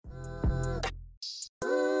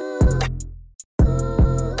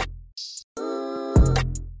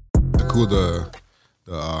cool the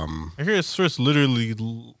I hear it's literally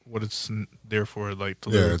what it's there for, like to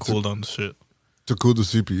literally cool down the shit. To cool the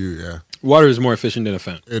CPU, yeah. Water is more efficient than a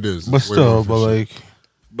fan. It is. But still,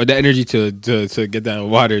 but the energy to get that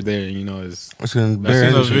water there, is. It's gonna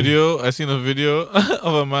I seen a video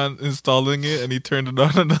of a man installing it, and he turned it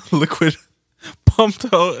on, and the liquid pumped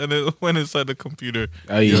out, and it went inside the computer.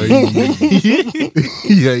 Yeah,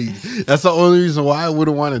 that's the only reason why I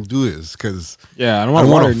wouldn't want to do it, is because I don't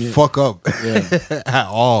want to fuck up at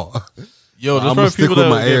all. Yo, there's probably people that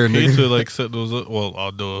would get paid to like set those up. Well,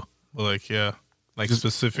 I'll do it, but like just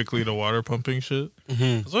specifically the water pumping shit.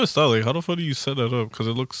 Mm-hmm. That's what I thought. Like, how the fuck do you set that up? Because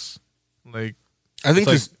it looks like I think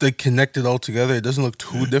they connected all together. It doesn't look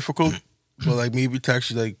too difficult, but like maybe to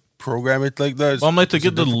actually like program it like that. Well, I'm like to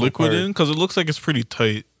get the liquid in because it looks like it's pretty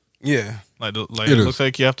tight. Yeah, like it looks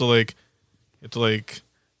like you have to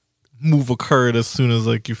move a card as soon as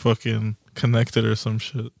like you fucking connect it or some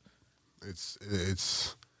shit.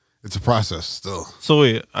 It's a process still. So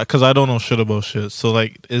wait, because I don't know shit about shit. So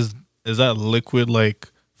like, is that liquid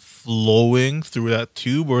like flowing through that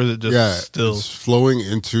tube, or is it just still? It's flowing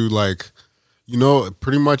into like,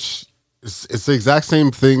 pretty much. It's the exact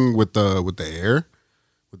same thing with the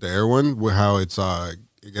air one, with how it's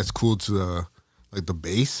it gets cooled to the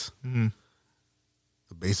base. Mm-hmm.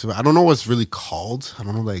 The base of it. I don't know what's really called. I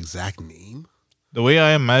don't know the exact name. The way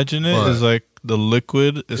I imagine it is like the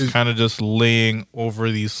liquid is kind of just laying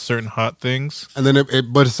over these certain hot things, and then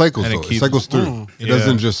but it cycles. It cycles through. It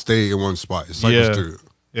doesn't just stay in one spot. It cycles through.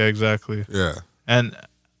 Yeah, exactly. Yeah. And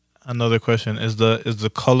another question is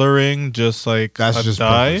the coloring just like that's just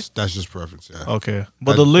dye? Preference. That's just preference. Yeah. Okay,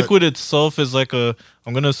 but the liquid itself is like I'm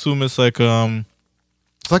gonna assume it's like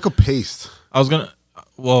it's like a paste. I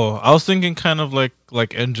was thinking kind of like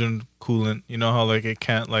engine coolant. You know how like it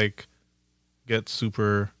can't like get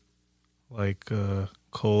super like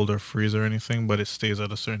cold or freeze or anything, but it stays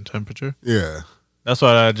at a certain temperature. Yeah, that's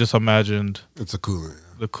what I just imagined. It's a coolant.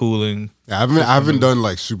 Yeah. The cooling. Yeah, I haven't done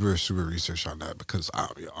like super research on that because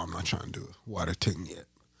I'm not trying to do a water ting yet.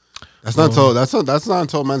 That's not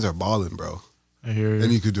until men's are balling, bro. I hear you.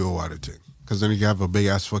 Then you could do a water ting because then you can have a big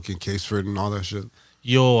ass fucking case for it and all that shit.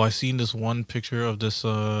 Yo, I seen this one picture of this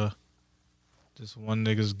one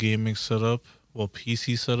nigga's gaming setup,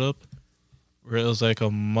 PC setup, where it was like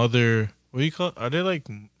a mother. What do you call it? Are they like?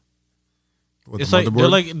 It's like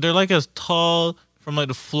they're like as tall from like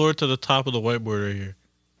the floor to the top of the whiteboard right here,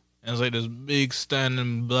 and it's like this big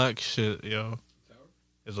standing black shit, yo.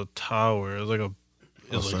 It's a tower. It's like a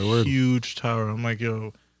huge tower. I'm like,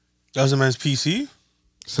 yo, that was a man's PC.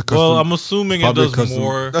 Well, I'm assuming it does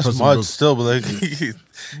more. That's mod still, but like,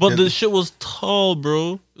 but the shit was tall,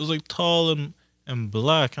 bro. It was like tall and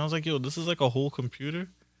black. I was like, yo, this is like a whole computer,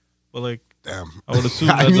 but like, damn, I would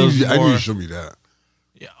assume I need you to show me that.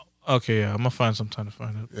 Yeah. Okay. Yeah. I'm gonna find some time to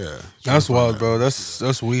find it. Yeah. That's wild, bro.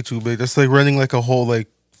 That's way too big. That's like running like a whole like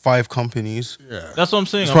 5 companies. Yeah. That's what I'm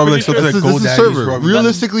saying. It's I'm probably like sure something like GoDaddy's server.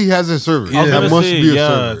 Realistically, he has a server. Yeah. That must be a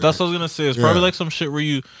server. That's what I was gonna say. It's probably like some shit where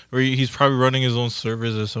he's probably running his own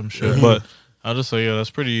servers or some shit. Mm-hmm. But I'll just say, that's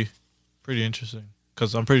pretty interesting.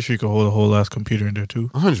 Because I'm pretty sure you could hold a whole ass computer in there too.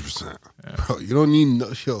 100%. Bro, you don't need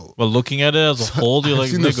no show. But looking at it as a whole, you're like,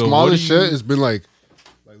 seen the smallest shit has been like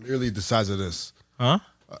literally the size of this. Huh?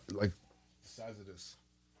 Like the size of this.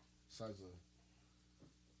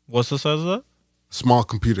 What's the size of that? Small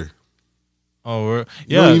computer. Oh,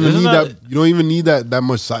 you don't even need that. You don't even need that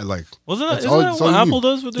much size. Like, isn't that what Apple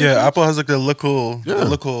does with their Apple has like the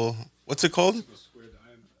little. What's it called?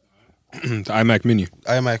 The iMac Mini.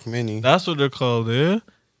 iMac Mini. That's what they're called, yeah.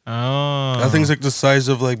 Oh, that thing's like the size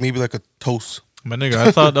of like maybe like a toast. My nigga,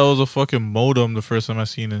 I thought that was a fucking modem the first time I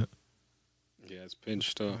seen it. Yeah, it's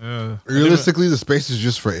pinched up. Yeah. Realistically, the space is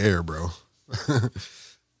just for air, bro.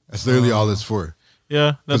 That's literally all it's for.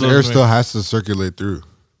 Yeah, because air still has to circulate through.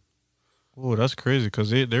 Oh, that's crazy because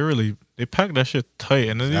they pack that shit tight,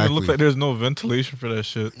 and it doesn't even look like there's no ventilation for that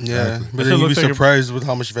shit. Yeah, but then you'd be surprised with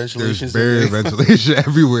how much ventilation. There's bare ventilation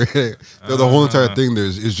everywhere. The whole entire thing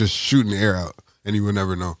is just shooting air out, and you would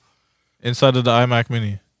never know. Inside of the iMac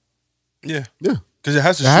Mini. Yeah, yeah, because it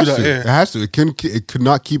has to shoot out air. It has to. It could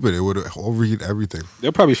not keep it. It would overheat everything.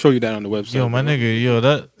 They'll probably show you that on the website. Yo, my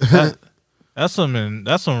nigga, that's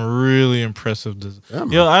some really impressive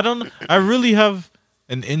design. Yeah, I really have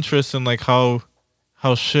an interest in like how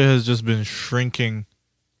shit has just been shrinking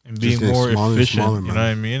and being more efficient. Smaller, you know what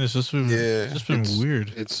I mean? It's just been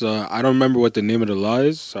weird. It's I don't remember what the name of the law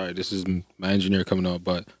is. Sorry, this is my engineer coming out,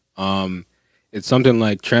 but it's something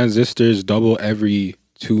like transistors double every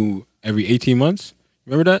 18 months.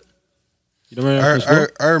 Remember that? You don't remember that from school?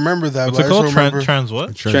 I remember that. What's but it I also called? remember, Trans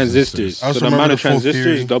what? Transistors. I also So the amount remember of the full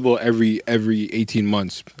transistors theory. double every 18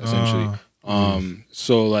 months essentially.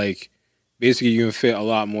 So like basically you can fit a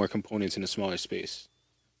lot more components in a smaller space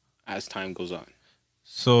as time goes on.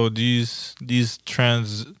 So these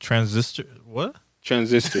transistor what?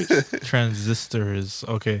 Transistors. Transistors.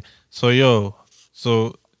 Okay. So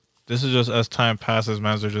this is just as time passes,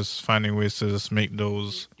 mans are just finding ways to just make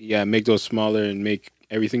those Yeah, make those smaller and make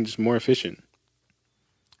everything just more efficient.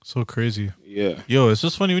 so crazy. Yeah. Yo, it's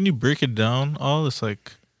just funny when you break it down. All it's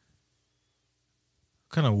like,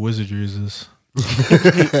 what kind of wizardry is this?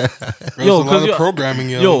 There's Yo, a lot 'cause of programming,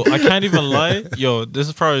 Yo, I can't even lie. Yo, this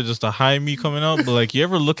is probably just a high me coming out, but like, you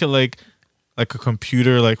ever look at like a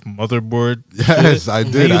computer like motherboard? Yes, I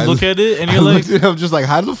And did. you I look at it and I you're like, looked at it, I'm just like,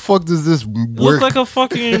 how the fuck does this look work? like a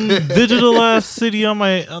fucking digital ass city on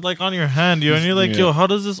my like on your hand, yo, and you're like, Yeah. yo, how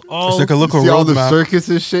does this all? It's like a look See all the roadmap. circuits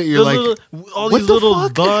and shit. You're like, all what these the little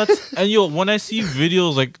fuck? dots, and yo, when I see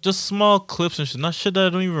videos like just small clips and shit, not shit that I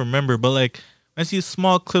don't even remember, but like I see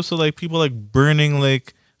small clips of like people like burning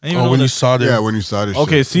like. I don't even Oh, know when what you that- saw yeah, it. when you solder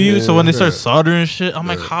Okay, shit. see, so when they start Yeah. soldering shit, I'm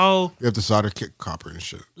like, how? You have to solder kick copper and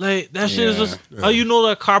shit. Like that shit is Yeah. just how you know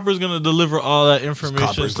that copper is gonna deliver all that information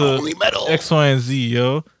Copper's the to only metal. X, Y, and Z,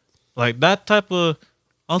 yo. Like that type of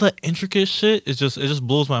all that intricate shit is just it just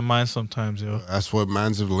blows my mind sometimes, yo. That's what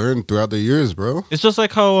mans have learned throughout the years, bro. It's just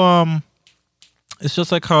like how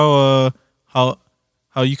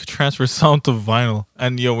how you could transfer sound to vinyl,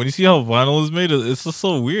 and yo, when you see how vinyl is made, it's just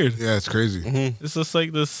so weird. Yeah, it's crazy. It's just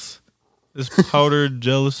like this powdered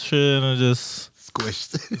jealous shit, and it just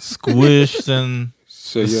Squished. squished, and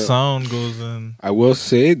So the yeah. sound goes in. I will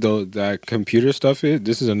say though that computer stuff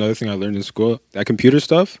this is another thing I learned in school. That computer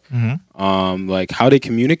stuff, like how they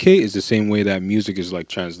communicate is the same way that music is like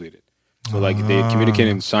translated. So like they communicate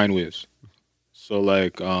in sine waves. So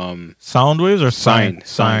like Sound waves or sine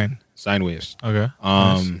sine. waves. Okay.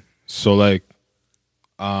 Nice. So like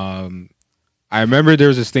I remember there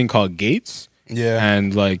was this thing called gates. Yeah.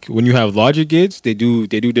 And like when you have logic gates, they do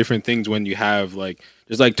different things when you have like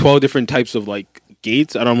there's like 12 different types of like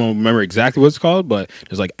gates. I don't remember exactly what it's called, but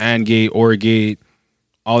there's like AND gate, OR gate,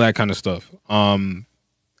 all that kind of stuff. And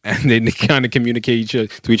they kind of communicate to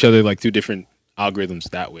each other like through different algorithms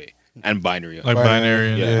that way and binary. Like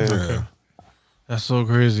binary. Yeah. Okay. That's so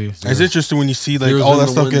crazy. It's interesting when you see like Zeros all that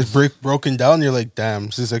and stuff gets ones. broken down. You're like, damn,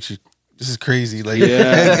 this is crazy. Like, Yeah.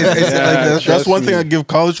 it's Yeah, like that's trust one thing me. I give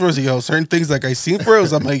college for. Is, you know, certain things like I seen for it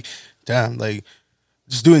was I'm like, damn, like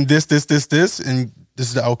just doing this, and this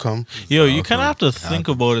is the outcome. Yo, you kind of have to think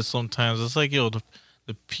about it sometimes. It's like, yo, the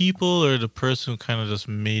people or the person who kind of just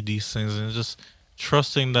made these things and just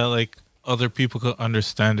trusting that like other people could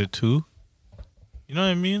understand it too. You know what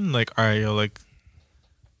I mean? Like, all right, yo, like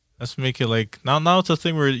let's make it like now it's a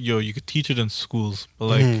thing where yo you could teach it in schools, but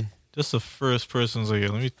like just the first person's like, yo,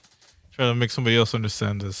 let me try to make somebody else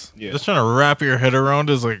understand this. Yeah. Just trying to wrap your head around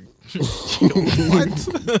is like what?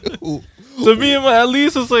 To me, at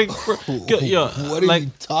least it's like, yo, What are like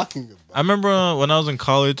you talking about? I remember when I was in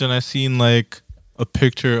college and I seen like a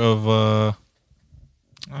picture of I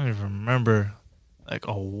don't even remember, like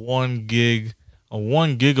a 1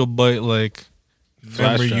 gigabyte like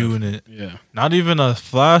Flash memory drive. unit. Yeah. Not even a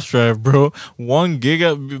flash drive, bro. 1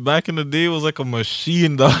 gig back in the day was like a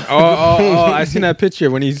machine, dog. Oh, I seen that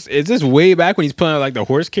picture when is this way back when he's playing like the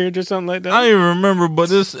horse carriage or something like that? I don't even remember, but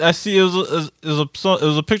this I see it was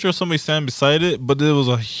a picture of somebody standing beside it, but it was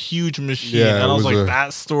a huge machine, Yeah, and it I was was like, a-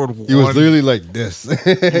 that stored He was one. literally like this.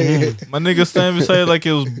 My nigga standing beside it like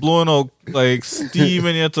it was blowing out like steam,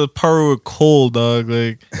 and you had to power it with coal, dog.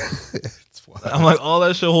 Like I'm like, all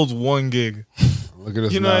that shit holds 1 gig. Look at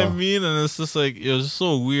us You know now. what I mean? And it's just like, it was just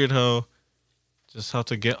so weird how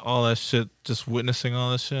to get all that shit, just witnessing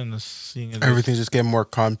all that shit and just seeing it just Everything's just getting more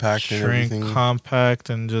compact and shrink, everything. compact,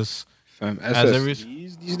 and just Fam, As every-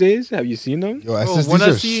 SSDs these days, have you seen them? Yo, Bro, SSDs when I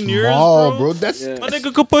are seen yours, small, bro, bro. That's Yeah. my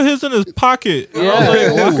nigga could put his in his pocket. Yeah, I was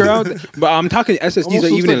like, walk around. But I'm talking SSDs Almost are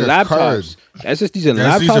looks even in like a card. laptops. SSDs in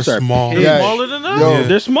Yeah, SSDs laptops are are small. big. Yeah. smaller than that? Yo,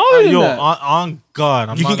 They're smaller than Yo, that. on God,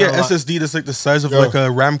 I'm You can not get gonna lie. SSD that's like the size of Yo. like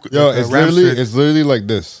a RAM. yo, like a it's RAM literally stick. like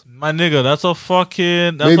this. My nigga, that's a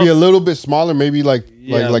fucking Maybe a little bit smaller, maybe like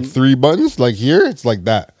Yeah. like 3 buttons. Like here, it's like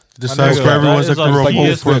that. the My size nigga, for everyone's that like is the a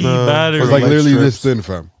remote for PSP the battery. It's for like the literally strips. this thin,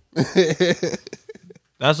 fam.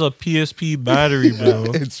 that's a PSP battery, bro.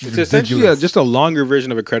 It's It's essentially just a longer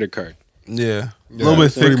version of a credit card. Yeah, a Yeah, little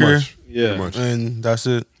bit pretty thicker, much. Yeah. Pretty much. and that's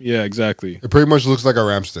it. Yeah, exactly. It pretty much looks like a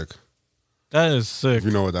RAM stick. That is sick. If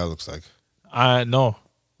you know what that looks like. I know.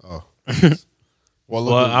 Oh. Well, Well,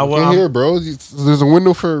 look, I- look well, in I'm- here, bro. There's a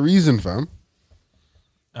window for a reason, fam.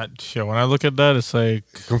 Shit, when I look at that, it's like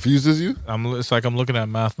Confuses you? It's like I'm looking at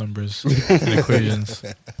math numbers and equations.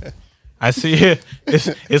 I see it.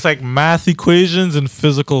 It's like math equations in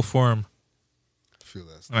physical form. I feel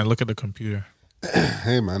that. And I look at the computer.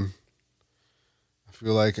 Hey man, I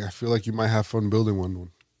feel like you might have fun building one.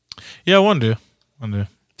 Yeah, one day.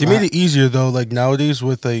 They made it easier though. Like nowadays,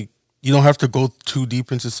 with like you don't have to go too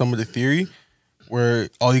deep into some of the theory, where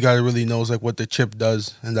all you gotta really know is like what the chip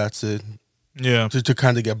does, and that's it. Yeah. To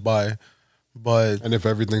kind of get by. But And if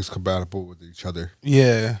everything's compatible with each other,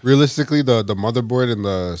 yeah, realistically, the motherboard and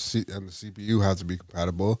the CPU have to be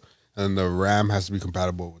compatible, and the RAM has to be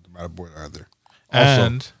compatible with the motherboard either. Also,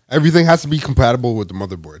 And everything has to be compatible with the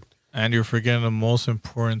motherboard. you're forgetting the most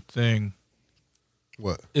important thing.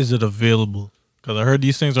 What? Is it available? Because I heard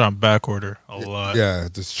these things are on back order a lot. Yeah,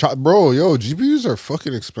 bro, GPUs are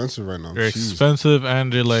fucking expensive right now. They're Jeez. expensive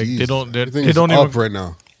and they're like Jeez. they don't Everything's even up right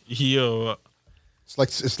now. Yo,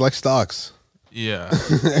 It's like stocks. yeah.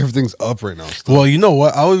 Everything's up right now. Still. well, you know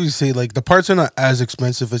what? I always say like the parts are not as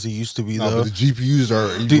expensive as it used to be No, though. but the GPUs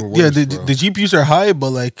are even The- worse, yeah, bro. the GPUs are high, but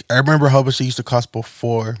like I remember how much they used to cost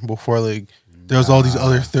before like there was all these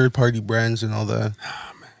other third party brands and all that.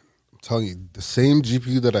 I'm telling you, the same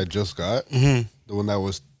GPU that I just got, Mm-hmm. the one that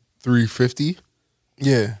was $350,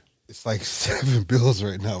 Yeah, it's like $7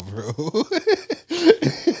 right now, bro.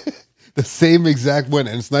 The same exact one,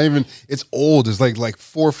 and it's not even. It's old. It's like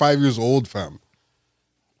 4 or 5 years old, fam.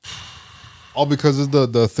 All because of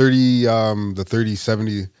the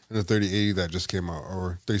 3070 and the 3080 that just came out,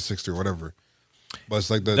 or 3060 or whatever. But it's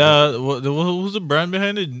like Who's the brand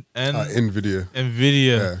behind it? And Nvidia.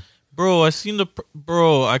 Nvidia. Yeah. Bro,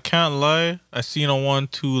 I can't lie. I seen a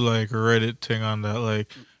 1-2 like Reddit thing on that.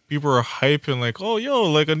 Like people are hyping like, oh yo,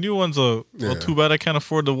 like a new one's a well, too bad I can't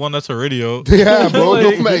afford the one that's already out. Yeah, bro.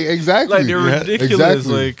 Like- no, man, exactly. like, they're ridiculous,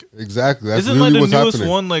 Exactly. like- exactly. That's Isn't like literally the what's newest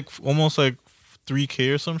happening. one like almost like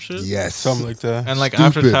 3K or some shit? Yes. something like that. And like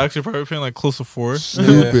after Stupid. tax, you're probably paying like close to 4.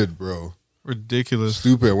 Stupid, bro. Ridiculous.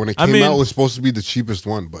 Stupid. When it I came mean- out, it was supposed to be the cheapest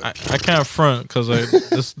one, but I can't front because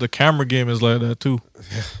the camera game is like that too.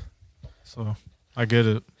 So I get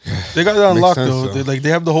it. They got it on Makes lock sense, though. though. They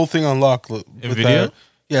have the whole thing on lock. With Nvidia? that.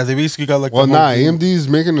 Yeah, they basically got like. well, the whole nah. thing. AMD's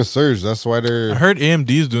making a surge. That's why I they're. heard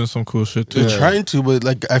AMD's doing some cool shit too. They're trying to, but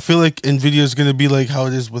like I feel like Nvidia is gonna be like how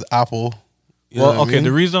it is with Apple. You know Well, what I okay. mean?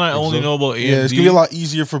 The reason I only so? know about AMD, Yeah, it's gonna be a lot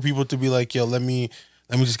easier for people to be like, yo, let me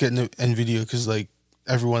just get Nvidia because like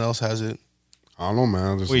everyone else has it. I don't know,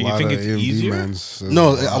 man. There's Wait, a you lot think of it's AMD easier? mans.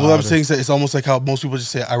 No, There's a what lot I'm of- saying is that it's almost like how most people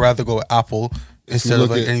just say I'd rather go with Apple instead of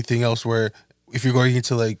look like at- anything else. Where if you're going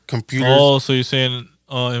into like computers, Oh, so you're saying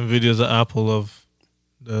Nvidia's the Apple of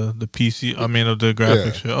the PC? I mean, of the graphics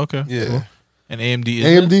Yeah. shit. Okay. yeah, Cool. And AMD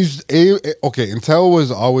is okay. Intel was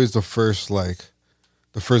always the first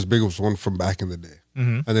biggest one from back in the day,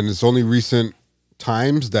 Mhm. and then it's only recent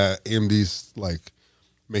times that AMD's like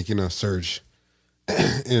making a surge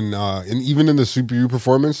in even in the CPU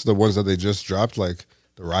performance. The ones that they just dropped, like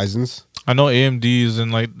the Ryzen's. I know AMD is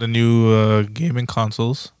in like the new gaming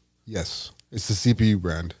consoles. Yes, it's the CPU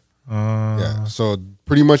brand. Uh, Yeah. So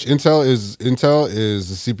pretty much Intel is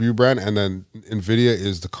the CPU brand, and then Nvidia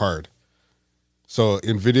is the card. So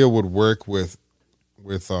Nvidia would work with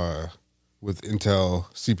Intel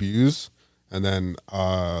CPUs, and then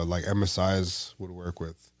like MSIs would work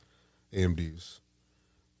with AMDs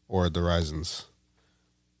or the Ryzen's.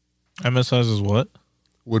 MSI's is what?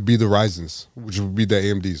 Would be the Ryzen's, which would be the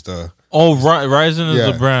AMDs. The Oh, Ryzen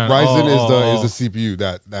is the brand. Ryzen Oh, is the CPU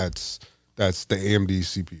that's the AMD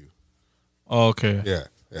CPU. Oh, okay. Yeah,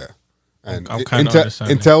 yeah. And I'm kinda Intel,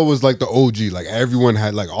 understanding. Intel was like the OG. Like everyone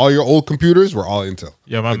had like all your old computers were all Intel.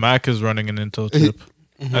 Yeah, my Mac is running an Intel chip.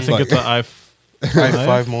 I think Like- it's an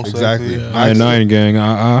i5 most Exactly. likely. Yeah. I9 gang,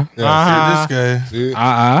 Yeah. Ah. See, this guy. See, You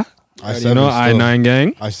i7 know still, I9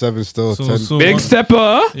 gang. i7 still Soon, 10, soon. Big one-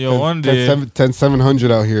 stepper. Yo, one day.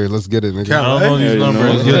 700 out here. Let's get it, nigga. Can't I don't know lie. these Yeah, you know.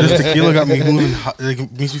 numbers. Yo, this tequila got me moving. Hot, like,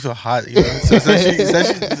 it makes me feel hot. You know? So it's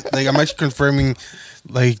actually like I'm actually confirming.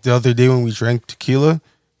 Like the other day when we drank tequila,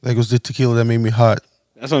 like it was the tequila that made me hot.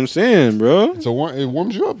 That's what I'm saying, bro. It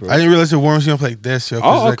warms you up, bro. I didn't realize it warms me up like this, yo. 'cause,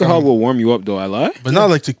 All like, alcohol I'm- will warm you up, though. I lie. but not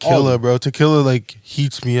like tequila, bro. Tequila like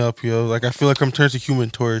heats me up, yo. Like I feel like I'm turned to Human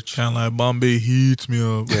Torch. Can't lie, Bombay heats me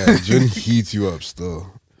up. Yeah, gin heats you up still.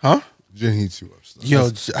 Huh? Gin heats you up still. Yo,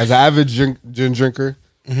 as an avid gin drinker,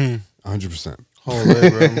 mm-hmm. 100%. Holy,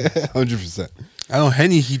 bro. 100%. I know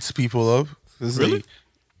Henny heats people up. It's Really? Like,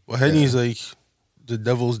 well, Henny is like the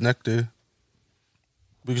devil's nectar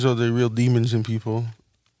because of the real demons in people.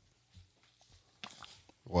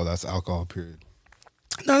 Well, that's alcohol, period.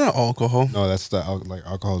 No, not alcohol. No, that's the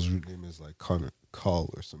alcohol's root name is like call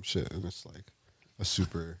or some shit, and it's like a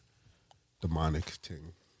super demonic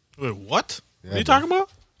thing. Wait, what? Yeah, What are you bro. talking about?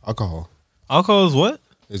 Alcohol. Alcohol is what?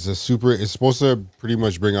 It's supposed to pretty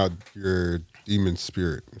much bring out your demon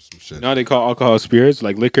spirit or some shit. Now they call alcohol spirits,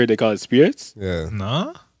 like liquor. They call it spirits. Yeah.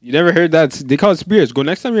 Nah. You never heard that? They call it spirits. Go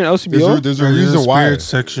next time you're in LCBO. There's a reason why. Spirit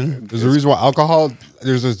section. There's a reason why alcohol.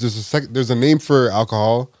 There's a name for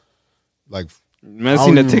alcohol. Like Man,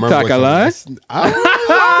 seen the TikTok a lot. I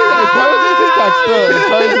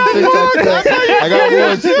got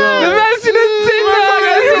one still.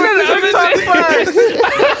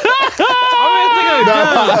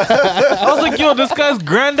 I was like, yo, this guy's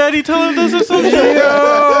granddaddy telling this or something?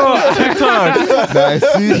 Yo, TikTok. I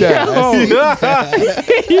see that.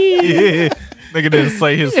 Yeah. Nigga didn't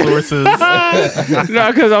cite his sources.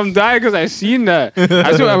 No, because I'm dying because I seen that.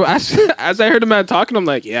 As I heard the man talking, I'm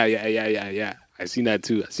like, yeah. I seen that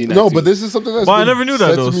too. No, but this is something that's. Well, I been never knew that,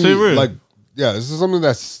 said though. to me, Say word. Like, yeah, this is something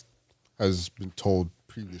has been told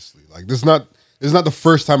previously. Like, this is not the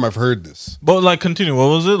first time I've heard this. But like, continue. What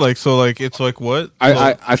was it like? So like, it's like what?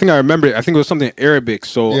 I think I remember it. I think it was something Arabic.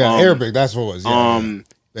 So Yeah, Arabic. That's what it was. Yeah,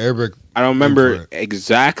 the Arabic. I don't remember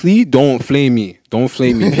exactly. Don't flame me.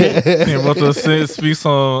 You're about to say speak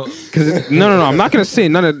some. Because no. I'm not gonna say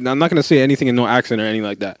I'm not gonna say anything in no accent or anything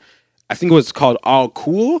like that. I think it was called al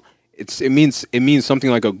cool. It means something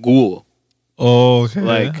like a ghoul, Oh, okay.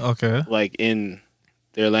 Like- like in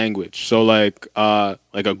their language. So like a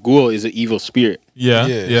ghoul is an evil spirit. Yeah.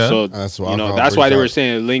 Yeah. Yeah. So That's what you know alcohol that's why brings they were out.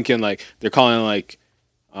 saying Lincoln, like they're calling like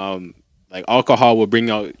alcohol will bring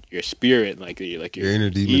out your spirit, like your inner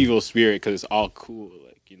demon. evil spirit, because it's all cool,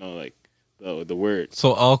 like you know, like the word.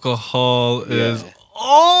 So alcohol is. Yeah.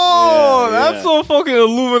 Oh, Yeah, that's yeah. a fucking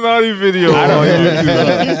Illuminati video. I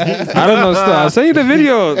don't I don't know. Still, I'll send you the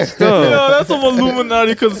video. Still, Yo, that's some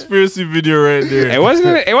Illuminati conspiracy video right there. it wasn't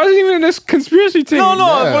even in this conspiracy thing. No,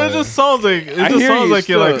 Yeah. but it just sounds like I hear you you're like,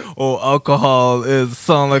 still. oh, alcohol is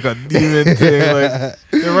sound like a demon thing. Like,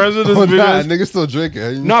 it reminds me of this Oh, video. nah, niggas still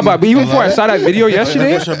drinking. No, but even before I saw that video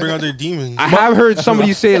yesterday, They should bring out their demons. I have heard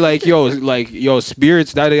somebody say like, yo,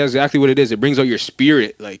 spirits. That is exactly what it is. It brings out your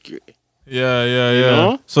spirit, like. Yeah.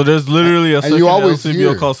 know? So there's literally a And second you always LCBO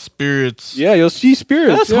hear. called Spirits. Yeah, you'll see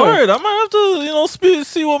spirits. That's yeah. hard. I might have to,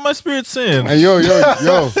 see what my spirit's saying. And yo,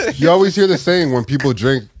 you always hear the saying when people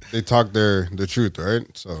drink, they talk their truth, right?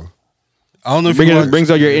 So I don't know if you watch, Brings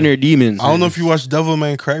out your inner demons. I don't know if you watch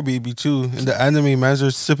Devilman Crybaby too. In the anime, mans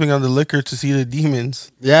are sipping on the liquor to see the demons.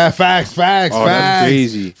 yeah, facts. Oh, that's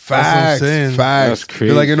crazy. That's what I'm Facts, saying. facts. That's They're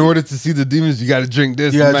like, crazy. in order to see the demons, you got to drink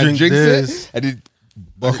this. You And gotta man drink drinks this. it, and it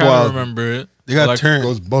I buck kind of wild. remember it. They got Like, turned.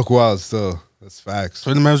 Goes buck wild still. That's facts.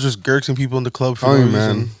 So the man's just gurksing people in the club for Tell no you,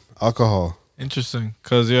 reason. man, alcohol. Interesting.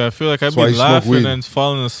 Because, I feel like I'd That's why be you smoke laughing weed. and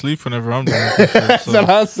falling asleep whenever I'm doing this shit. That's So. what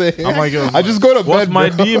I'm saying. I'm like, yo, I just go to what's bed. my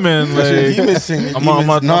bro. demon? What's your Like, demon sing? I'm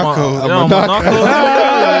a knocko. I'm a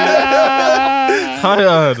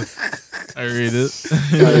Tired. I read it.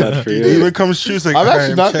 Yeah, for real. Demon comes true. It's like, I've all actually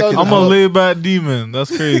right, knocked checking out- I'm out. a laid back demon.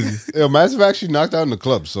 That's crazy. Yo, Massive actually knocked out in the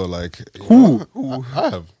club. So like, Who? I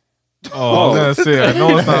have. Oh, I was gonna say, I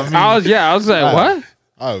know it's not me. I was like, what?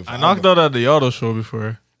 I knocked out at the auto show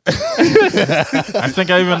before. I think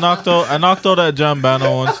I even knocked out at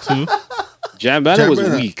Jambano once too. Jambana was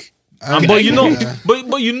Jambana. weak. But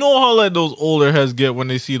you know how like those older heads get when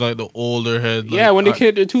they see like the older head. Like, Yeah, when they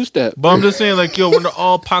hit the two step. But I'm just saying, like, yo, when they're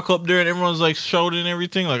all packed up there and everyone's like shouting and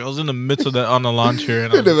everevering, like I was in the midst of that on the lawn chair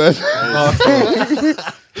and I was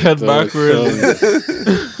head backwards.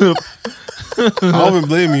 I don't even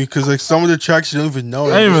blame you because like some of the tracks you don't even know.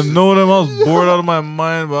 I didn't even know them. I was bored out of my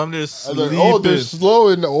mind, but I'm just I was sleeping. like, oh, they're slow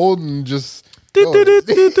and old and just go to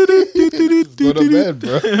bed,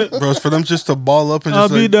 bro. Bro, it's for them just to ball up and I'll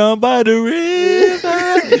just be like, down by the river.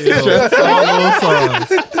 Yo, all those songs.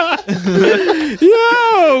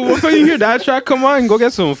 Yo, when you hear that track, come on, go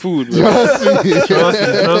get some food. Bro.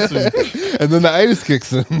 Trust me. And then the itis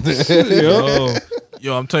kicks in.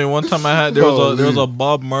 Yo, I'm telling you, one time there was a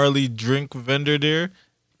Bob Marley drink vendor there,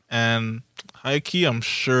 and high key, I'm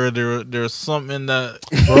sure there's something in that.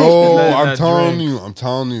 Bro, that I'm drink.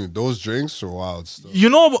 telling you, those drinks are wild stuff. You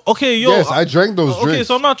know, okay, yo. Yes, I drank those drinks. Okay,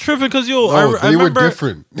 so I'm not tripping because yo, No, I they were remember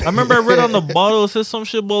different. I remember I read on the bottle it says some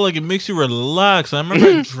shit about like it makes you relax. I remember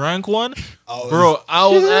I drank one, bro. I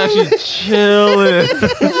was actually chilling.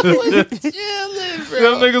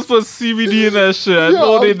 Them niggas put CBD in that shit. I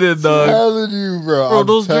know they did, dog. I'm telling you, bro. Bro, I'm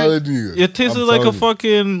those telling drinks, you. it tasted I'm like a telling you.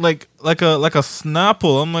 fucking like a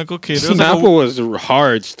Snapple. I'm like, okay, there's Snapple was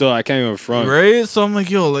hard still. I can't even front. right? So I'm like,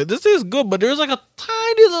 yo, like this tastes good, but there's like a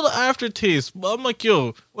tiny little aftertaste. But I'm like,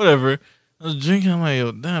 yo, whatever. I was drinking. I'm like,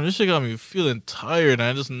 yo, damn, this shit got me feeling tired. And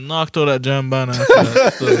I just knocked out that Jambana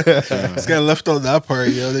after that. So, This guy left out that part,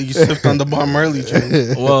 yo. That you sipped on the Bob Marley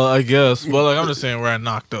drink. well, I guess. But like, I'm just saying where I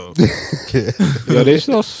knocked out. Yo, they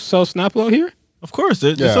still sell Snapple out here? Of course,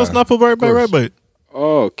 they Yeah, sell Snapple right by course. Right Bite.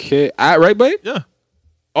 Okay. At Right Bite? Yeah.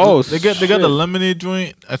 Oh, They got shit. the lemonade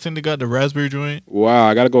joint. I think they got the raspberry joint. Wow,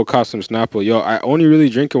 I gotta go cop some Snapple. Yo, I only really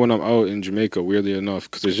drink it when I'm out in Jamaica, weirdly enough,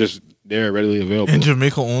 because it's just there readily available. In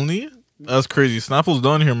Jamaica only? That's crazy. Snapple's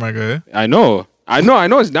down here, my guy. I know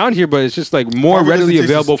it's down here, but it's just like more Probably readily doesn't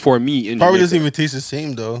taste available for me in Probably Jamaica. doesn't even taste the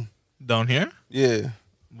same though. Down here? Yeah,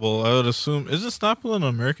 Well, I would assume. Is it Snapple an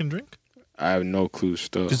American drink? I have no clue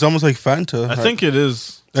still. it's almost like Fanta. I think it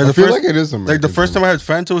is. Like I the feel first, like it is American. like the first time I had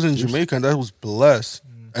Fanta was in Jamaica, and that was blessed.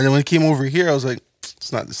 And then when it came over here, I was like,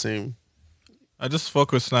 it's not the same. I just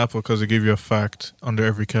fuck with Snapple because they give you a fact under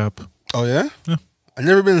every cap. Oh yeah, Yeah. I've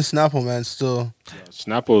never been to Snapple, man. Still,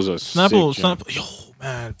 Snapple's a Snapple, sick jam. Snapple. Yo,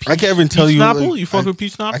 man. I can't even tell Peach you. Snapple? like, You fuck I, with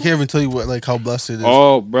Peach Snapple? I can't even tell you what like how blessed it is.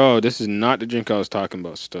 Oh, bro, this is not the drink I was talking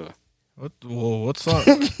about still. What? Whoa, what's up?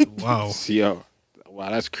 Wow. See, yo. Wow,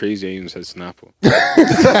 that's crazy. I even said Snapple.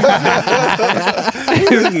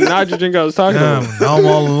 This is not the drink I was talking Damn, about. now I'm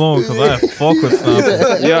all alone because I fuck with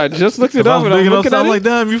Snapple. Yeah, I just looked it I up was and I'm big enough, looking so at I'm it. like,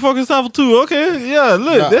 damn, you fucking Snapple too? Okay, yeah,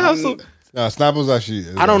 look, they have some Nah, Snapple's actually.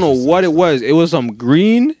 I don't know what it was. It was some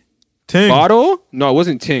green ting. bottle. No, it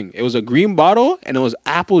wasn't Ting. It was a green bottle and it was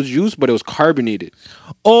apple juice, but it was carbonated.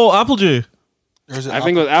 Oh, Apple J. There's an I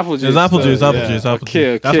think it was apple juice. It's Apple so, juice, Apple yeah. juice, Apple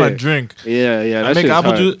Okay, juice. That's my okay. drink. Yeah, yeah. I That make shit's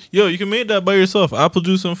apple hard. juice. Yo, you can make that by yourself. Apple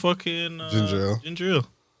juice and fucking Ginger ale. Ginger ale.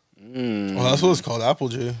 Oh, that's what it's called, Apple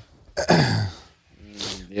J.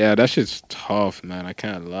 Yeah, that shit's tough, man. I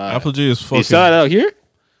can't lie. Apple J is They fucking. sell it out here?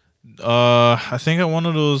 I think at one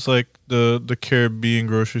of those like the Caribbean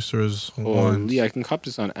grocery stores. ones. Holy, I can cop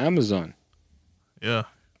this on Amazon. Yeah,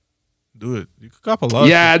 do it. You could cop a lot.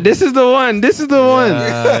 Yeah, this is the one. This is the one.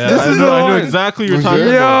 This is the I know one. exactly what you're Was talking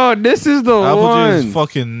there? about. Yo, this is the Apple one. J is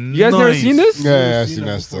fucking. You guys never nice. seen this? Yeah, I've seen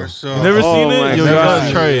that Before, stuff. so You never Oh seen my it? Yo, you God.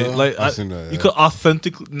 gotta try it. Like I've seen that, you yeah. could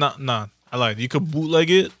authentically nah. I lied. You could bootleg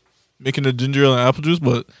it, making the ginger ale and apple juice,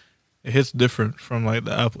 but it hits different from like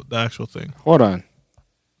the actual thing. Hold on.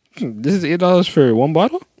 This is $8 for one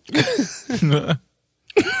bottle?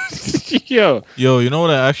 Yo. Yo, you know what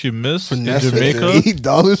I actually miss in Finesse right Jamaica? there.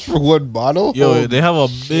 $8 for one bottle? Yo, Oh, they have a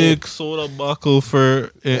big soda bottle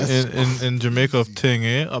for in Jamaica of Ting,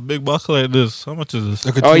 eh? A big bottle like this. How much is this?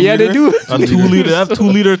 Like a Oh, yeah, 2 they liter? do. A 2 liter. They have 2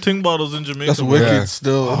 liter Ting bottles in Jamaica. That's bro. wicked Yeah.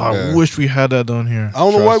 still. Oh, I Yeah. wish we had that down here. I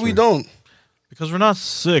don't know why Trust we me. don't. Because we're not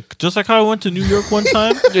sick. Just like how I went to New York one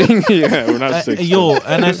time. Yeah, we're not sick.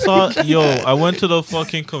 And I saw, I went to the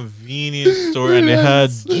fucking convenience store and they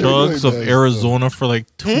had jugs of Arizona for like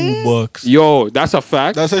 $2. Yo, that's a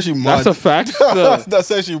fact. That's actually mad. That's a fact. The- That's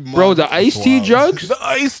actually mad. bro, the iced tea wild. jugs, The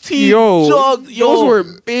iced tea yo, jug, those were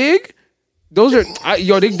big. Those are,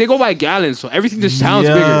 they go by gallons, so everything just sounds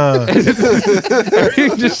bigger.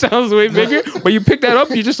 Everything just sounds way bigger. But you pick that up,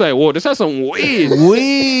 you're just like, whoa, this has some weight.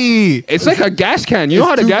 Wee. It's like a gas can. You know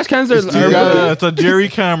how the gas cans are? it's 2 gallons. Yeah, it's a jerry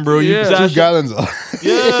can, bro. You Yeah. dash 2 gallons.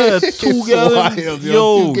 Yeah, 2 gallons. wild,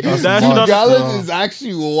 Yo, you That's dash wild. it 2 on gallons is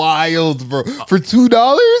actually wild, bro. For $2?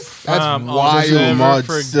 That's I'll wild. never mod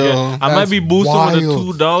forget. still. I might That's be boosting with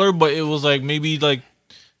wild. a $2, but it was like maybe like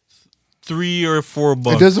 $3 or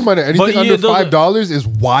 $4. It doesn't matter. Anything But yeah, under it doesn't- $5 is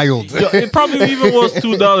wild. Yeah, it probably even was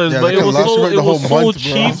 $2, Yeah, but they it can was last you so like the whole cheap. month,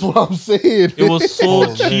 bro. That's what I'm saying. It was so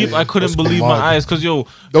Oh, cheap. man. I couldn't That's believe my mad. eyes because yo,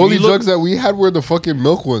 The only you look- jugs that we had were the fucking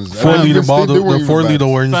milk ones. 4 And liter they bottle, weren't the even 4 bad. liter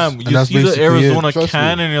ones. fam, and you that's see the basically Arizona it. Trust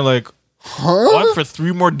can me. and you're like, Huh? what for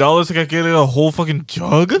 $3 more? I could get a whole fucking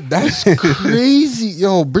jug. That's crazy.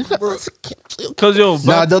 Yo, bring that. Cause yo,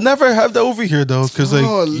 Nah, they'll never have that over here though, because like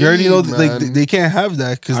you already know, Holy, like man. they can't have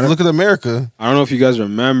that because look at America. I don't know if you guys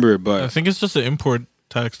remember, I but think it's just the import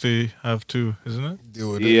tax they have too, isn't it?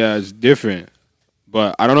 Deal with it. yeah, it's different.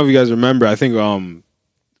 But I don't know if you guys remember. I think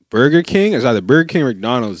Burger King, it's either Burger King or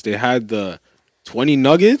McDonald's. They had the 20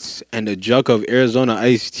 nuggets and a jug of Arizona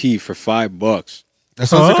iced tea for $5. That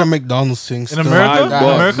sounds like Huh? a McDonald's thing. Still. America? That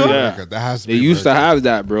America? has to be Yeah. America. That has to They be used to America. have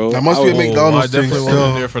that, bro. That must be a I was- McDonald's I definitely thing wasn't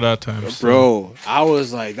still. there for that time. so. Bro, I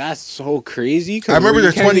was like, that's so crazy. 'cause I remember we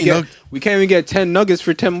there's can't 20 even get- We can't even get 10 nuggets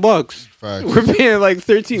for $10. Facts. We're paying like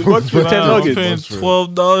 $13 for 10 Nah, I'm nuggets. paying That's true.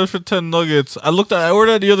 $12 for 10 nuggets. I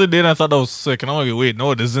ordered that the other day and I thought that was sick. And I'm like, wait,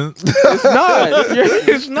 no, it isn't. It's not.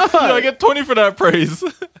 It's not. I get 20 for that price.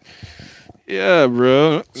 Yeah,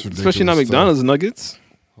 bro. It's Especially not ridiculous McDonald's nuggets.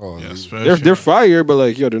 Oh, Yes, They're fire, but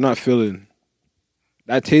like, yo, they're not filling.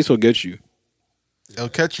 That taste will get you. They'll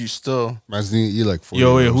catch you still. Man's need to eat like 4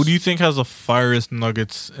 Yo, wait, euros. who do you think has the fireest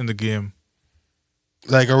nuggets in the game?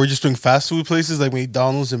 Like, are we just doing fast food places like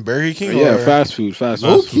McDonald's and Burger King? Yeah, or? fast food.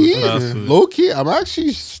 Low key, fast food. low key.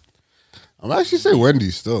 I'm actually saying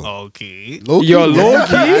Wendy's still. Okay. Low key, Yo, low yeah,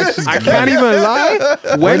 key, actually, I can't even lie.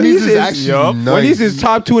 Wendy's is actually nice. Wendy's is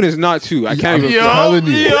top 2 and it's not 2. I can't even. telling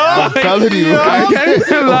you. I'm telling you. I can't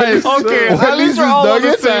even lie. Okay, at Wendy's least we're all on the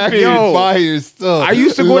nuggets same are page. Yo. fire still. I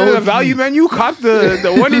used to go to Low the key. value menu, cop the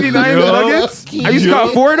 189 Yo. nuggets. I used to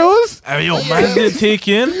cop 4 of those. I mean, yo, man didn't take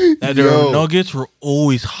in that their Yo. nuggets were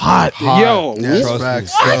always hot. Yo, Yeah, Trust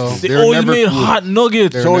facts. me. So, They They're always never made cool. hot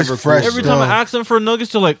nuggets. They're it's always never fresh. Every time I though. ask them for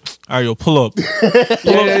nuggets, they're like, all right, yo, pull up.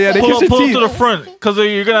 yeah, they pull kiss up, your pull up teeth. to the front because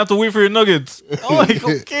you're going to have to wait for your nuggets. I'm like,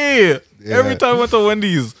 okay. Yeah. Every time I went to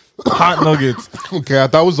Wendy's, hot nuggets. Okay, I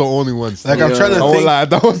thought it was the only one. Like, I'm Yeah. trying I to won't think. lie,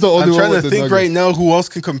 that was the only I'm one. trying with to the think nuggets. right now who else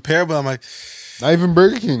can compare, but I'm like, Not even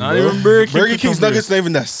Burger King. Not bro. even Burger King. Burger could King's compare. nuggets not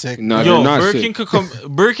even that sick. No, Yo, they're not Burger sick. King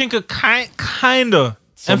could Burger King could kinda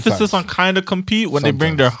emphasis on kinda compete when they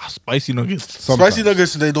bring their spicy nuggets. Sometimes. Spicy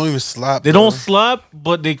nuggets, they don't even slap. They bro. don't slap,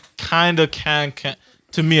 but they kinda can.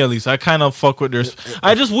 To me, at least, I kind of fuck with their.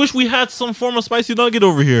 I just wish we had some form of spicy nugget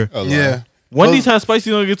over here. A lot. Yeah. Wendy's has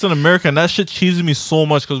spicy nuggets in America, and that shit cheeses me so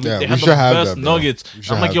much because Yeah, they we have the should have best that, bro. nuggets. We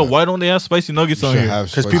should I'm like, have yo, that. why don't they have spicy nuggets on Should here? have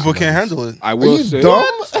Because spicy people can't nuggets. handle it. I Are will you say. dumb?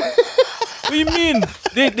 What do you mean?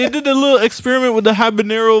 They did a little experiment with the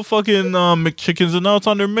habanero fucking McChickens, and now it's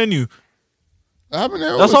on their menu.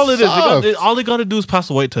 That's all it is. All they gotta do is pass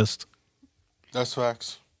the white test. That's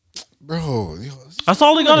facts. Bro. That's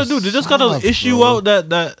all they gotta do. They just gotta Soft, issue bro. out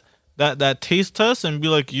that taste test and be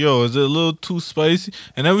like, yo, is it a little too spicy?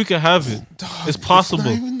 And then we can have it. It's possible.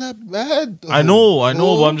 It's not even that bad. Though, I know,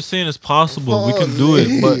 bro. but I'm just saying it's possible. We can do it.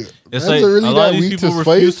 Holy. But it's Man's like really a lot of that these weak people to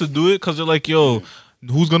refuse spice? to do it because they're like, yo,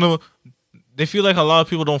 who's gonna. They feel like a lot of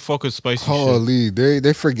people don't fuck with spicy shit. Holy,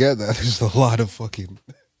 they forget that there's a lot of fucking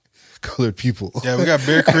colored people. Yeah, we got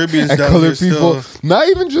bare Caribbeans And down colored here people. still. Not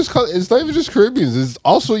even just it's not even just Caribbeans. It's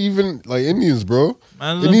also even like Indians, bro.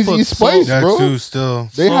 Man, It needs to put eat spice, That bro. too, still.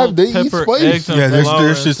 They salt, eat pepper, spice. eggs, and Yeah, there's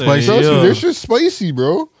flour shit and say, spicy. Trust me, yo. they're just spicy,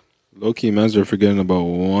 bro. Low key, man's are forgetting about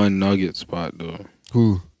one nugget spot though.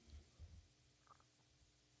 Who?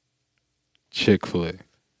 Chick-fil-A.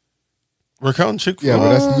 We're counting Chick-fil-A. Yeah,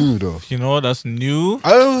 but that's new though. You know what? That's new.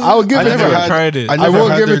 I'll give I it never to them. had- tried it. I I never will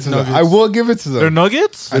had give their it to them. nuggets. I will give it to They're them.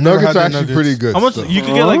 nuggets? The never nuggets had are their actually nuggets. pretty good. How much? still. You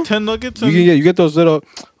could get like 10 nuggets? You and- can get those little.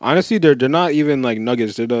 Honestly, they're not even like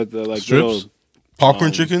nuggets. They're the like Strips? little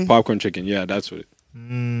Popcorn chicken? Popcorn chicken. Yeah, that's what. It,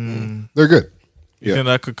 They're good. You Yeah. think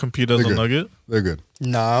that could compete as They're a good. nugget? They're good.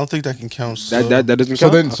 Nah, I don't think that can count. that doesn't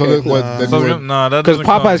So count. then, what? Nah. Then So, you would- nah, that Because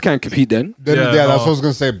doesn't Popeyes count. can't compete then. then Yeah, yeah, that's no. what I was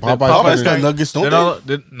gonna say. Popeyes. Popeyes couldn't- got nuggets, don't They're they?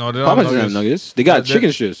 not, no, they're not Popeyes doesn't have nuggets. nuggets. They got They're-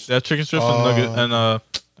 chicken strips. They have chicken strips and nugget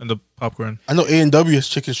and the popcorn. I know A&W has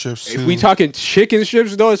chicken strips too. If we talking chicken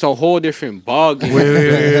strips though, it's a whole different ball game.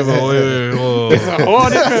 Wait, whoa. It's a whole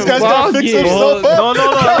different ball game. No.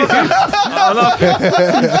 I'm not-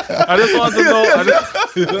 I just wanted to know.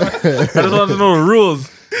 I just wanted to know the rules.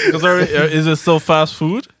 Because is it still fast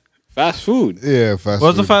food? Fast food. Yeah, fast.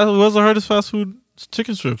 What's the food. what's the hardest fast food?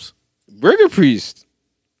 Chicken strips. Burger Priest.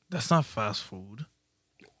 That's not fast food.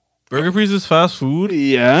 Burger Priest is fast food.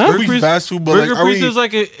 Yeah. Burger We Priest, fast food, but Burger like, are Priest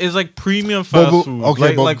we- is like premium fast but- food.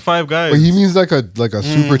 okay, but- like Five Guys. But he means like a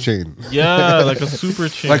super chain. Yeah, like a super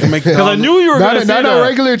chain. Like a Because I knew you were Not gonna a, say not that. a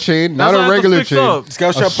regular chain. That's Not what I a had to regular fix chain. up. This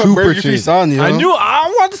guy's a trying to put super Burger chain. Priest on, you know? I knew I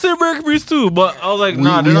wanted to say Burger Priest too, but I was like,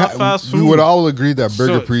 nah, they're not fast food. We would all agree that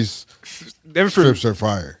Burger So- Priest Then for strips are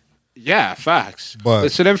fire. yeah, facts. But-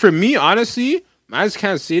 So then for me, honestly, I just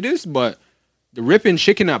can't say this, but the ripping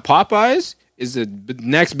chicken at Popeyes is the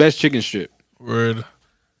next best chicken strip. Word.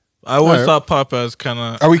 I always Alright. thought Popeyes kind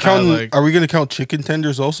of. Are we counting? Like, Are we gonna count chicken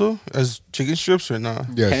tenders also as chicken strips or not?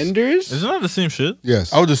 Yes. Tenders? isn't that the same shit?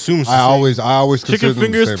 Yes. I would assume. It's the I same. always consider Chicken them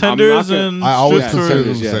fingers, the same. tenders, gonna- and I always strips consider are-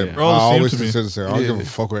 them the Yeah, same. yeah. They're all I the same always to me. consider the same. I don't Yeah. give a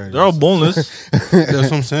fuck what They're all boneless. That's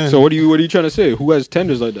what I'm saying. So what are you trying to say? Who has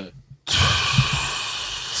tenders like that?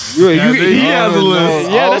 He has a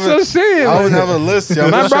list. Yeah, that's what I'm saying. I Like, don't have a list. Yeah,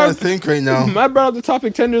 I'm My just trying to bro- think right now. I brought up the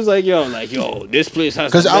topic tenders like yo, this place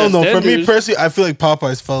has. Because the I don't know. best For me tenders. personally, I feel like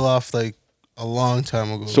Popeyes fell off like a long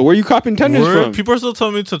time ago. So where you copping tenders Word. from? People are still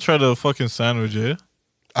telling me to try the fucking sandwich, yeah?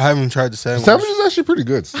 I haven't tried the sandwich. Sandwich is actually pretty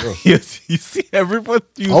good. Still. Yes, you see, everybody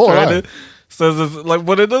who's Oh, tried yeah. it says it's like,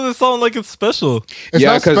 but it doesn't sound like it's special. It's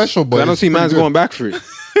not 'cause- special, 'cause but I don't it's see pretty man's good. going back for it.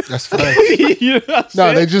 That's fact. You know what I'm No,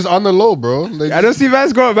 saying? they just on the low, bro. They I don't see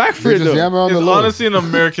man's going back for they it just though. yam it on It's the low. honestly an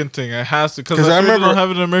American thing. It has to, because 'Cause I I remember- don't have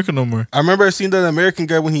it in America no more. I remember I seen that American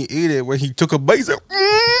guy when he ate it, where he took a bite. He's like,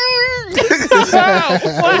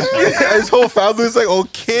 his whole family was like,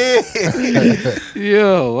 okay.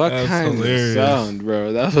 Yo, what That's kind hilarious. of sound,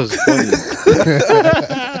 bro? That was funny.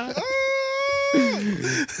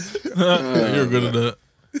 You're good at that.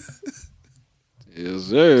 Yes,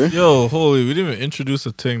 sir. Yo, holy, we didn't even introduce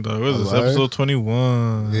a thing, dog. What is this? Alive? Episode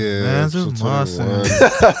 21. Yeah, Man's episode just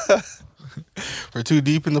mossing. 21. We're too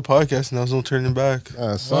deep in the podcast now. There's no turning back. Ah,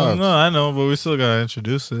 Well, sucks. no, I know, but we still gotta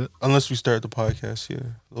introduce it. Unless we start the podcast,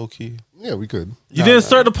 yeah. Low key. Yeah, we could. You didn't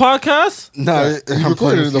start the podcast? Nah, You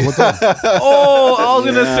recorded it the whole time. Oh, I was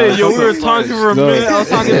gonna Yeah. say, yo, we were talking for a No. minute. I was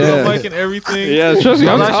talking to Yeah. the mic and everything. Yeah, trust me,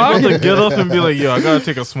 I I'm was actually talking. about to get up and be like, yo, I gotta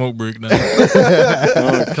take a smoke break now.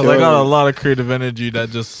 Because I got a lot of creative energy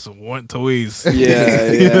that just went to waste.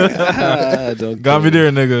 Yeah. Don't Got me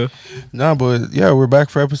there, nigga. Nah, but yeah, we're back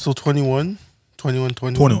for episode 21. 21.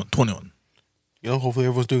 21. You know, hopefully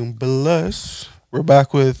everyone's doing blessed. We're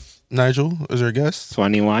back with Nigel as our guest.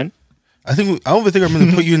 21. I don't even think I'm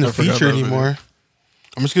gonna put you in the I forgot feature that video. anymore.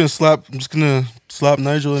 I'm just gonna slap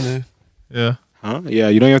Nigel in it. Yeah. Huh? Yeah,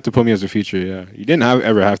 you don't have to put me as a feature. Yeah, you didn't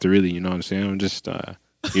ever have to really. You know what I'm saying? I'm just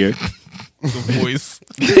here. The voice.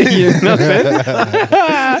 You know what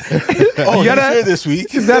I'm saying? Oh, You you gotta- here this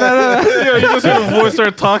week? No. Yeah, you just hear the voice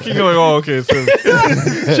start talking. You're like, oh, okay.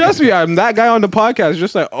 So Trust me, I'm that guy on the podcast.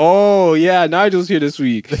 Just like, oh yeah, Nigel's here this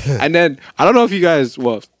week. And then I don't know if you guys,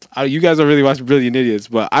 you guys don't really watch Brilliant Idiots,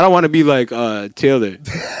 but I don't want to be like Taylor,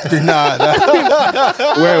 Nah,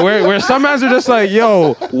 where some mans are just like,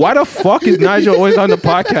 yo, why the fuck is Nigel always on the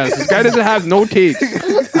podcast? This guy doesn't have no takes.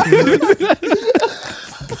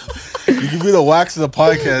 you can be the wax of the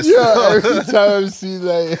podcast. Yeah, every time I see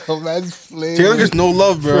like a man's flame. Taylor gets no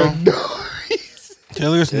love, bro.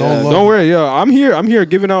 Taylor gets no love. Don't worry, yo, I'm here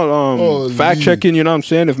giving out Holy. fact checking. You know what I'm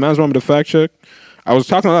saying? If man's want me to fact check, I was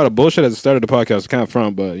talking a lot of bullshit at the start of the podcast. I can't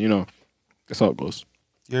front, but you know, that's how it goes.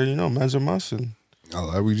 Yeah, you know, man's a mussin.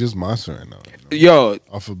 We just monster right now. You know? Yo,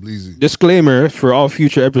 Off of Bleezy. disclaimer for all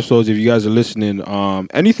future episodes, if you guys are listening,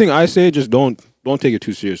 anything I say, just don't take it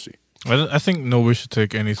too seriously. I think nobody should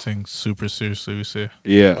take anything super seriously. We say, I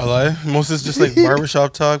Yeah, lie. Most is just like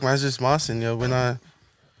barbershop talk. Man's just mussin. Yo, we're not.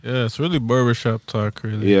 yeah, it's really barbershop talk,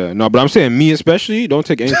 really. yeah, no, but I'm saying me especially, don't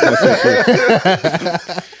take anything I say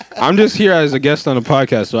seriously. I'm just here as a guest on the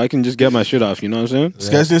podcast, so I can just get my shit off. You know what I'm saying? This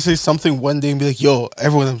guy's gonna say something one day and be like, "Yo,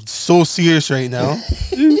 everyone, I'm so serious right now,"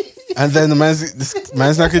 and then this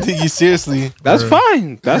man's not gonna take you seriously. That's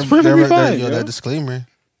fine. That's perfectly fine. Yo, yo. that disclaimer.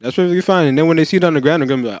 That's perfectly fine. And then when they see it on the ground, they're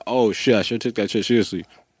gonna be like, "Oh shit, I should have took that shit seriously."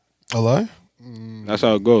 A lie. That's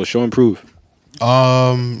how it goes. Show and prove.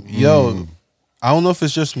 Yo, I don't know if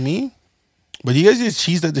it's just me, but you guys get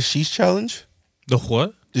cheese at the Sheesh challenge. The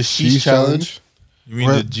what? The Sheesh Cheese challenge. challenge. You mean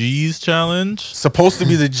What? the G's challenge? Supposed to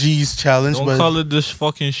be the G's challenge, Don't but call it this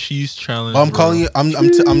fucking she's challenge. I'm bro. calling it. I'm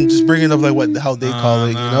just bringing up like how they call it.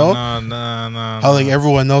 You know Nah. how like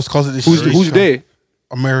everyone else calls it the Who's Sheesh who's challenge. they?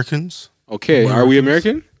 Americans. Okay, are we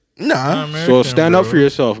American? Nah, So stand up for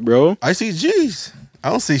yourself, bro. I say G's. I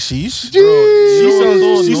don't say Sheesh.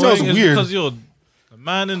 She sounds weird. Because yo, the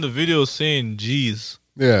man in the video is saying G's.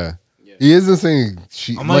 Yeah. He isn't saying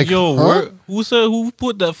she. I'm like, yo, huh? who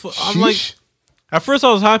put that? I'm like, Sheesh? at first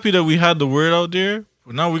I was happy that we had the word out there,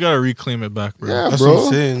 but now we gotta reclaim it back, bro. Yeah, That's what I'm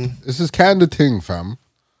bro. saying. This is kind of thing, fam.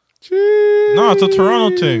 No, it's a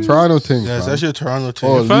Toronto thing. Toronto thing, Yeah, it's fam. actually a Toronto team.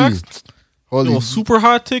 Holy. In fact, Holy. yo, super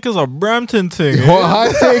hot take is a Brampton thing. eh? What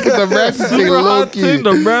hot take is the Brampton thing, Super low hot key. thing,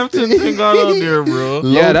 the Brampton thing got out there, bro.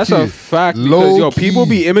 Yeah, that's a Low-key. fact. Because yo, Low-key. people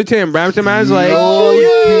be imitating Brampton man's like, Low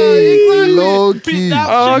key. Low key.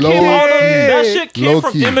 That shit came out of- that shit came Low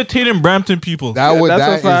from key. imitating Brampton people. That would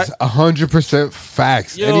that's a that is 100%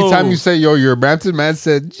 facts. Yo. Anytime you say yo, you're a Brampton man,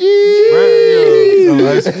 said, gee, Oh,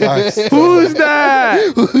 that's facts. who's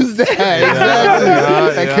that? who's that? Exactly.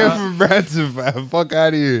 yeah, I yeah. came from Brampton, fam. Fuck out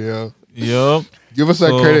of here, yo. Yup. Give us that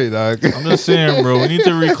So, credit, dog. I'm just saying, bro. We need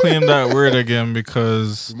to reclaim that word again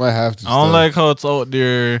because You might have to. I don't still. like how it's out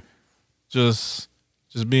there, just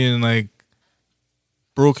being like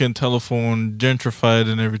broken telephone, gentrified,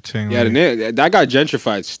 and everything. Yeah, like, that got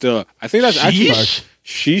gentrified still. I think that's actually Sheesh?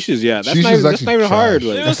 sheesh is yeah. That's Sheesh not is even, that's not actually even hard. trash.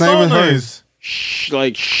 Like It That's was not so even hard. nice.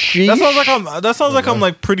 like sheesh. That sounds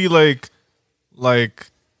like pretty like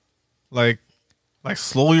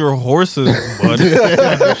slow your horses, bud.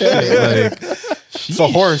 like, It's a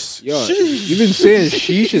horse. Yo, you've been saying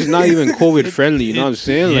sheesh is not even COVID friendly. You know what I'm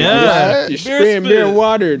saying? Like, Yeah. you're Beer spraying beer spit.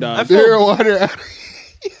 water, dog. Beer water.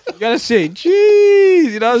 You gotta say,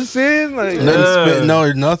 jeez. You know what I'm saying? Like, Nothing Yeah. spitting out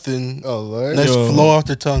or nothing. Oh, Lord. Nice Yo. flow off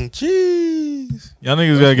the tongue. Jeez. Jeez. Y'all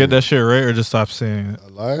niggas gotta get that shit right or just stop saying A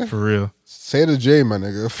lie? it. For real. Say the J, my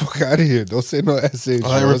nigga. Fuck out of here. Don't say no SH.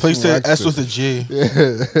 I replaced the S with a J.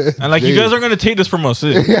 And like, you guys aren't gonna take this from us.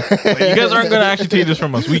 Like, you guys aren't gonna actually take this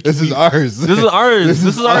from us. This is ours. This is ours.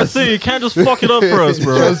 This is our thing. You can't just fuck it up for us,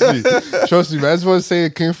 bro. Trust me. Man, I just want to say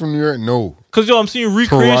it came from New York. No. Cause yo, I'm seeing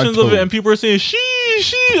recreations of Toronto. it, and people are saying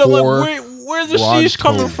sheesh. I'm like, where's the sheesh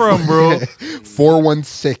coming from, bro?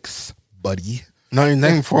 416, buddy.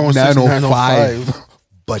 99416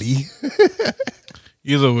 buddy.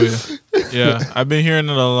 Either way, yeah, I've been hearing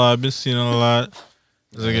it a lot. I've been seeing it a lot.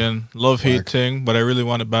 It's again, love-hate thing, but I really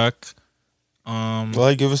want it back.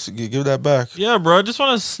 Well, give that back. Yeah, bro, I just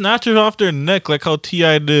want to snatch it off their neck like how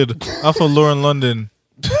T.I. did off of Lauren London.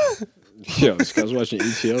 Yo, this guy's watching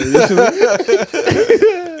ETL recently.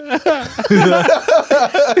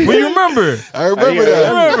 But you remember? I remember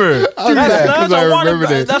that. I'm mad 'cause I remember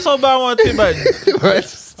that. That's how bad I want to take back.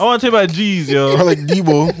 I want to take back G's, Or yo. like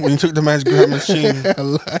Debo when you took the man's grab machine.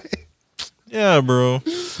 Yeah, bro.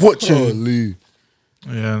 What chain? Holy.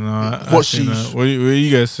 Yeah, no. I What seen sheesh? that. What do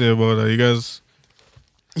you guys say about that? You guys?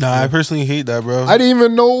 Nah, I personally hate that, bro. I didn't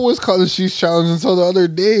even know it was called the Sheesh Challenge until the other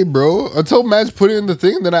day, bro. Until Matt's put it in the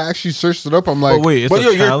thing, then I actually searched it up. I'm like, Oh wait, it's but a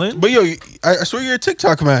yo, challenge. I swear you're a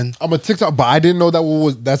TikTok man. I'm a TikTok, but I didn't know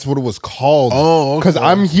that's what it was called. Oh, okay. Because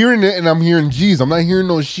I'm hearing it and I'm hearing G's. I'm not hearing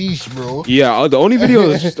no sheesh, bro. Yeah, the only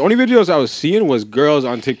videos I was seeing was girls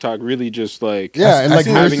on TikTok really just like Yeah, and I like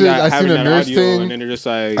seen nurses. I seen having a that nurse audio, thing. and then they're just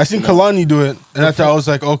like I seen Kalani do it, and I thought I was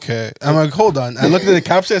like, okay. I'm like, hold on. I looked at the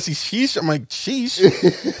caption, I see sheesh. I'm like,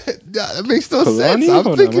 sheesh. Yeah, that makes no Kalani? sense. Hold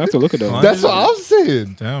I'm on, thinking I have to look at that. that's what I'm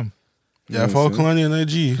saying. Damn. Yeah, follow Kalani on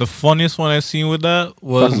IG. The funniest one I seen with that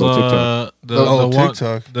was Talking about TikTok. the one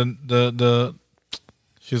TikTok. the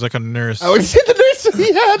she's like a nurse. I would say the nurse.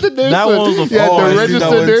 Yeah, the nurse. That one was the yeah, funniest. the I seen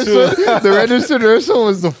that registered one nurse. too. One, the registered nurse one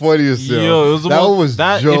was the funniest. Yo, it was the that most, one was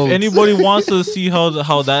that. jokes. If anybody wants to see how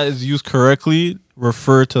that is used correctly,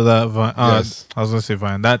 refer to that Vine. Yes. I was gonna say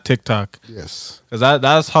Vine. That TikTok, Yes. because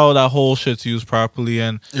that's how that whole shit's used properly.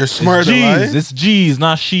 And You're smart, It's G's. Eli. It's G's,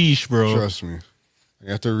 not sheesh, bro. Trust me.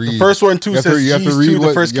 You have to read. The first one too You have to- says you have to G's read too. The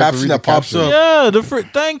what- first you have to caption read that the pops caption. up.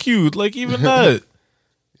 Yeah, thank you. Like even that.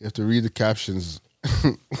 You have to read the captions.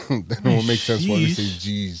 Then it will make sense why we say Sheesh.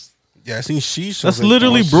 G's. Yeah, I seen sheesh. I was That's like,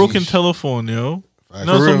 literally oh, broken sheesh. telephone, yo. Facts. You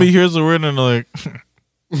know, For somebody real. hears the word and they're like,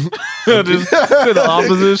 just say the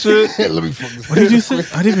opposite shit. Let me fuck this. What did you say?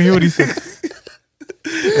 I didn't even hear what he said.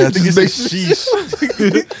 Yeah, I think it's like sheesh.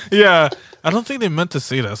 Yeah, I don't think they meant to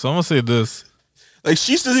say that, so I'm gonna say this. Like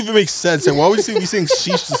sheesh doesn't even make sense. And why would you be saying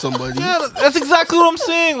sheesh to somebody? Yeah, that's exactly what I'm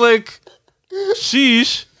saying. Like,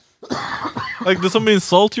 sheesh. Like, did somebody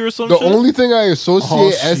insult you or The something? only thing I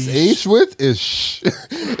associate sheesh. SH with is shh.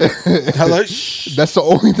 Hello, shh. That's the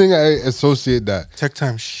only thing I associate that. Tech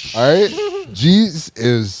time. Shh. All right? G's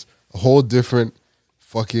is a whole different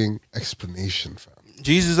fucking explanation, fam.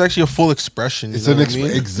 Jeez is actually a full expression. You It's know an what I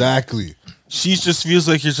mean? exactly. Sheesh just feels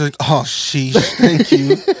like you're just like, oh, sheesh. Thank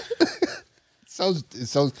you.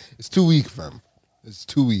 It's too weak, fam. It's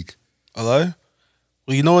too weak. Hello?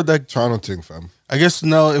 Well, you know what? That Toronto thing, fam. I guess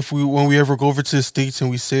now when we ever go over to the States and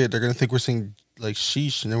we say it, they're going to think we're saying like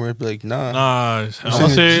sheesh. And then we're gonna be like, nah. Nah, I'm saying gonna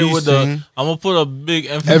say the it G with the. thing. I'm gonna put a big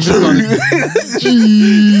emphasis on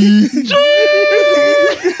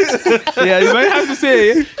Yeah, you might have to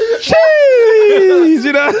say cheese,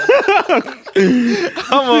 you know.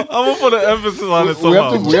 I'm gonna put an emphasis on it We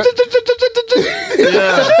have somehow. to,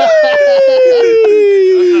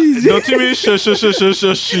 Don't you mean she?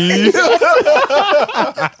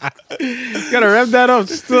 Gotta wrap that up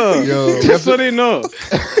still. Yo, we Just so they know.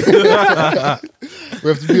 we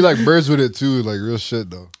have to be like birds with it too, like real shit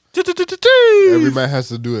though. Every man has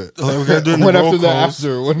to do it. Like, we gotta do it in the One roll after the calls.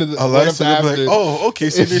 after. One of the A one lot of after stuff be like, after. oh, okay,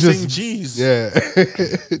 so It's they're just- saying G's. Yeah.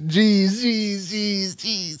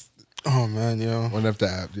 G's. Oh man, yo. One after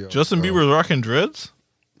after. Yo. Justin Bieber's rocking dreads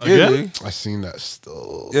Yeah, again. dude. I seen that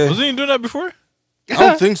still. Yeah. Wasn't he doing that before? I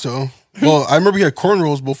don't think so. Well, I remember he had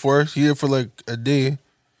cornrows before. He did it for like a day,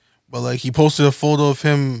 but like he posted a photo of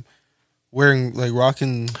him wearing like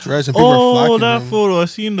rocking dreads and people were Oh, flocking that him. photo. I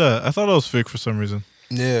seen that. I thought that was fake for some reason.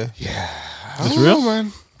 Yeah, It's real,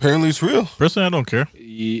 man. apparently it's real. Personally, I don't care.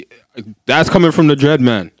 Yeah, that's coming from the dread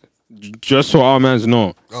man. Just so all mans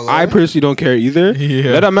know. Oh, I really? personally don't care either.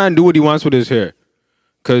 Yeah. Let a man do what he wants with his hair.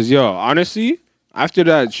 Cause yo, honestly, after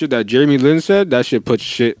that shit that Jeremy Lin said, that shit puts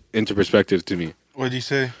shit into perspective to me. What did he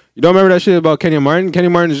say? You don't remember that shit about Kenny Martin? Kenny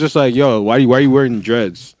Martin is just like, yo, why are you wearing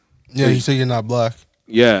dreads? Yeah, he said you're not black.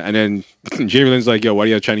 Yeah, and then Jeremy Lin's like, yo, why do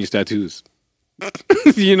you have Chinese tattoos?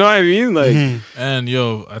 You know what I mean? Like, And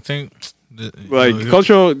yo, I think like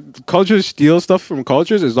culture steal stuff from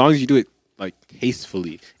cultures as long as you do it like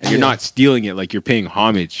tastefully, and you're not stealing it. Like you're paying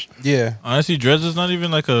homage. Yeah. Honestly, dreads is not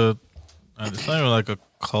even like it's not even like a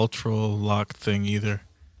cultural lock thing either.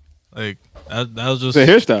 Like that was just It's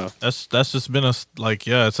a hairstyle. that's just been it's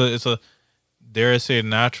a dare I say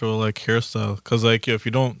natural like hairstyle. Cause like if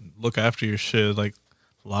you don't look after your shit, it, like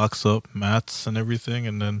locks up mats and everything,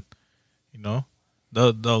 and then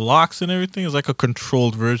the locks and everything is like a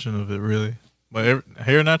controlled version of it, really. But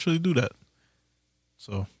hair naturally do that.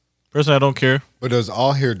 So personally, I don't care. But does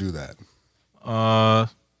all hair do that?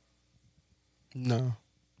 No.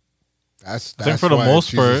 That's I think for the why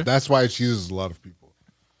most part, that's why it chooses a lot of people.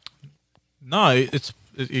 no, it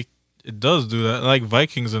does do that. Like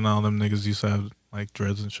Vikings and all them niggas used to have like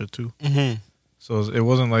dreads and shit too. Mm-hmm. So it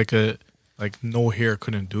wasn't like no hair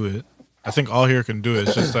couldn't do it. I think all hair can do it.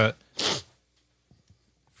 It's just that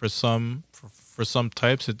for some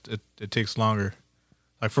types it takes longer.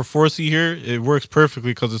 Like for 4C hair, it works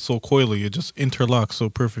perfectly because it's so coily. It just interlocks so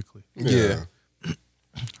perfectly. Yeah.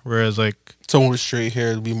 Whereas like Someone with straight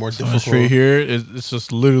hair would be more difficult. straight hair, it's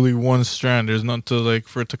just literally one strand. There's nothing to like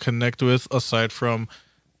for it to connect with aside from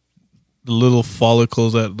the little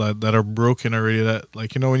follicles that are broken already. That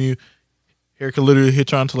like when you hair could literally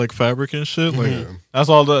hitch onto like fabric and shit. Like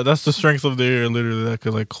that's the strength of the hair. Literally, that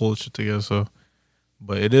could like hold shit together. So,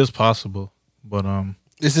 but it is possible. But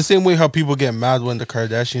It's the same way how people get mad when the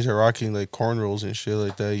Kardashians are rocking like cornrows and shit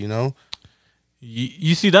like that.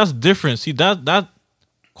 you see, that's different. See that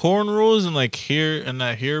cornrows and like hair and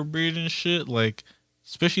that hair braid and shit. Like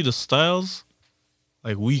especially the styles.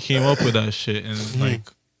 Like we came up with that shit and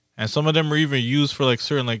and some of them were even used for like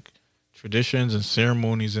certain like traditions and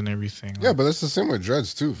ceremonies and everything. Yeah, but that's the same with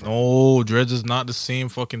dreads too. No, dreads is not the same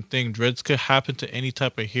fucking thing. Dreads could happen to any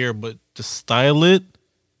type of hair, but to style it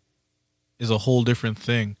is a whole different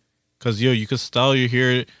thing. Cause you could style your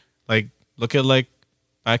hair like look at like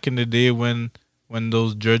back in the day when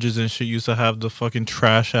those judges and shit used to have the fucking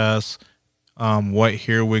trash ass white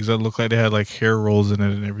hair wigs that looked like they had like hair rolls in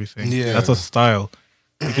it and everything. Yeah. That's a style.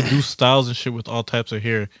 You can do styles and shit with all types of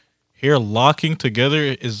hair. Hair locking together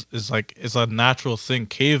is like it's a natural thing.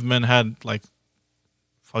 Cavemen had like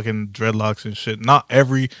fucking dreadlocks and shit. Not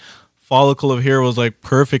every follicle of hair was like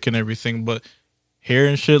perfect and everything, but hair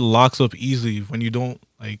and shit locks up easily when you don't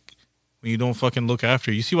fucking look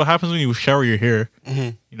after it. You see what happens when you shower your hair. Mm-hmm.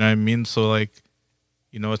 You know what I mean? So like,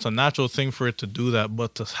 it's a natural thing for it to do that,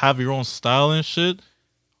 but to have your own style and shit,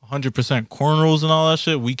 100% cornrows and all that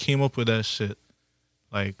shit, we came up with that shit.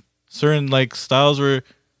 Like certain like styles where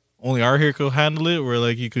only our hair could handle it, where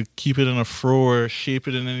like you could keep it in a fro or shape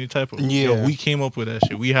it in any type of. Yeah. We came up with that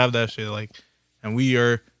shit. We have that shit, like, and we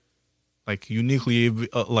are like uniquely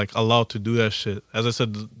like allowed to do that shit. As I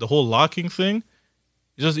said, the whole locking thing,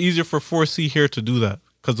 it's just easier for 4C hair to do that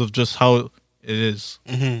because of just how it is.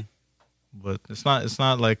 Mm-hmm. But it's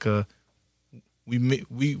not like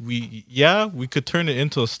we could turn it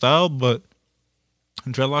into a style, but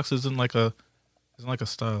dreadlocks isn't like a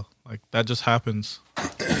style. Like that just happens.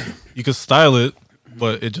 You could style it,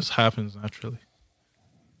 but it just happens naturally.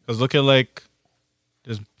 Cause look at like,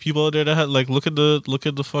 there's people out there that had like look at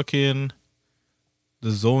the fucking the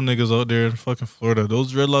zone niggas out there in fucking Florida.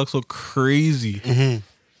 Those dreadlocks look crazy. Mm-hmm.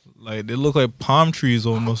 Like they look like palm trees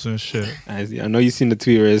almost and shit. I know you seen the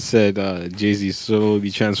tweet where it said Jay-Z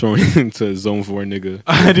slowly transforming into a Zone 4 nigga.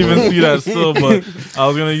 I didn't even see that still, but I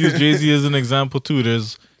was gonna use Jay-Z as an example too.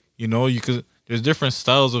 There's there's different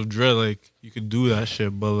styles of dread, like you could do that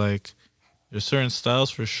shit, but like there's certain styles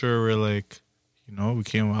for sure where like, we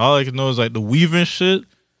came all I can know is like the weaving shit,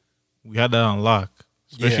 we had that on lock.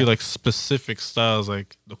 Especially like specific styles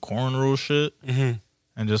like the cornrow shit. Mm-hmm.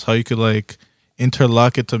 And just how you could like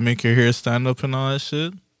interlock it to make your hair stand up and all that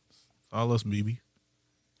shit. All us, baby.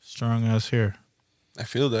 Strong ass hair. I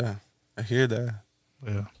feel that. I hear that.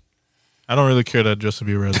 Yeah. I don't really care that Justin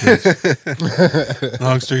Bieber has dreads.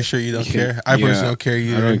 Long story short, you don't care. I personally don't care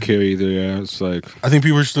either. I don't care either. Yeah, it's like I think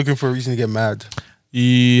people are just looking for a reason to get mad.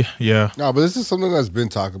 Yeah. No, but this is something that's been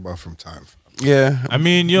talked about from time. Yeah. I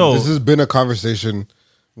mean, This has been a conversation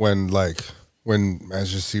when I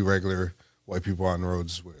just see regular white people on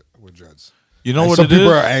roads with dreads. you know And what some it is?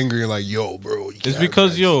 people are angry, like, yo, bro. You It's can't have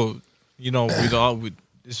because, dreads.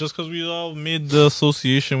 it's just because we all made the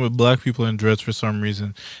association with black people and dreads for some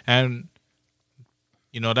reason. And,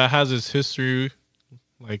 that has its history,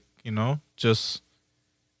 like, just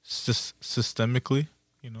systemically,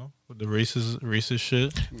 with the racist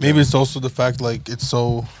shit. Maybe it's also the fact like it's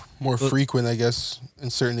so more frequent, I guess, in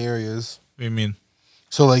certain areas. What do you mean?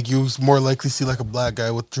 So like you more likely see like a black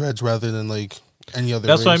guy with dreads rather than like any other.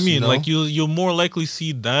 That's what I race, mean. Like you'll more likely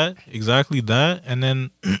see that, exactly that, and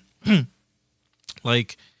then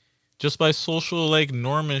like just by social like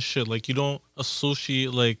norm and shit. Like you don't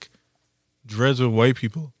associate like dreads with white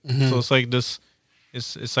people. So it's like this.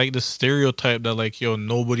 It's like this stereotype that like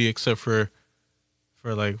nobody except for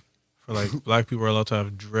black people are allowed to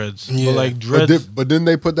have dreads. Yeah. But like dreads. But didn't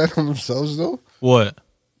they put that on themselves though? What?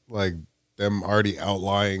 Like them already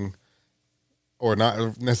outlining, or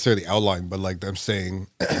not necessarily outlining, but like them saying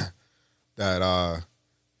that,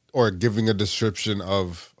 or giving a description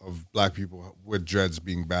of black people with dreads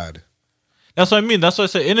being bad. That's what I mean. That's what I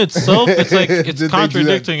said. In itself, it's like Did it's they do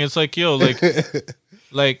contradicting. It's like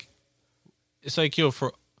like it's like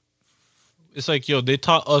they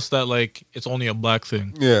taught us that like it's only a black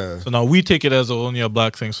thing. Yeah. So now we take it as only a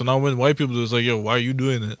black thing. So now when white people do, it's like why are you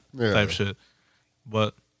doing it? Yeah. Type shit.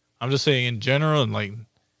 But I'm just saying in general and like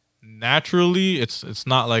naturally, it's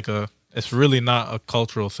not like it's really not a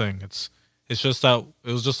cultural thing. It's just that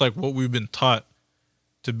it was just like what we've been taught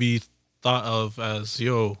to be thought of as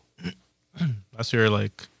that's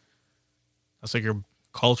like your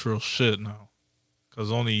cultural shit now,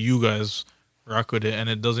 because only you guys rock with it, and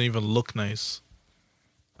it doesn't even look nice.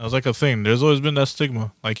 That was like a thing. There's always been that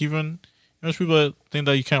stigma. Like even there's people that think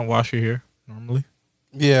that you can't wash your hair normally.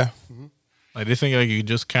 Yeah. Like they think like you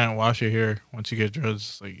just can't wash your hair once you get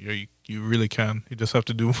dreads. Like you really can. You just have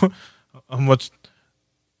to do a much.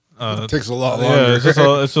 It takes a lot longer. Yeah, it's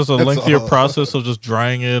just a That's lengthier all. process of just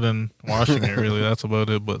drying it and washing it. Really, that's about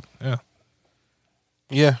it. But yeah.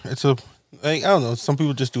 Yeah, it's I don't know. Some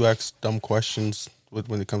people just do ask dumb questions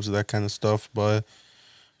when it comes to that kind of stuff, but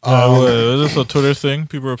Was this a Twitter thing?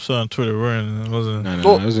 People were upset on Twitter. It wasn't.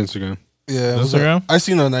 No, it was Instagram. yeah, it was Instagram? I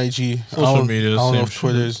seen it on IG. Social media, I don't know same if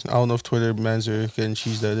Twitter's. I don't know if Twitter mans are getting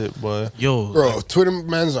cheesed at it, but Yo, Bro, Twitter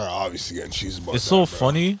mans are obviously getting cheese about it's that, so bro.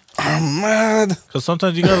 funny I'm mad. because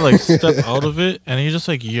sometimes you gotta like step out of it, and you're just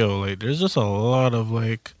like, like there's just a lot of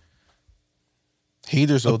like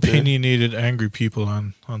Haters out there. opinionated, angry people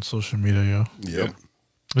on social media, Yep.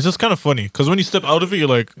 It's just kind of funny because when you step out of it, you're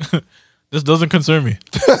like, this doesn't concern me.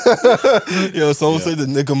 Yo, someone said the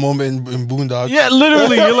nigga moment in Boondocks. Yeah,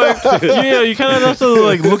 literally, you're like, you kind of have to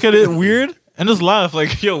like look at it weird and just laugh,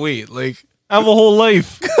 like, wait, like I have a whole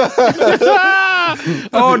life.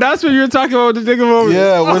 Oh, that's what you were talking about with the nigga moment.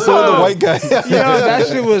 Yeah, what's up with the white guy? Yeah, that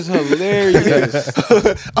shit was hilarious.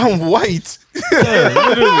 I'm white. Yeah,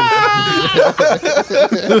 literally.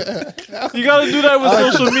 You gotta do that with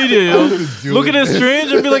social media, yo. Look at it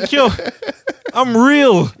strange and be like, I'm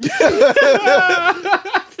real.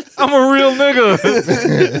 I'm a real nigga.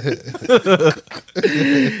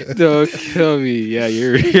 Don't kill me. Yeah,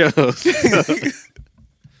 you're real.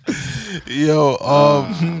 Yo,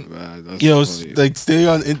 Man, that's yo, funny. like staying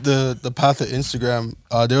on the path of Instagram.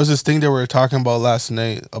 There was this thing that we were talking about last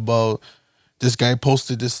night about this guy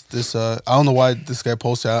posted this. I don't know why this guy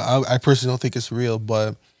posted. I personally don't think it's real,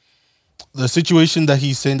 but the situation that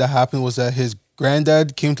he's saying that happened was that his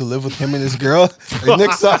granddad came to live with him and his girl. Like,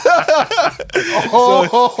 next time,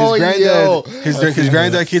 so his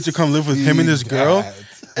granddad came to come live with him and his girl,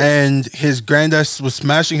 and his granddad was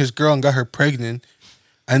smashing his girl and got her pregnant.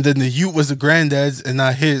 And then the youth was the granddad's and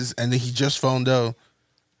not his, and then he just found out.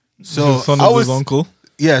 So The son I of was his uncle.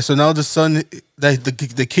 yeah. So now the son, that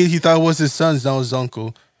the kid he thought was his son is now his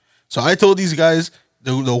uncle. So I told these guys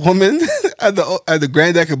the woman and the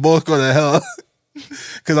granddad could both go to hell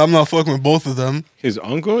because I'm not fucking with both of them. His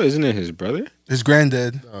uncle? Isn't it his brother? His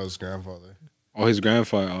granddad. That was his grandfather. Oh, his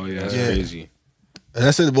grandfather. Oh, yeah, that's Yeah. crazy. And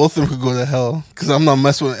I said both of them could go to hell because I'm not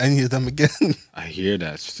messing with any of them again. I hear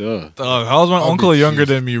that still. Dog, how's my I'll uncle be younger cheesed.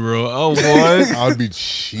 than me, bro? Oh, what? I would be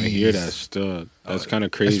cheese. I hear that still. That's kind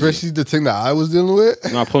of crazy. Especially the thing that I was dealing with.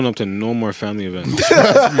 I'm not pulling up to no more family events.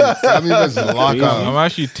 I mean, that's a lock Crazy. I'm out.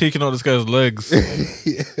 actually taking out this guy's legs.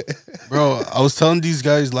 Bro, I was telling these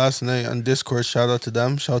guys last night on Discord, shout out to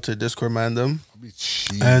them, shout out to Discord man them. I'd be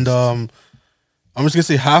cheese. And I'm just gonna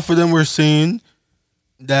say half of them were saying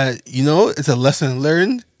that, it's a lesson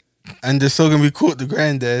learned and they're still gonna be cool with the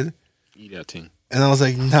granddad. Eat that thing. And I was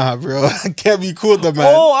like, nah, bro, I can't be cool with the man.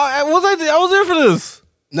 Oh, I was there for this.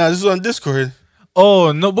 Nah, this is on Discord.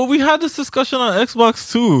 Oh no, but we had this discussion on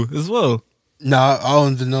Xbox too as well. Nah, I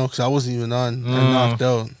don't even know because I wasn't even on. I knocked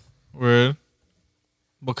out. Word.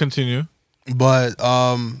 But continue. But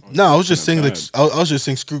no, I was just saying like bad. I was just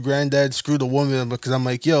saying screw granddad, screw the woman because I'm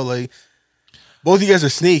like, yo, like both of you guys are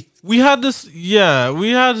snake. We had this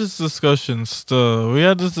discussion still. We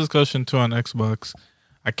had this discussion too on Xbox.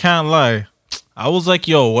 I can't lie. I was like,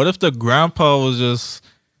 yo, what if the grandpa was just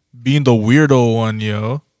being the weirdo one,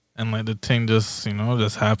 yo? And like the thing just,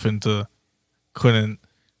 just happened to couldn't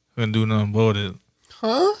do nothing about it.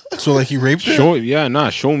 So like he raped her. Show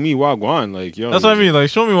me Wagwan. Like, yo. That's what I mean. Like,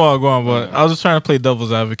 show me what I'm going. But I was just trying to play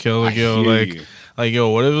devil's advocate. Like, yo, yo,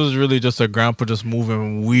 what if it was really just a grandpa just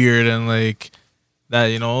moving weird and like that?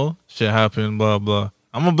 You know, shit happened. Blah blah.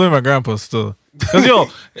 I'm gonna blame my grandpa still. Cause yo,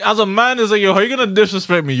 as a man, it's like, yo, how you gonna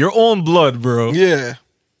disrespect me? Your own blood, bro. Yeah,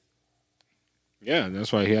 Yeah,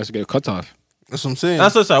 that's why he has to get cut off. that's what I'm saying.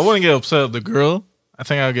 That's what I wouldn't get upset at the girl. I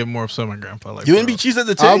think I'd get more upset at my grandpa. Like, you wouldn't bro. be cheese at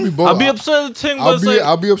the I'll ting. be both. I'll be upset at the thing, but it's like,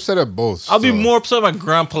 I'll be upset at both. I'll be so. more upset at my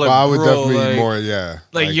grandpa. Like, But I would bro, definitely like, more. Yeah.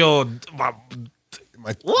 Like, yo,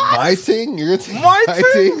 my thing. You're gonna take my my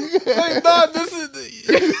thing? thing. like, nah, this is.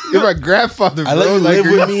 You're my grandfather, bro. I let you live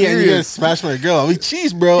you're with me and you're gonna serious. smash my girl. I mean,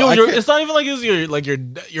 cheese, bro. Yo, I can't- it's not even like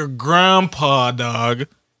it's your grandpa, dog.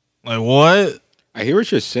 Like what? I hear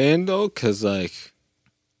what you're saying though, cause like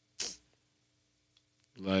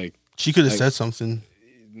she could have like- said something.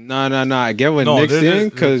 no. I get what No, Nick's there-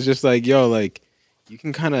 saying, cause just like yo, like you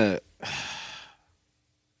can kind of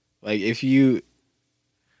like if you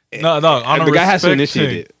No, dog. On the a guy has to respect initiate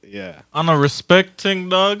thing, it. Yeah, on a respect thing,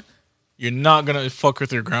 dog, you're not gonna fuck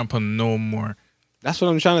with your grandpa no more. that's what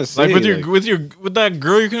I'm trying to say. Like with that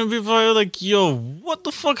girl, you're gonna be probably like, yo, what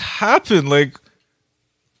the fuck happened? Like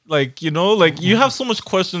you know, like you have so much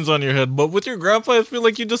questions on your head, but with your grandpa, I feel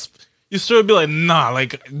like you still be like, nah,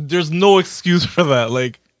 like there's no excuse for that.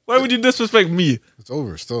 Like, why would you disrespect me? It's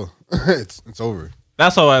over. Still, it's over.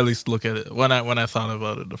 That's how I at least look at it when I thought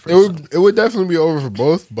about it the first time. It would definitely be over for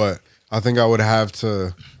both, but I think I would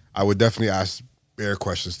definitely ask bare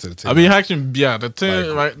questions to the team. I mean, actually, yeah, the thing,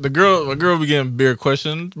 Like- right? My girl be getting beer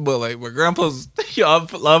questioned, but like my grandpa's, I'll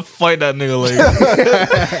fight that nigga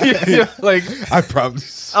like, yeah, like I probably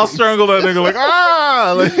I'll strangle that nigga like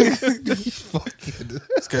like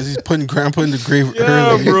This guy's he's putting grandpa in the grave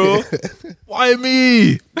yeah, early. bro. Why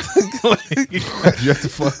me? Like, you have to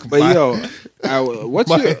fuck. but my- yo, what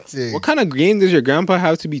thing. kind of game does your grandpa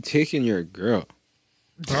have to be taking your girl?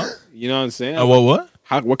 You know what I'm saying? what?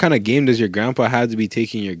 What kind of game does your grandpa have to be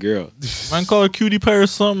taking your girl? Man, call her cutie pie or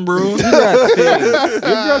something, bro. Your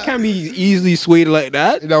girl can't be easily swayed like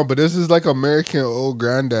that. No, but this is like American old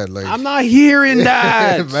granddad. Like I'm not hearing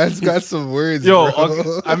that. man's got some words. Yo, bro.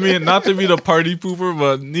 okay, I mean, not to be the party pooper,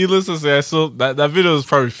 but needless to say, I still that video is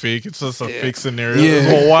probably fake. It's just a fake scenario. Yeah.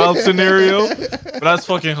 It's a wild scenario, but that's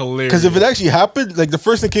fucking hilarious. Because if it actually happened, like the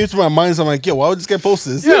first thing came to my mind is I'm like, yo, why would this guy post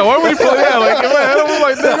this? yeah, why would he put like in my head? I was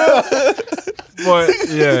like, nigga. But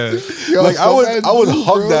yeah, Yo, Like some I man's would move,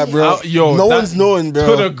 hug that, bro. yo, no that- one's knowing,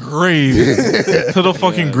 bro. to the grave, to the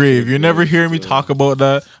fucking grave. You're never hearing me talk about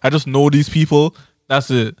that. I just know these people. That's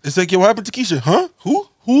it. It's like, yo, what happened to Keisha? Huh? Who?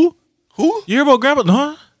 Who? Who? You hear about Grandpa?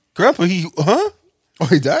 Huh? Grandpa? He? Huh? Oh,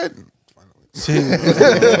 he died.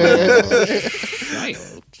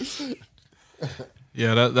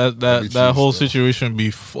 Yeah, that be that whole cheese, though. situation be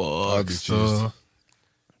be fucked. cheese. So.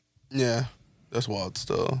 Yeah, that's wild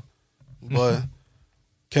still. But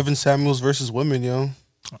Kevin Samuels versus women, yo.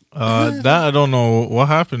 That I don't know what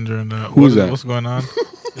happened during that. Who's that? What's going on?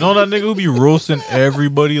 You know that nigga who be roasting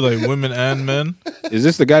everybody, like women and men. Is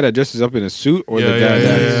this the guy that dresses up in a suit or Yeah, the yeah, guy yeah,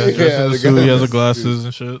 that? yeah. Yeah, Dressed in a the suit, guy he has the with the glasses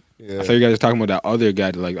and shit. Yeah. I thought you guys were talking about that other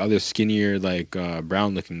guy, like other skinnier, like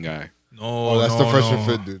brown looking guy. No, Oh, that's no, the fresh no. and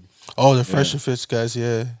fit dude. Oh, the Fresh and Fits guys,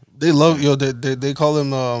 yeah. They love yo. They call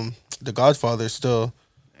him the Godfather still.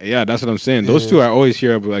 Yeah, that's what I'm saying. Those two I always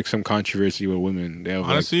hear about like some controversy with women. They have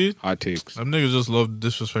like Honestly, hot takes. them niggas just love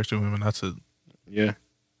disrespecting women. That's it. Yeah.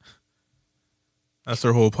 That's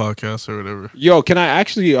their whole podcast or whatever. Yo, can I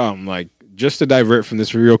actually like just to divert from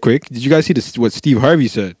this real quick? Did you guys see this, what Steve Harvey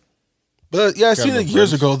said? But yeah, I seen no it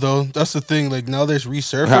years friends. ago though. That's the thing. Like now there's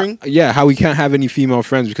resurfing. How he can't have any female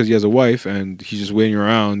friends because he has a wife and he's just waiting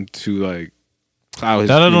around to like clout his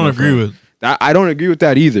That I don't female agree friends. with. That I don't agree with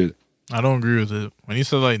that either. I don't agree with it. When he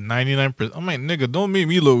said like 99%, I'm like, nigga, don't make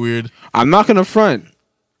me look weird. I'm not gonna front.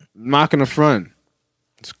 I'm not gonna front.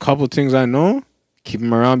 There's a couple things I know. Keep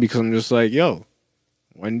him around because I'm just like, yo,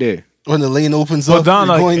 one day. When the lane opens But up, down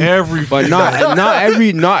you're like going, every, But not every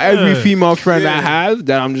Yeah. female friend I Yeah. have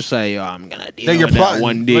that I'm just like, yo, I'm gonna deal Like you're with that plotting.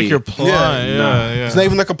 one day. like you're plotting. Yeah, nah. yeah. it's not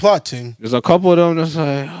even like a plot thing. There's a couple of them that's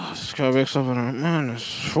like, oh, this guy wakes up and I'm like, man, it's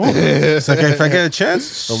full. It's like if I get a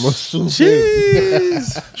chance, Almost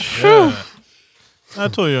jeez. Yeah. I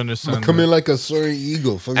totally understand. Come that. in like a soaring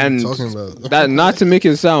eagle. Fuck you And talking about? that, not to make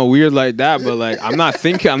it sound weird like that, but like I'm not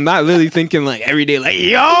literally thinking like every day, like,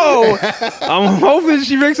 yo, I'm hoping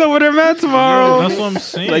she wakes up with her man tomorrow. That's what I'm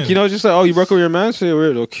saying. Like, you know, just like, oh, you broke up with your man? Say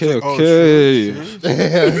weird. Okay, oh, okay.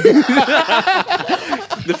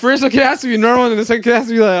 The first okay has to be normal, and the second has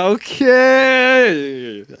to be like,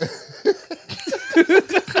 okay.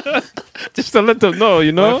 Just to let them know,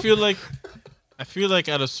 you But know? I feel like I feel like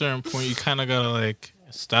at a certain point you kind of gotta like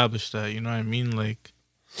establish that. You know what I mean? Like,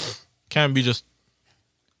 can't be just.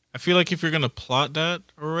 I feel like if you're gonna plot that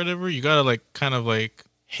or whatever, you gotta like kind of like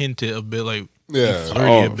hint it a bit, like Yeah.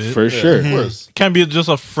 flirty a bit. for sure. Of course. It can't be just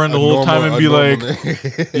a friend the A whole time and be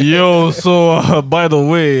like, "Yo, so by the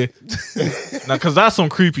way," now because that's some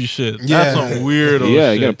creepy shit. Yeah. That's some weirdo.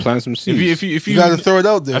 Yeah, shit. you gotta plant some seeds. If You gotta throw it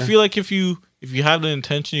out there. I feel like if you have the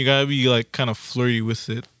intention, you gotta be like kind of flirty with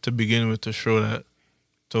it to begin with to show that,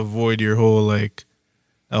 to avoid your whole like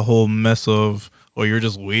that whole mess of you're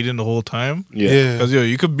just waiting the whole time. yeah. Because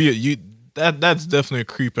you could be that's definitely a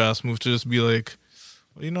creep ass move to just be like,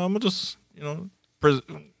 well, I'm gonna just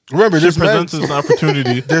Remember, shit there's presents men, as an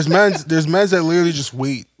opportunity. there's men that literally just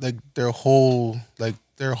wait like their whole time. Just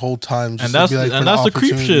And that's to be, like, for the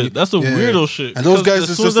creep opportunity. shit. That's the Yeah. weirdo shit. And those Because guys, as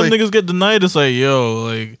it's soon as just them like niggas get denied, it's like, yo,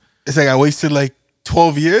 like it's like I wasted like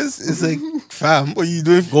 12 years. It's like, fam, what are you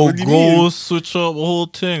doing? go What do you mean? go switch up the whole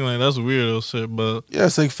thing. Like that's weirdo shit. But Yeah,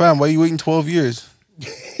 it's like, fam, why are you waiting 12 years?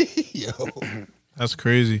 that's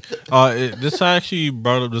crazy. This actually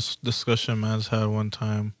brought up this discussion man's had one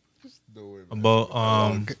time about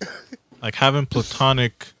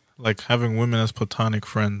like having women as platonic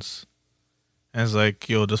friends. And it's like,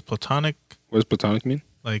 yo, does platonic What does platonic mean?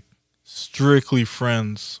 like strictly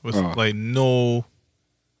friends with like no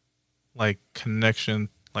like connection,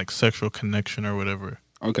 like sexual connection or whatever.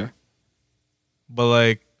 Okay. But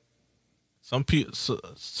like some people,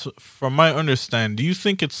 from my understanding, do you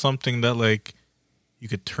think it's something that like you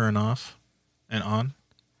could turn off and on?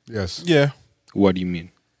 Yes. Yeah. What do you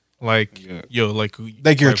mean? Like Yeah. yo, like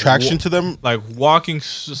Your attraction to them? like walking.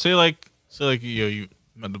 Say like yo, you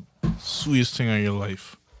met the sweetest thing of your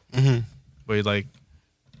life, but like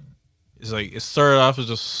it's like it started off as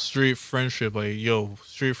just straight friendship, like yo,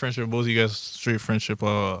 straight friendship. Both of you guys straight friendship.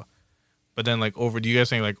 But then like do you guys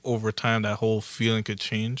think like over time that whole feeling could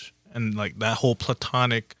change and like that whole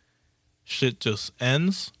platonic shit just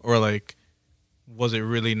ends, or like was it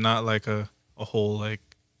really not like a whole like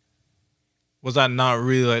was that not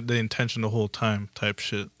really like the intention the whole time type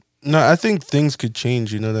shit? No, I think things could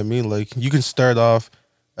change. You know what I mean? Like you can start off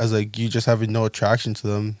as like you just having no attraction to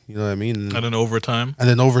them. You know what I mean? And then over time, And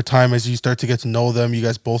then over time, as you start to get to know them, you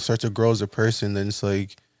guys both start to grow as a person. Then it's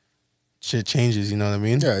like shit changes. You know what I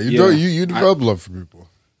mean? Yeah, Yeah. you develop love for people.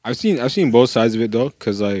 I've seen both sides of it though,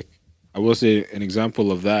 because like I will say an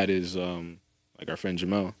example of that is like our friend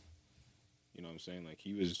Jamel. You know what I'm saying? Like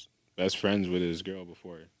he was best friends with his girl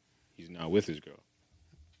before he's now with his girl.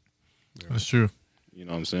 that's true. You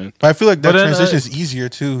know what I'm saying? But I feel like that But then, transition is easier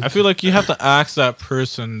too. I feel like you have to ask that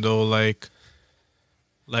person though, like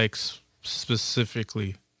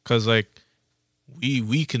specifically, because like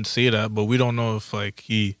we can say that, but we don't know if like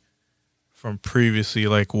he from previously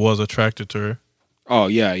like was attracted to her. Oh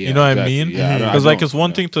yeah. You know what I exactly. mean? Yeah, Because like it's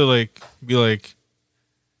one yeah. thing to like be like,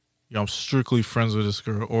 yo, I'm strictly friends with this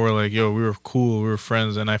girl, or like, yo, we were cool, we were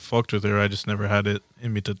friends, and I fucked with her. I just never had it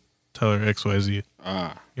in me to tell her X, Y, Z.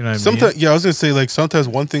 Ah, You know what I mean? Sometimes, yeah, I was gonna say like sometimes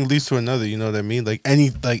one thing leads to another. You know what I mean? Like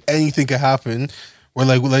anything could happen. Where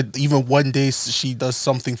like even one day she does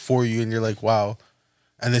something for you, and you're like, wow,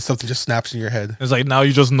 and then something just snaps in your head. It's like now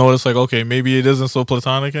you just notice like, okay, maybe it isn't so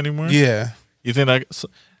platonic anymore. Yeah, You think that?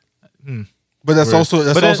 but that's Right. also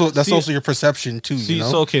But then, that's see- also your perception too. See, you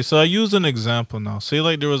know? so okay, so I use an example now. Say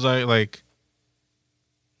like there was like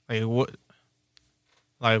what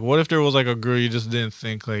if there was like a girl you just didn't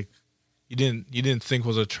think like you didn't think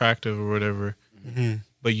was attractive or whatever,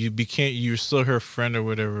 but you're still her friend or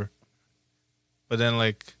whatever. But then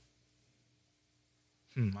like,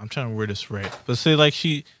 I'm trying to word this right. But say like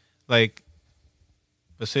she's the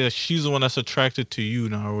one that's attracted to you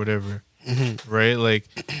now or whatever, right? Like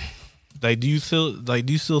do you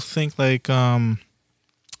still think like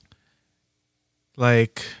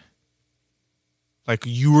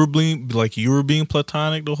you were being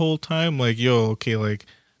platonic the whole time? Like, yo, okay, like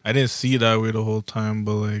I didn't see it that way the whole time,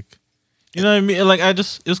 but like, you know what I mean? Like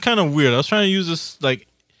it's kind of weird. I was trying to use this like,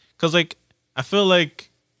 cause like I feel like,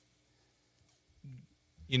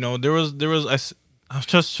 you know, there was I'm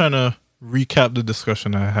just trying to recap the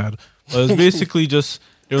discussion I had. But it was basically just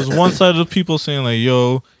there was one side of the people saying like,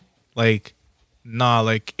 yo, like, nah,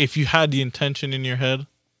 like if you had the intention in your head,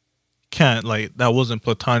 can't like that wasn't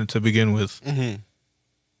platonic to begin with.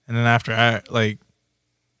 And then after I like,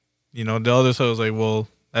 you know, the other side was like, well,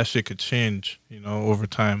 that shit could change, you know, over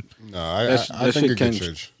time. No, I that think shit it can could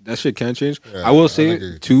change. That shit can change. Yeah, I will I say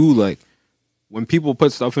think it- too, like when people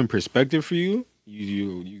put stuff in perspective for you,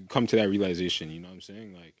 you come to that realization. You know what I'm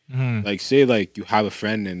saying? Like, like say like you have a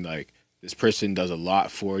friend and like this person does a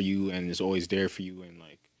lot for you and is always there for you and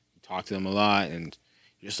like you talk to them a lot and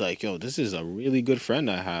just like, yo, this is a really good friend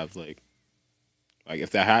I have. Like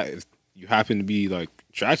if you happen to be like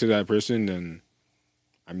attracted to that person, then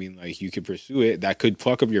I mean, like you could pursue it. That could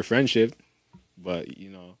fuck up your friendship, but you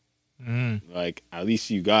know, like at least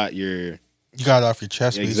you got your You got it off your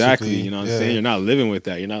chest, exactly. basically. You know what I'm saying? You're not living with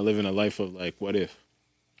that. You're not living a life of like, what if?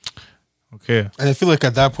 Okay. And I feel like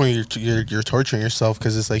at that point you're torturing yourself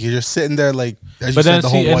because it's like you're just sitting there like. As But you then said, the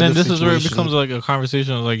see, whole and then what this if is where it situation. becomes like a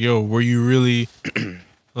conversation of like, yo, were you really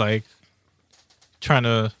like trying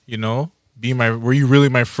to, you know, were you really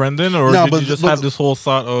my friend then, or No, did but- you just but- have this whole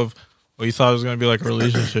thought of, well, you thought it was gonna be like a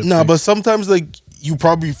relationship? No, thing? but sometimes like you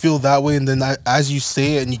probably feel that way, and then as you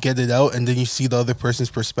say it and you get it out, and then you see the other person's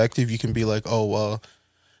perspective, you can be like, oh well,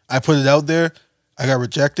 I put it out there, I got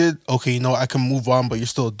rejected. Okay, you know I can move on, but you're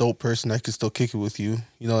still a dope person. I can still kick it with you.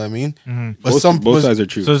 You know what I mean? But Both sides are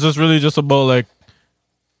true. So it's just really just about like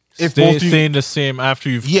if both you, staying the same after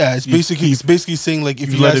you've it's basically saying like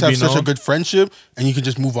if you you let guys it be have such a known? good friendship and you can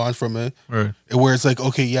just move on from it, Right. where it's like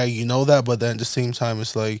okay, yeah, you know that, but then at the same time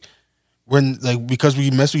it's like when like because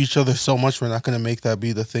we mess with each other so much, we're not gonna make that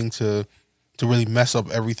be the thing to really mess up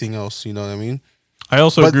everything else. You know what I mean? I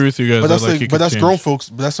also agree with you guys. But that's that, like, you but could that's change. grown folks.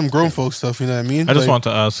 But that's some grown folks stuff. You know what I mean? I just Like, want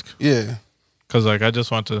to ask yeah, because like I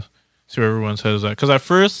just want to see where everyone's head is at. Because at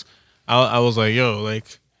first I was like, yo,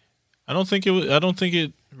 like I don't think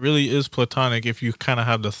it really is platonic if you kind of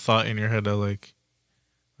have the thought in your head that like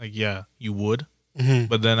yeah, you would. Mhm.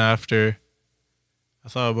 But then after I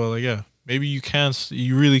thought about like, yeah, maybe you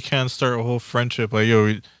really can start a whole friendship. Like, yo,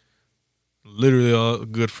 we literally all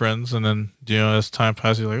good friends, and then you know as time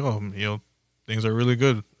passes, you're like, oh, you know, things are really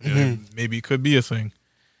good. You know, maybe it could be a thing.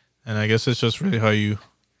 And I guess it's just really how you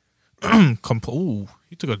Ooh,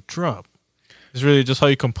 you took a drop. It's really just how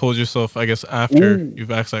you compose yourself, I guess, after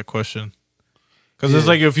you've asked that question. Because it's Yeah.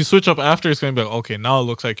 like if you switch up after, it's gonna be like, okay, now it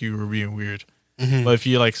looks like you were being weird. But if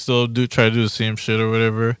you like still try to do the same shit or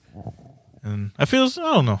whatever, and I feel I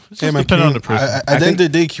don't know. It's just depending on the person. At the end of the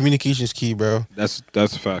day, communication is key, bro. That's a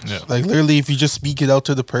fact. Yeah. Like literally, if you just speak it out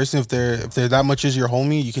to the person, if they're that much is your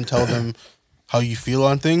homie, you can tell them how you feel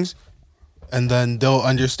on things, and then they'll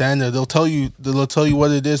understand it. They'll tell you what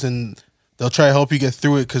it is, and they'll try to help you get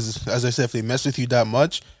through it. Because as I said, if they mess with you that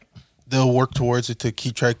much, they'll work towards it to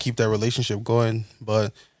keep that relationship going.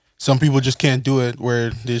 But some people just can't do it, where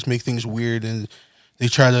they just make things weird and they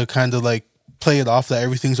try to kind of like play it off that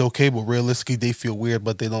everything's okay, but realistically they feel weird,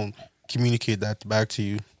 but they don't communicate that back to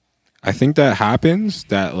you. I think that happens,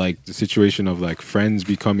 that like the situation of like friends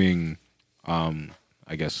becoming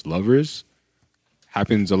I guess lovers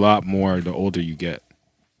happens a lot more the older you get.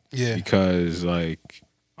 Yeah. Because like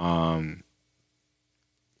you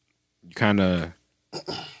kind of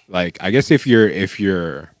like, I guess if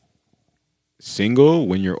you're single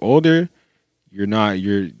when you're older, you're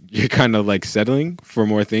kind of like settling for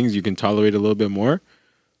more things. You can tolerate a little bit more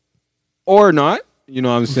or not, you know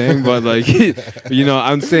what I'm saying? But like, you know,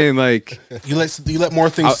 I'm saying like You let more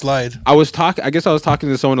things slide. I was talking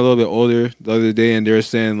to someone a little bit older the other day, and they were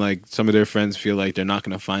saying like some of their friends feel like they're not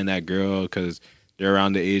going to find that girl because they're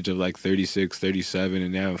around the age of like 36, 37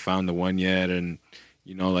 and they haven't found the one yet. And,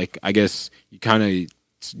 you know, like, I guess you kind of,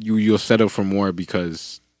 you'll settle for more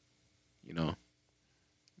because, you know,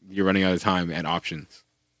 you're running out of time and options.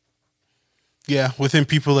 Yeah, within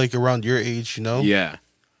people like around your age, you know? Yeah.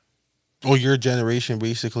 Or your generation,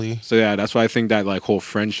 basically. So yeah, that's why I think that like whole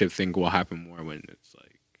friendship thing will happen more when it's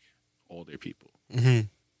like older people. Mm-hmm.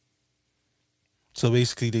 So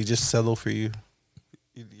basically, they just settle for you.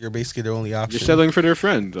 You're basically their only option. You're settling for their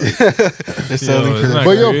friend. Like, They're settling for isn't their that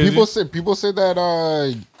But yo, crazy? people say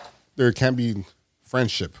that there can't be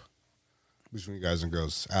friendship between guys and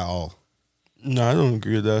girls at all. No, I don't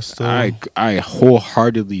agree with that still. I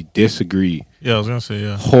wholeheartedly disagree. Yeah, I was gonna say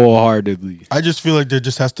yeah. Wholeheartedly. I just feel like there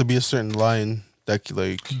just has to be a certain line that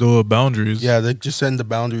like The boundaries. yeah, they just send the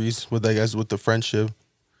boundaries with like as with the friendship.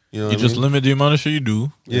 You know, You what I just mean? limit the amount of shit you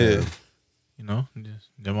do. Yeah. You know,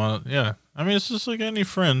 the amount. Yeah, I mean, it's just like any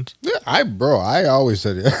friend. Yeah, I always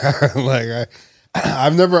said it. Like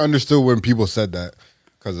I've never understood when people said that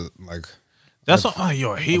because like That's what,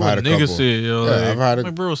 yo, I hate I've when had a niggas couple. say, yo, Yeah, like, I've had a-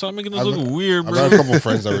 like, bro, stop making this I've- look weird, I've bro. had a couple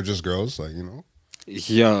friends that were just girls, like you know.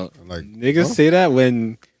 Yo, Like, niggas oh. say that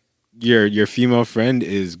when your female friend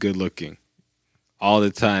is good looking all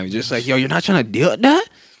the time. Just like, yo, you're not trying to deal with that?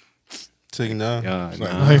 It's like, no. Yeah, like-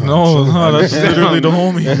 nah. Like, no, that's literally the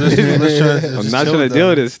homie. I'm not trying to deal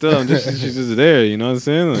with it still. I'm just she's just there, you know what I'm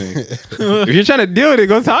saying? Like, if you're trying to deal with it,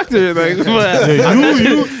 go talk to her. Like, Yeah,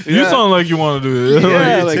 you Yeah. sound like you want to do it.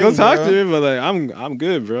 yeah, like go thing, talk bro. to her, but like I'm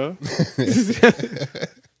good, bro.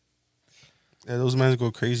 Yeah, those men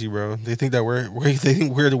go crazy, bro. They think that we're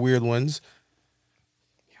the weird ones.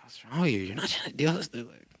 wrong with you? You're not trying to deal with this.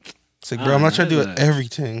 Like, It's like, bro, I'm not trying to do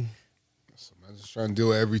everything. I'm just trying to deal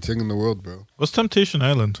with everything in the world, bro. What's Temptation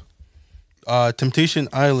Island? Temptation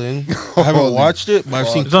Island. I haven't watched it, but I've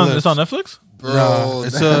seen It's on. clips. It's on Netflix. Bro, Nah,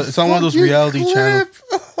 it's on one of those fucking reality channels.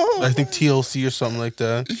 clip. I think TLC or something like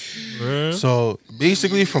that. Where? So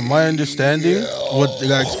basically, from my understanding, what they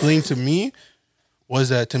got explained to me was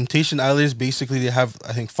that Temptation Island is basically they have,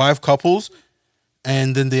 I think, 5 couples,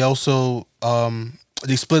 and then they also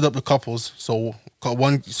they split up the couples. So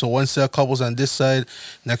one set of couples on this side,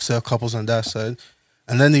 next set of couples on that side,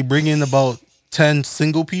 and then they bring in about 10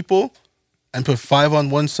 single people and put 5 on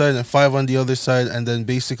one side and 5 on the other side, and then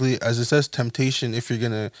basically, as it says, temptation. If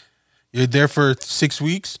you're there for 6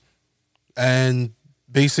 weeks, and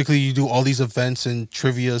basically you do all these events and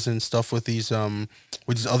trivias and stuff with these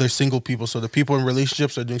other single people. So the people in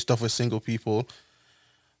relationships are doing stuff with single people.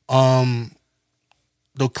 The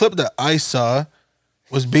clip that I saw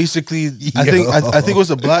was basically I think it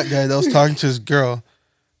was a black guy that was talking to his girl,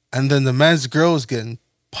 and then the man's girl was getting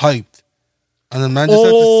piped, and the man just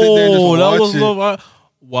had to sit there and just that watch was it.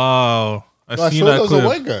 wow. I No, I seen swear that that was a clip.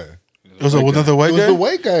 white guy. It was another white It was guy. the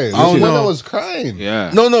white guy. It I don't was the one know. that was crying.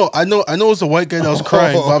 yeah. No, I know it was a white guy that was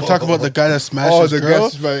crying, but I'm talking about the guy that smashed Oh, his the girl. guy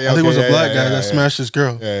smashed- I think it was a okay, black yeah, guy yeah, that yeah. smashed his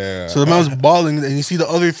girl. Yeah. So the man was bawling, and you see the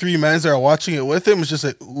other 3 mans that are watching it with him. It's just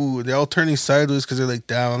like, ooh, they're all turning sideways because they're like,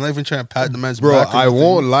 damn, I'm not even trying to pat the man's Bro, back. or I nothing.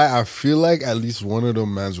 won't lie. I feel like at least one of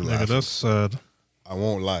them mans were Nigga, laughing. that's sad. I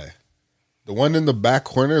won't lie. The one in the back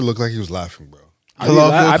corner looked like he was laughing, bro. I be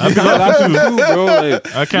laughing too, bro. Like,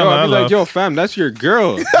 I can't yo, I lie, be like, laugh. yo, fam, that's your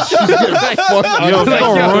girl. Yo, if you don't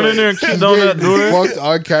run in there and kick down that door. Fucked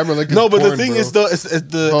on camera like No, it's but the porn, thing bro. is,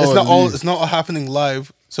 though, Holy. it's not all happening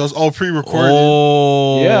live, so it's all pre-recorded.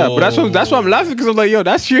 Oh, Yeah, but that's why I'm laughing because I'm like, yo,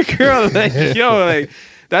 that's your girl. Like, yo, like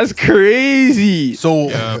that's crazy. So,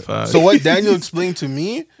 Yeah, facts. so what Daniel explained to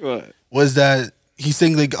me What? was that he's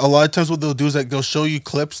saying like a lot of times what they'll do is like they'll show you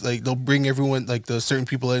clips, like they'll bring everyone, like the certain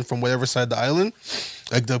people in from whatever side of the island,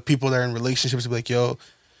 like the people that are in relationships, be like, yo,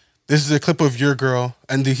 this is a clip of your girl,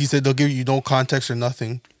 and he said they'll give you no context or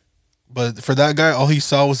nothing. But for that guy, all he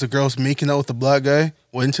saw was the girls making out with the black guy,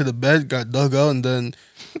 went into the bed, got dug out, and then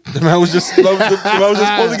the man was just holding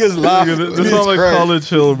his laugh. Nigga, this sounds like College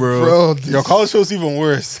Hill, bro. Bro, Yo, college show's even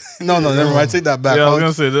worse. No, never mind. I take that back. Yeah, I was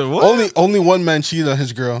gonna say that. What? Only one man cheated on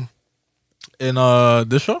his girl. In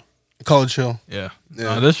this show? College Hill. Yeah. Yeah.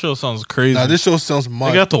 Nah, this show sounds crazy. Now this show sounds I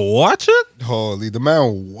mad. got to watch it. holy, the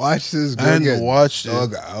man watched this girl And get watched it.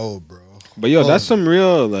 dug out, bro. But yo, that's some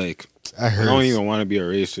real like. That I hurts. don't even want to be a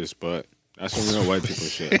racist, but that's some real white people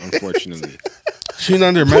shit. Unfortunately, Cheating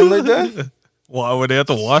on their man like that? Why would they have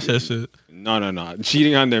to watch that shit? no,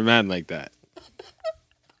 cheating on their man like that.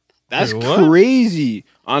 That's Wait, what? crazy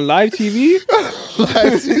on live TV.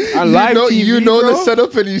 On live TV, you know the bro?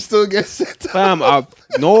 setup, and you still get set up. Fam,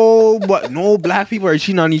 no black people are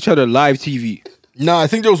cheating on each other live TV. No, I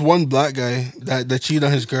think there was one black guy that cheated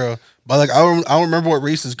on his girl. But like I don't remember what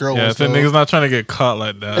race his girl Yeah, I was. think though. niggas not trying to get caught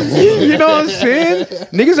like that. You know what I'm saying?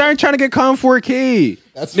 Niggas aren't trying to get caught in 4K.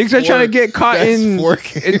 That's Niggas are trying to get caught that's in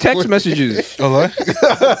 4K. in text messages. Oh, what?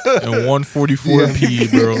 And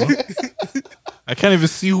 144p, bro. I can't even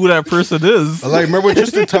see who that person is. Like remember when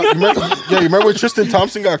remember when Tristan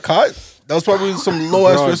Thompson got caught? That was probably some low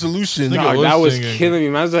ass Bro, resolution. Nigga, Dog, was that was singing. killing me,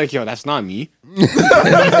 man. I was like, yo, that's not me.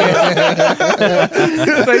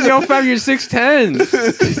 It's like, yo, fam, you're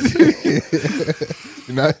 6'10".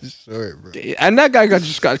 You're not short, bro. And that guy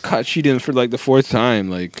just got caught cheating for like the 4th time.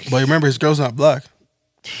 Like, But remember his girl's not black.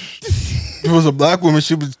 If it was a black woman,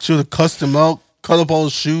 she would have cussed him out, cut up all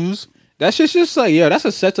his shoes. that's just like, yo, that's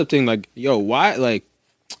a setup thing. Like, yo, why? Like,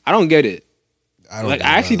 I don't get it. I Like,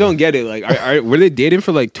 I actually don't get it. Like, were they dating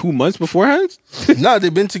for like 2 months beforehand? Nah,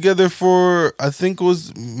 they've been together for I think it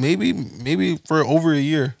was maybe for over a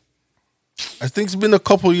year. I think it's been a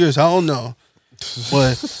couple years. I don't know,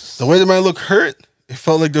 but the way the man looked hurt, it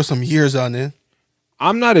felt like there's some years on it.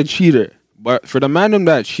 I'm not a cheater, but for the man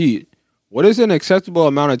that cheat, what is an acceptable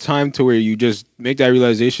amount of time to where you just make that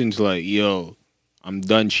realization to like, yo, I'm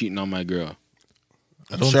done cheating on my girl?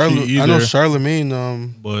 I don't cheat I know either.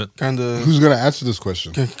 Charlemagne But kind of Who's gonna answer this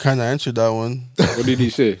question? answered that one. What did he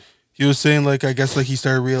say? He was saying like I guess like he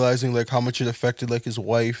started realizing like how much it affected like his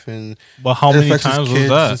wife and how it many affects his times was kids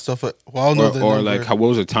that? and stuff. Well, I don't know the Or number. like, what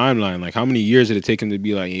was the timeline? Like, how many years did it take him to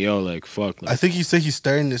be like, yo, like, fuck? I Like, think he said he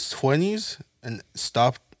started in his 20s and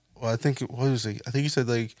stopped. Well, I think what was it? I think he said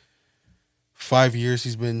like 5 years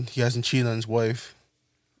he hasn't cheated on his wife.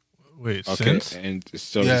 Wait, okay, since? and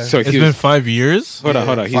so Yeah. so It's he been was, 5 years? hold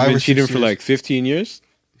on. He's 5 been or 6 cheating for years. like 15 years,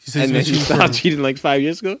 He said and then he's he been cheating stopped for- cheating like 5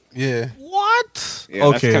 years ago. Yeah, What? What? Yeah,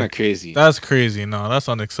 that's kind of crazy. That's crazy. No, that's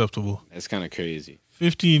unacceptable. That's kind of crazy.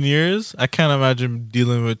 15 years? I can't imagine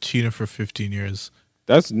dealing with cheating for 15 years.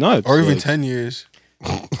 That's nuts. Or even like, 10 years.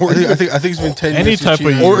 I think it's been 10 Any years. type of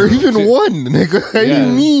cheating. year. Or even one, nigga. What do Yeah.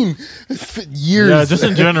 you mean? Years. Yeah, just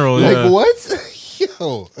in general. Like Yeah. what?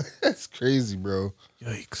 Yo, that's crazy, bro.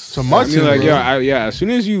 Yikes. So I much. mean, like, bro. yeah, as soon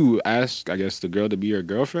as you ask, I guess, the girl to be your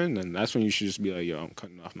girlfriend, then that's when you should just be like, yo, I'm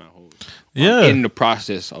cutting off my whole. Yeah. In the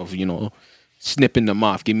process of, snipping them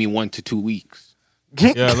off. Give me 1 to 2 weeks.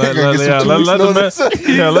 Yeah, let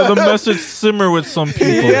Let the message simmer with some people.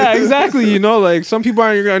 Yeah, exactly. Like some people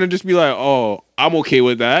aren't gonna just be like, oh, I'm okay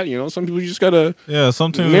with that. Some people you just gotta. Yeah,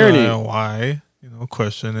 sometimes Marinate. like, why?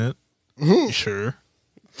 Question it. You sure?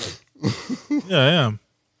 Yeah, I am.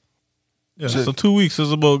 Yeah, so 2 weeks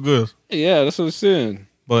is about good. Yeah, that's what I'm saying.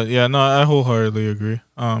 But yeah, no, I wholeheartedly agree.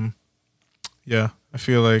 Yeah, I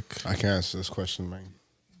feel like I can't answer this question, man.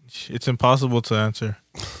 it's impossible to answer.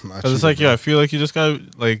 Not Cause it's you, like, bro. yeah, I feel like you just gotta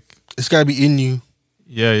It's got to be in you.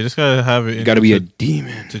 you just gotta have it. You gotta be a to,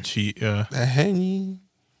 demon. to cheat. Yeah, The Henny.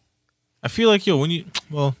 I feel like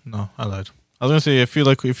well, no, I lied. I was gonna say I feel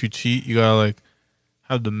like if you cheat, you gotta like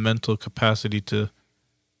have the mental capacity to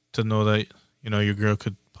know that your girl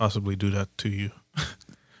could possibly do that to you.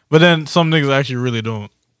 But then some niggas actually really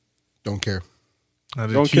don't. Don't care. They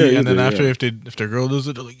Don't cheat, care and then either, after yeah. if their girl does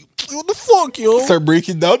it, they're like, what the fuck, yo? Start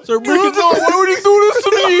breaking down. Start breaking down. Why would he do this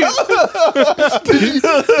to me?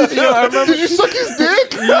 Did you suck his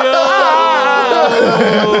dick?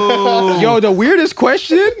 Yo, the weirdest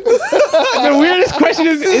question. The weirdest question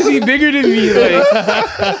is he bigger than me?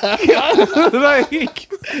 Like,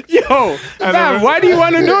 yo, man, why do you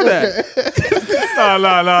want to know that? Nah,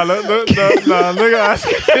 nigga ask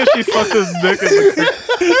if she sucked his dick in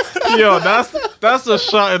the Yo, that's a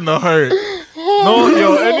shot in the heart. No,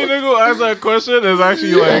 yo, any nigga who asks that question is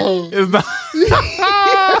actually like, it's not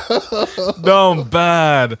dumb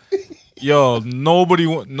bad. Yo, no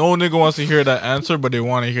nigga wants to hear that answer, but they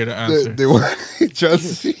want to hear the answer. They want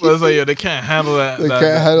just. But it's like, yo, they can't handle that. They can't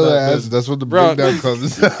handle that answer. That's what the Bro, breakdown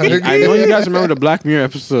comes. I know you guys remember the Black Mirror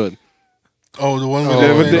episode Oh, the one with,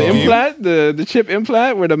 Oh, with the no. implant, the chip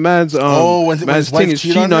implant, where the man's when man's his wife thing is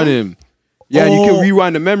cheat cheating on on him. Yeah, you can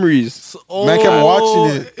rewind the memories. Man kept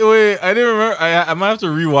watching it. Wait, I didn't remember. I might have to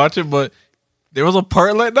rewatch it, but there was a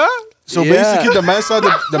part like that. So Yeah. basically, the man saw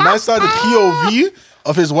the POV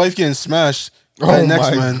of his wife getting smashed by Oh next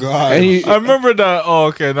my man. god! And he, I remember that. Oh,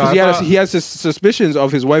 okay. No, he has his suspicions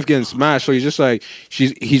of his wife getting smashed, so he's just like,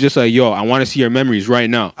 yo, I want to see your memories right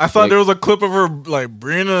now. I thought Like, there was a clip of her like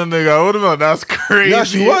bringing a nigga. I would have been. That's crazy. Yeah,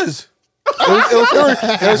 she was.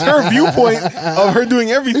 It was her viewpoint of her doing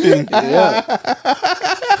everything.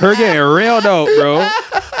 her getting railed out, bro.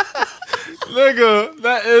 Nigga,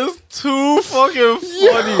 that is too fucking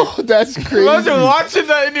funny. Yo, that's crazy. Imagine watching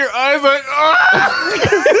that in your eyes, like,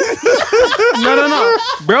 ah! No,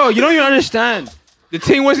 bro, you don't even understand. The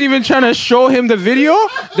thing wasn't even trying to show him the video.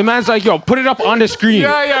 The man's like, yo, put it up on the screen.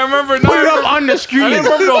 Yeah, I remember. Put it up on the I screen. didn't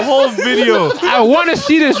remember the whole video. I want to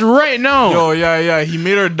see this right now. Yo, yeah. He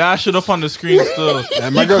made her dash it up on the screen still.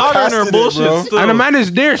 And my He girl caught her in her casted it, bullshit bro. still. And the man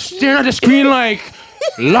is there staring at the screen like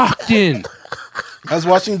locked in. I was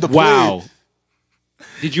watching the play. Wow.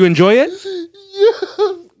 Did you enjoy it?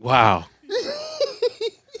 Wow.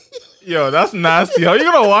 Yo, that's nasty. How you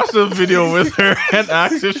gonna watch the video with her and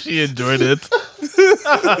ask if she enjoyed it?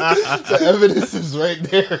 The evidence is right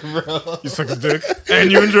there, bro. You suck a dick.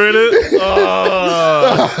 And you enjoyed it?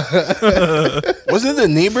 Wasn't it the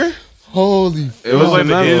neighbor? Holy. It was like the the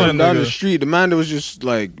man Asian going down the nigga. street. The man that was just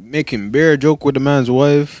like making bear joke with the man's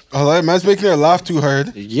wife. Oh, that man's making her laugh too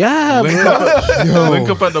hard. Yeah, Link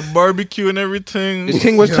bro. up at the barbecue and everything. This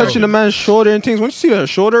thing was touching the man's shoulder and things. Once you see her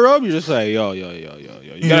shoulder up, you're just like, yo.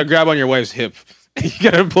 You gotta grab on your wife's hip. You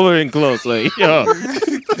gotta pull her in close, like, yo.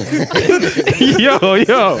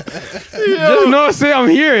 yo. Just know, say I'm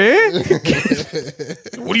here, eh?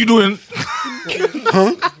 What are you doing?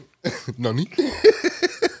 Nani?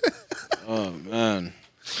 Oh man.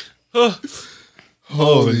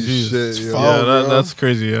 Holy Jesus. shit! Yo. Oh, Yeah, bro. that's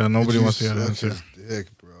crazy. Yeah, nobody You wants to hear that suck answer. his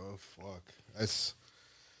dick, bro. Fuck. That's.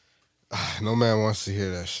 No man wants to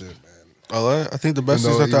hear that shit, man. I think the best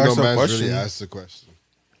Even is though- not to ask even though that man's question. really asked the question.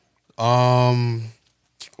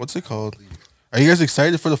 What's it called? Are you guys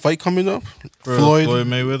excited for the fight coming up? For Floyd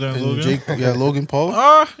Mayweather and and Logan. Jake, Logan Paul.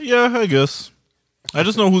 Yeah, I guess. I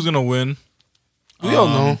just know who's gonna win. We all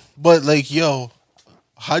know, but like, yo,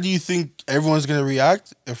 how do you think everyone's gonna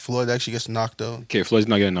react if Floyd actually gets knocked out? Okay, Floyd's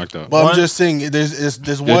not getting knocked out. But What? I'm just saying,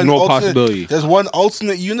 there's one no alternate- possibility. There's one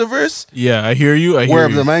alternate universe Yeah, I hear you. I hear where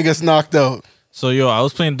you. the man gets knocked out. So yo, I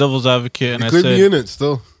was playing devil's advocate, and You I could be said in it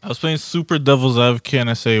still. I was playing super devil's advocate, and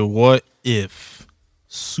I say, what if,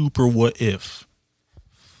 super what if,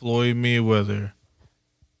 Floyd Mayweather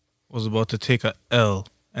was about to take a L,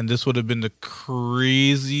 and this would have been the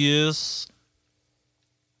craziest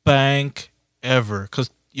bank ever, because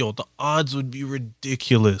yo, the odds would be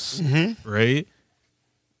ridiculous, right?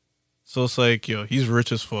 So it's like, yo, he's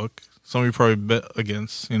rich as fuck. Somebody probably bet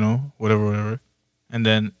against, whatever. And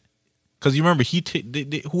then, because you remember,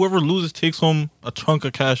 whoever loses takes home a chunk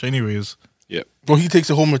of cash anyways. Yep. Well, he takes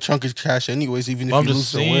a home a chunk of cash anyways, even if But I'm he just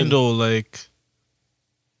loses or saying, win. though, like,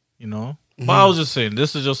 But I was just saying,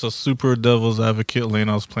 this is just a super devil's advocate lane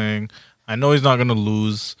I was playing. I know he's not going to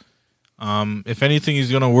lose. If anything,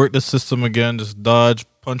 he's going to work the system again, just dodge,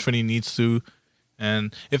 punch when he needs to.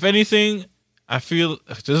 And if anything, I feel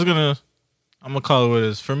this is going to, I'm going to call it what it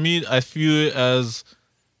is. For me, I feel it as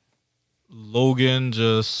Logan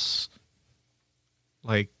just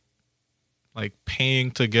like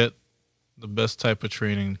paying to get the best type of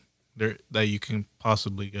training there that you can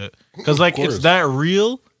possibly get. Because like it's that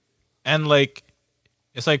real, and like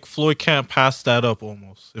it's like Floyd can't pass that up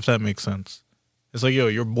almost, if that makes sense. It's like, yo,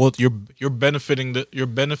 you're benefiting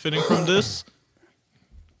from this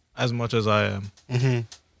as much as I am. Mm-hmm.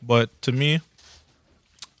 But to me,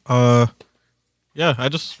 I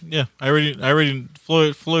already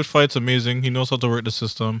Floyd fights amazing. He knows how to work the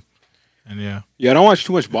system, and yeah, I don't watch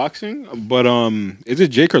too much boxing, but is it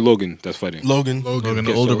Jake or Logan that's fighting? Logan. Logan,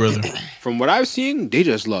 the older brother. From what I've seen, they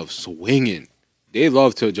just love swinging. They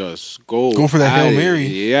love to just go for that at Hail it. Mary.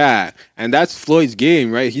 Yeah, and that's Floyd's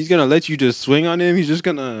game, right? He's gonna let you just swing on him. He's just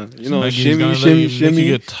gonna, shimmy. Make you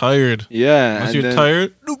get tired. Yeah, Once and you're then,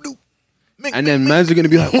 tired, and then mans are gonna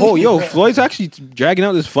be like, "Oh, yo, Floyd's actually dragging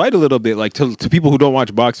out this fight a little bit." Like to people who don't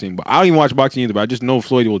watch boxing, but I don't even watch boxing either. But I just know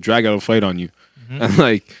Floyd will drag out a fight on you, and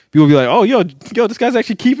like people will be like, "Oh, yo, this guy's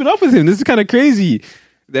actually keeping up with him. This is kind of crazy."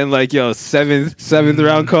 Then like, seventh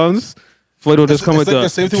round comes, Floyd will just come with the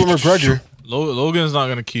same thing with McGregor. Logan's not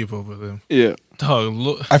gonna keep up with him. Yeah.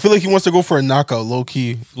 Dog, I feel like he wants to go for a knockout, low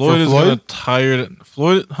key. Floyd is gonna tire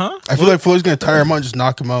Floyd, huh? I feel like Floyd's gonna tire him out and just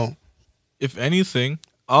knock him out. If anything,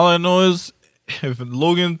 all I know is if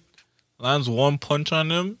Logan lands one punch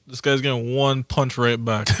on him, this guy's getting one punch right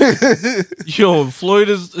back. Yo, Floyd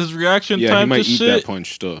is his reaction Yeah, time he might to eat shit. that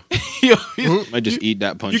punch still. Yo, Might just eat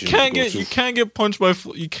that punch. you can't get punched by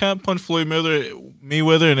you can't punch Floyd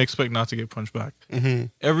Mayweather and expect not to get punched back. Mm-hmm.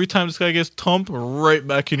 Every time this guy gets thumped, right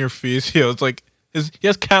back in your face. Yo, it's like he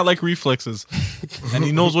has cat-like reflexes, and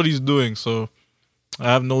he knows what he's doing. So I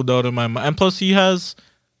have no doubt in my mind. And plus,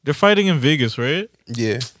 they're fighting in Vegas, right?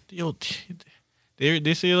 Yeah. Yo,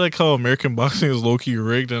 they say like how American boxing is low-key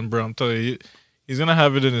rigged, and bro, I'm telling you, he's gonna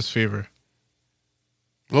have it in his favor.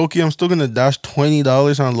 Low-key, I'm still gonna dash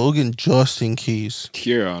 $20 on Logan just in case.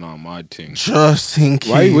 Kieran on my team. Just in case.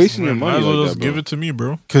 Why are you wasting your Might money as well like just that, give bro? it to me,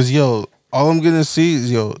 bro. Cause all I'm gonna see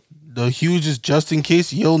is the hugest just in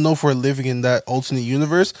case. You'll know for living in that alternate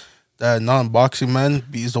universe that non-boxing man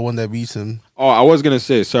is the one that beats him. Oh, I was gonna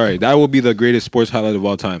say, sorry. That would be the greatest sports highlight of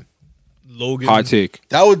all time. Logan. Hot take.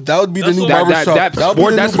 That would be the That's new what- barbershop. That would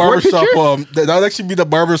be the new sport barbershop. picture? That would actually be the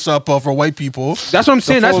barbershop for white people. That's what I'm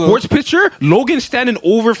saying. That photo. sports picture, Logan standing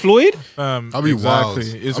over Floyd. That'd be wild.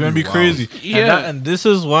 It's That'd gonna be be wild. crazy. Yeah. And this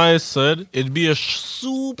is why I said it'd be a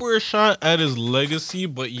super shot at his legacy,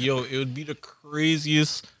 but yo, it would be the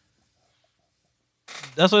craziest.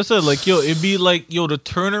 That's what I said. Like, yo, it'd be like, yo, the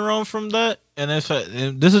turnaround from that. And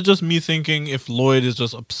and this is just me thinking if Lloyd is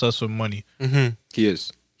just obsessed with money, He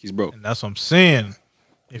is. He's broke. and that's what I'm saying.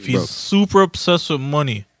 If he's broke. super obsessed with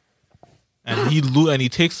money, and he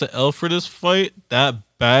takes the L for this fight, that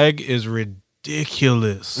bag is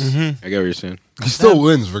ridiculous. I get what you're saying. He still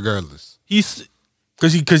wins regardless. He's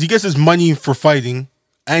Because he gets his money for fighting,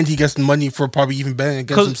 and he gets money for probably even betting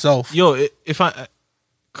against himself. Yo, if I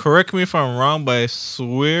correct me if I'm wrong, but I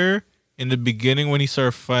swear in the beginning when he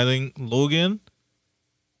started fighting Logan,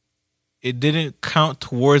 it didn't count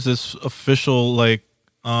towards his official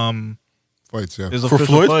Fights, yeah. his For official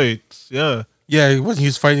Floyd? fights. Yeah. Yeah, he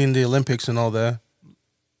was fighting in the Olympics and all that.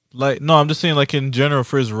 Like no, I'm just saying like in general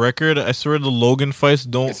for his record, I swear the Logan fights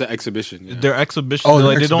don't It's an exhibition. Yeah. they're exhibitions. Oh,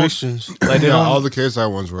 like the they exhibitions. don't like they Yeah, don't all the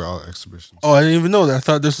KSI ones were all exhibitions. Oh, I didn't even know that. I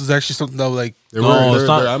thought this was actually something that was like. They No, were it's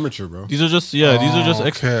not- they're amateur, bro. these are just these are just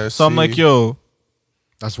okay, I so I'm like, see. yo,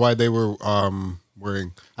 That's why they were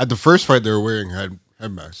wearing at the first fight they were wearing head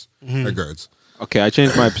masks, head guards. Okay, I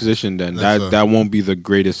changed my position then. That's That won't be the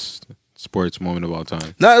greatest sports moment of all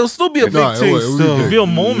time. Nah, it'll still be a big No, it thing. would be Still. big. it'd be a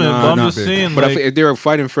moment, Nah, but I'm not just big. saying But like if they were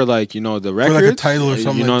fighting for the records, like a title or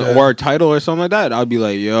something like that. or a title or something like that, I'd be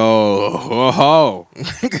like, yo,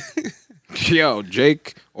 Yo,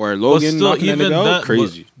 Jake or Logan knocking that nigga out,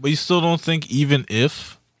 crazy. But you still don't think even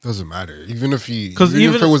if Doesn't matter. Even if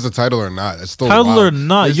even if it was a title or not, it's still title wild. or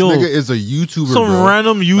not, This yo, nigga is a YouTuber, some bro.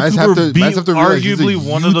 random YouTuber beat arguably he's a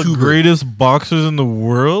one of the YouTuber. greatest boxers in the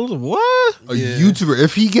world. What? A YouTuber.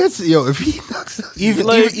 If he knocks out, Even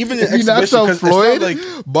Like, even in if he knocks exhibition, out 'cause Floyd, it's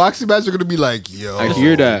not like boxing match are gonna be like, yo. I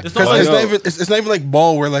hear that. It's because not like- it's not even like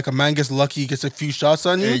ball where like a man gets lucky, gets a few shots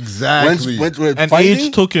on you. Exactly. When And fighting,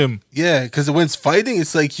 age took him. yeah, because when it's fighting,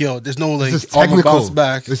 it's like yo, there's no like This is I'm gonna technical. bounce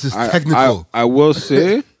back. This is technical. I will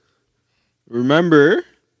say, remember,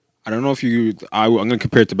 I don't know if I'm going to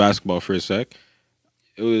compare it to basketball for a sec.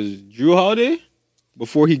 It was Drew Holiday.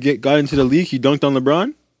 Before he got into the league, he dunked on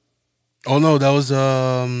LeBron. Oh no, that was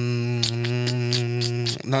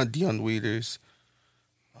not Deion Waiters.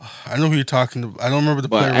 I know who you're talking about. I don't remember the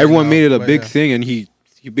But player. everyone right made it now, a but big yeah. thing, and he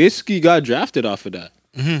basically got drafted off of that.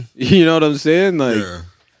 Mhm. You know what I'm saying? Like, Yeah.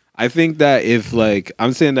 I think that if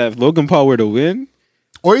Logan Paul were to win,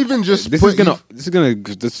 Or even just this is gonna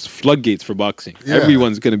this floodgates for boxing. Yeah.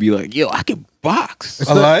 Everyone's gonna be like, yo, I can box.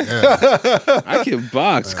 A lie? Yeah. I can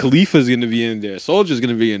box. Khalifa's gonna be in there. Soldier's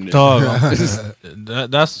gonna be in there. Dog,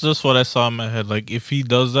 that's just what I saw in my head. Like, if he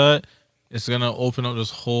does that, it's gonna open up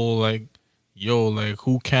this whole like, yo, like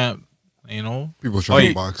who can't, you know, People trying Like,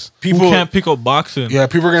 to box. who can't pick up boxing? Yeah,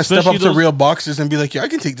 people are gonna step Especially up to those- real boxers and be like, "Yeah, I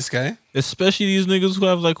can take this guy." Especially these niggas who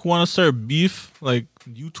have like want to start beef, like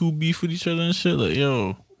YouTube beef with each other and shit. Like,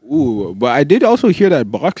 yo, Ooh, but I did also hear that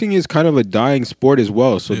boxing is kind of a dying sport as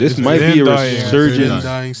well. So this It's might been be a dying. resurgence.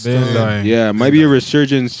 Dying been still. dying. Yeah, it might be a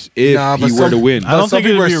resurgence if Nah, but he were to win. I don't Some think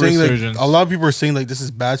people it'd are be a saying resurgence. like a lot of people are saying like this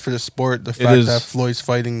is bad for the sport. The fact is. that Floyd's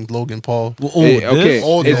fighting Logan Paul. Okay, it's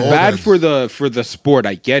Oh, bad no. for the sport.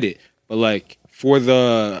 I get it, but like for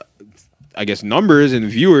the, I guess, numbers and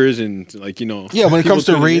viewers and like Yeah, when it people comes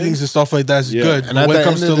to tuning in, ratings and stuff like that, it's Yeah. good. And But at when it the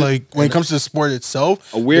comes end to of the- like when it comes to the sport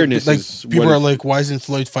itself, Awareness like is people what are it- like, why isn't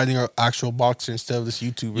Floyd fighting an actual boxer instead of this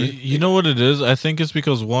YouTuber? You know what it is? I think it's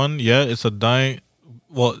because one, yeah, it's a dying.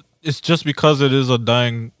 Well, it's just because it is a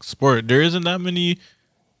dying sport. There isn't that many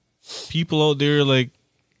people out there like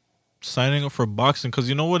signing up for boxing because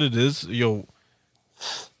you know what it is, yo.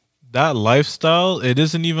 That lifestyle, it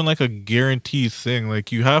isn't even like a guaranteed thing.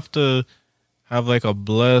 Like you have to have like a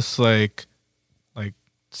blessed like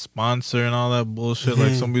sponsor and all that bullshit.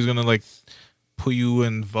 Like somebody's gonna like put you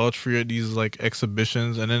and vouch for you at these like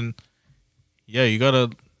exhibitions, and then yeah, you gotta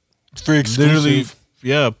It's very literally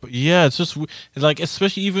exclusive. yeah, it's just it's like,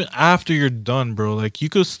 especially even after you're done, bro, like you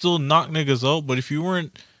could still knock niggas out, but if you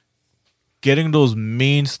weren't getting those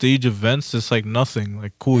main stage events, it's like nothing.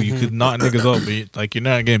 Like cool, you could knock niggas out, but like you're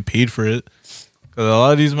not getting paid for it, because a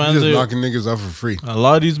lot of these He's mans just are- knocking niggas out for free. a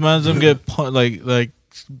lot of these mans them get like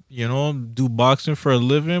you know, do boxing for a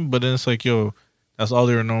living, but then it's like, yo, that's all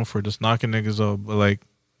they were known for, just knocking niggas out. But like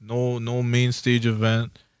no main stage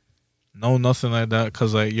event, no nothing like that,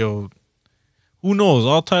 because like, yo, who knows,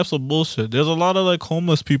 all types of bullshit. There's a lot of like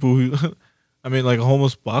homeless people who I mean like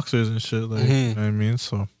homeless boxers and shit, like you know what I mean.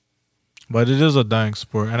 So but it is a dying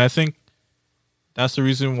sport, and I think that's the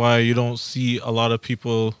reason why you don't see a lot of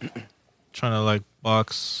people trying to like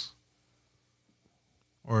box,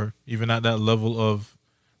 or even at that level of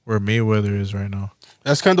where Mayweather is right now.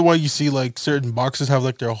 That's kind of why you see like certain boxers have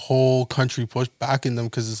like their whole country pushed back in them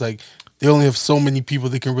because it's like they only have so many people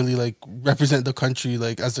that can really like represent the country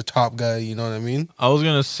like as the top guy. You know what I mean? I was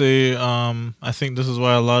gonna say, I think this is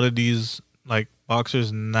why a lot of these like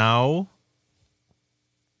boxers now,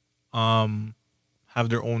 have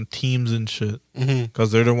their own teams and shit, Mm-hmm.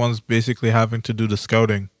 because they're the ones basically having to do the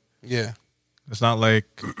scouting. Yeah. It's not like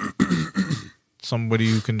somebody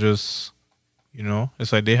who can just, you know,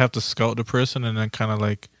 it's like they have to scout the person and then kind of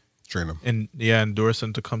like Train them. endorse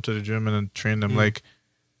them to come to the gym and then train them. Like,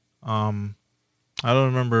 I don't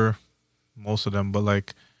remember most of them, but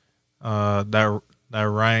like, that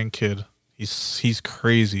Ryan kid, he's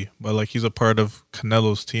crazy, but like he's a part of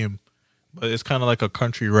Canelo's team, but it's kind of like a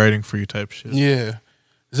country riding for you type shit. Yeah.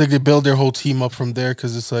 It's like they build their whole team up from there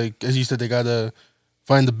because it's like, as you said, they gotta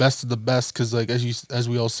find the best of the best because like as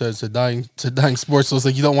we all said, it's a dying sport. So it's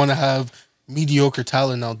like you don't want to have mediocre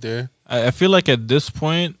talent out there. I feel like at this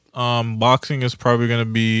point, boxing is probably gonna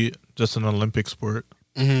be just an Olympic sport,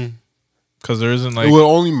 Mm-hmm. because there isn't like, It will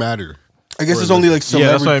only matter. I guess it's only like celebrity.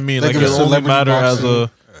 yeah, that's what I mean. Like if it it's only celebrity matter as boxing.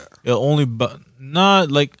 it'll only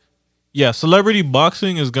not like, yeah, celebrity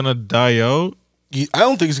boxing is gonna die out. I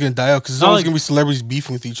don't think it's gonna die out because it's Not always like- gonna be celebrities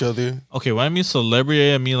beefing with each other. Okay, when I mean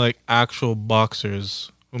celebrity, I mean like actual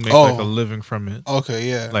boxers who make like a Oh. living from it, Okay,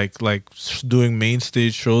 yeah. like doing main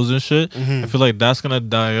stage shows and shit. Mhm. I feel like that's gonna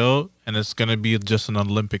die out, and it's gonna be just an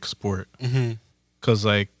Olympic sport. Mm-hmm. Cause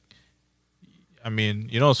like I mean,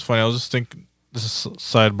 you know, it's funny. I was just thinking. This is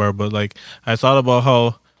sidebar, but like I thought about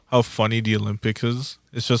how funny the Olympics is.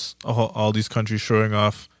 It's just all these countries showing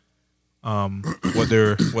off what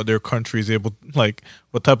their country is able, like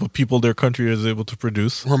what type of people their country is able to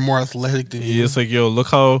produce. We're more athletic than you. It's like, yo, look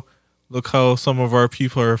how some of our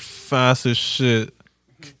people are fast as shit.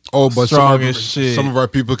 Oh, but Strong as shit. some of our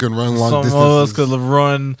people can run long Some distances. of us could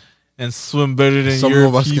run and swim better than Some your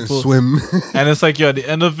of us people. can swim. And it's like, yo, at the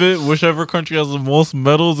end of it, whichever country has the most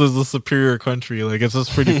medals is the superior country. Like, it's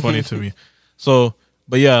just pretty funny to me. So,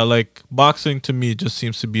 but yeah, like boxing to me just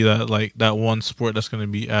seems to be that, like, that one sport that's going to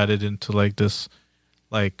be added into like this,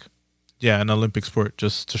 like, yeah, an Olympic sport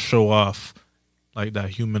just to show off like that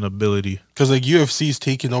human ability. Because like UFC's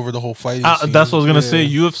taking over the whole fighting scene. That's what I was gonna Yeah. say.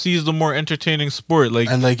 UFC is the more entertaining sport. Like,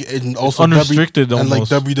 And like and also unrestricted and like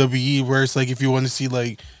almost. WWE, where it's like if you want to see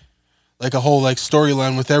like a whole like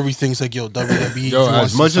storyline with everything, it's like yo WWE. Yo, if you want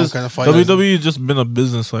as to see much some as kind of fight, WWE has just been a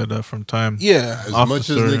business like that from time. yeah, As Off much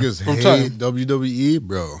the as story. niggas From hate time. WWE,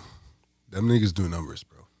 bro, them niggas do numbers,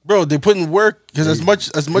 bro. bro, they put in work because as much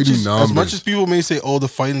do as numbers. much as people may say, oh, the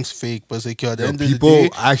fighting's fake, but it's like yo, at the Yo, end of people the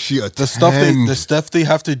day, actually attend. the stuff they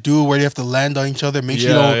have to do where they have to land on each other, make sure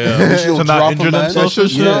you Yeah, don't, yeah. make sure you To don't not drop injure a man. themselves That's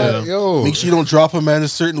just Yeah. not, yo. Make sure you don't drop a man a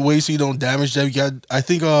certain way so you don't damage them. You got, I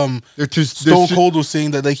think They're too Stone Cold was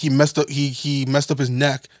saying that like he messed up his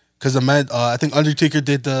neck because the man I think Undertaker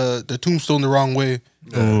did the tombstone the wrong way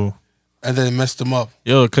Oh, and then it messed him up.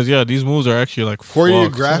 yo, because yeah, these moves are actually like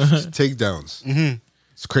choreographed fucked. takedowns. Mm-hmm.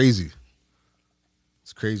 It's crazy.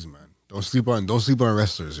 It's crazy, man. Don't sleep on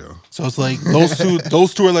wrestlers, yo. So it's like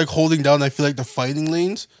those two are like holding down. I feel like the fighting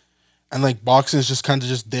lanes, and like boxing is just kind of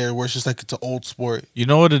just there where it's just like it's an old sport. You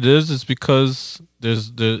know what it is? It's because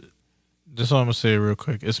there's the. This is what I'm gonna say real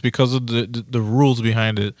quick. It's because of the rules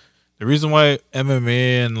behind it. The reason why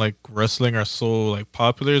MMA and like wrestling are so like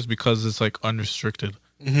popular is because it's like unrestricted.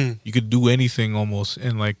 Mm-hmm. You could do anything almost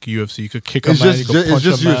in like UFC. You could kick a It's man. You could punch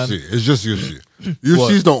just a man. UFC. It's just UFC.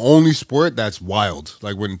 UFC is the only sport that's wild.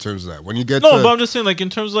 Like when in terms of that, when you get No, to, but I'm just saying, like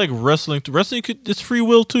in terms of like wrestling, it's free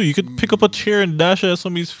will too. You could pick up a chair and dash it at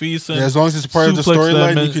somebody's face. And Yeah, as long as it's part of the suplex them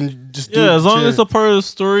storyline, you and- can just do Yeah, it. as long as Shit. it's a part of the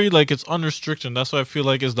story, like it's unrestricted. That's why I feel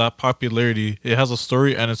like it's that popularity. It has a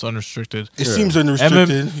story and it's unrestricted. It Yeah. seems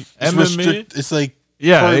unrestricted. It's MMA It's like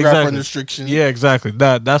Yeah, choreograph exactly. unrestriction. Yeah, exactly.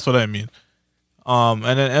 That's what I mean. And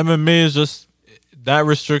then MMA is just that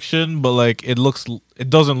restriction, but like it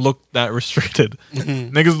doesn't look that restricted.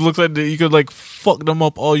 Mm-hmm. Niggas looks like you could like fuck them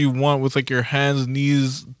up all you want with like your hands,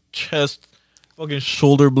 knees, chest, fucking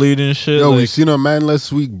shoulder blade and shit. yo, we like, seen a man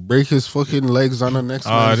last week break his fucking legs on the next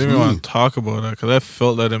I man's didn't even knee. want to talk about that because I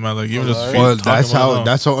felt that in my like even just Alright. feeling Well, talking about it now.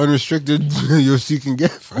 that's how unrestricted UFC can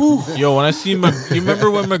get. Bro. Yo, when I see you remember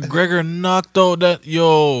when McGregor knocked out that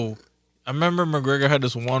I remember McGregor had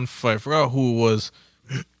this one fight. I forgot who it was,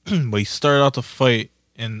 but he started out the fight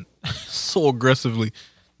and so aggressively,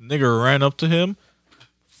 nigga ran up to him,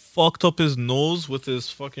 fucked up his nose with his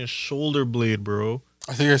fucking shoulder blade, bro,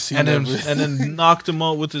 I think I've seen and that. then and then knocked him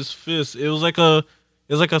out with his fist. It was like a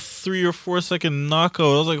 3 or 4 second knockout.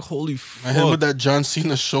 I was like, holy I hit him with fuck, that John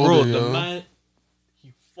Cena shoulder. bro! yo. The man,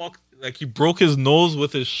 he broke his nose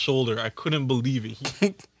with his shoulder. I couldn't believe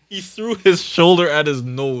it. He threw his shoulder at his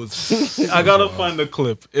nose. I gotta find the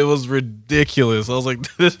clip. It was ridiculous. I was like,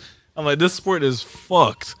 this sport is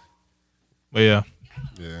fucked. But yeah,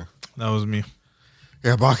 Yeah, that was me.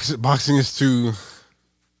 yeah. Boxing is too.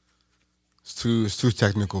 It's too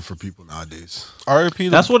technical for people nowadays.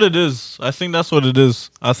 RIP. That's what it is. I think that's what it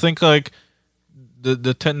is. I think like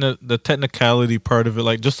the technicality part of it,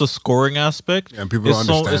 like just the scoring aspect. Yeah, and people don't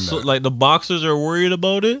understand that. like the boxers are worried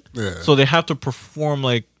about it, Yeah. so they have to perform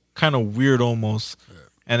like kind of weird almost.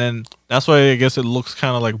 And then that's why I guess it looks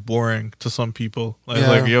kind of like boring to some people. Like, Yeah.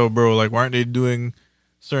 like, yo, bro, like, why aren't they doing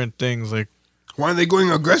certain things? Like, Why are they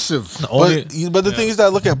going aggressive? But the thing is that I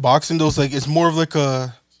look at boxing, though, it's like it's more of like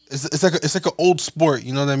a it's like an old sport.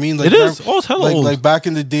 You know what I mean? Like It is. Oh, it's hella like old. like back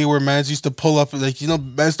in the day where mans used to pull up, like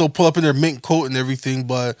mans don't pull up in their mink coat and everything,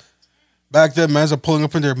 but back then mans are pulling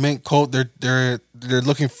up in their mink coat. They're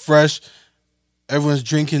looking fresh. Everyone's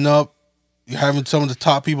drinking up. You're having some of the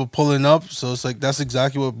top people pulling up. So it's like that's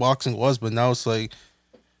exactly what boxing was. But now it's like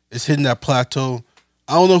it's hitting that plateau.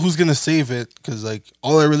 I don't know who's gonna save it because like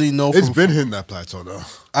all I really know It's from been hitting that plateau though.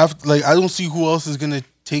 I don't see who else is gonna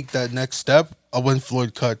take that next step when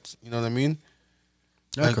Floyd cuts. You know what I mean?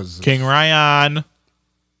 Yeah, because King Ryan. I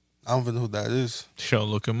don't even know who that is. Shall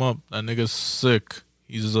look him up. That nigga's sick.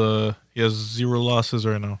 He has 0 losses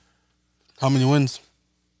right now. How many wins?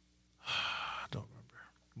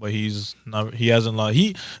 But he hasn't lost.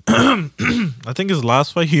 I think his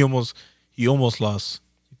last fight he almost lost.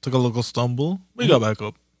 took a little stumble. We got back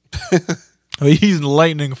up. I mean, he's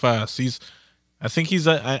lightning fast. I think he's.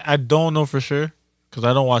 I don't know for sure because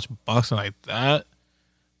I don't watch boxing like that.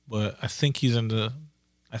 But I think he's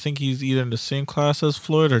either in the same class as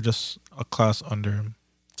Floyd or just a class under him.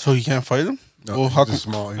 So he can't fight him? No, Well, he's how just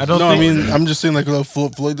come- small. I don't No, I think. mean, I'm just saying, like,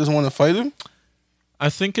 Floyd doesn't want to fight him? I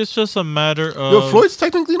think it's just a matter of. Yo, Floyd's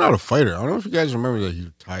technically not a fighter. I don't know if you guys remember that he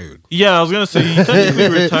retired. Yeah, I was gonna say he technically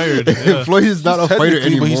retired. Yeah. Floyd is not a fighter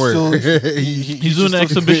Technically, but anymore. He's doing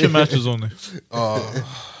exhibition matches only.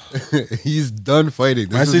 He's done fighting.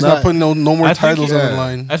 This I is say he's not putting no more I think- titles on the yeah.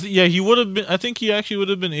 line. Yeah, he would have been. I think he actually would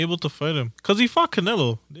have been able to fight him because he fought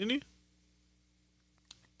Canelo, didn't he?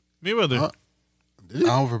 Mayweather. I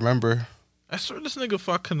don't remember. I swear this nigga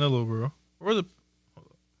fought Canelo, bro. Or the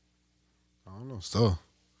I don't know. Still,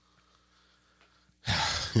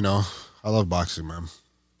 you know, I love boxing, man.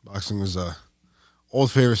 Boxing was a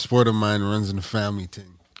old favorite sport of mine. Runs in the family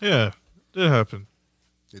thing. yeah, it happened.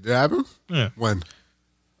 Did it happen? Yeah, When?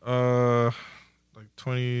 like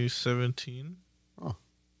 2017.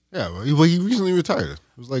 Yeah, well, he recently retired. It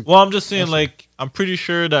was like, Well, I'm just saying, like, I'm pretty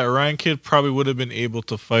sure that Ryan Kidd probably would have been able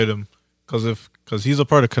to fight him because he's a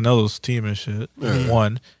part of Canelo's team and shit. Yeah.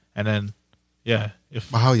 One, and then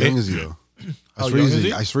if but how young is he though? How young is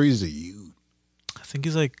he? I swear he's a youth. I think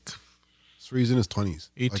he's like I swear he's in his 20s.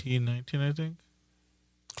 18, 19, I think.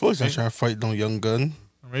 Floyd's not trying to fight no young gun.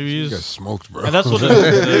 Or maybe He he's. got smoked, bro. And that's what it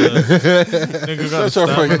is. Nigga got Start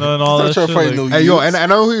fighting- stamina and all start that trying shit. to fight like- no- Hey, yo, and I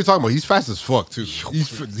know who you're talking about. He's fast as fuck too.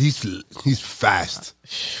 He's fast.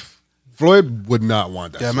 Floyd would not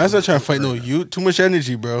want that. Yeah, man's not trying to fight no youth. Too much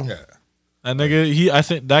energy, bro. Yeah, That nigga, I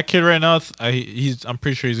think that kid right now, I'm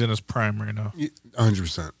pretty sure he's in his prime right now.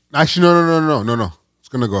 100%. Actually, no. It's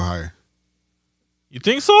gonna go higher. You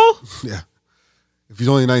think so? Yeah, if he's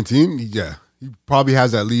only 19, yeah, he probably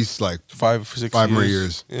has at least like 5 or 6 5 more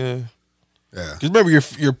years. Yeah. Yeah. Because remember, your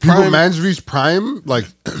People, prime, man's reached prime, like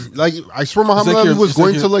I swear Muhammad like Ali your- was it's like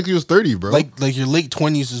going your- till like he was 30, bro. like your late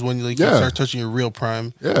 20s is when you Yeah. start touching your real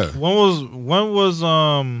prime. yeah, When was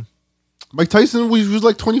Mike Tyson was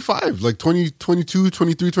like 25, like 20, 22,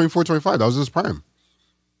 23, 24, 25. That was his prime.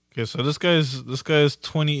 okay, so this guy's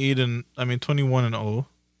 28 and 21 and 0.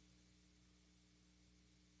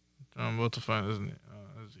 I'm about to find his name.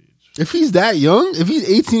 His age. If he's that young, if he's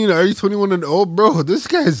 18 or already 21 and old, bro, this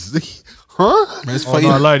guy's, huh? Man's Oh fighting.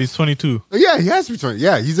 no, I lied. He's 22. Yeah, he has to be 20.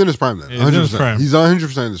 Yeah, he's in his prime then. Yeah, he's in his 100%. prime. He's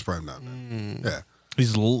 100% in his prime now. Man. Yeah,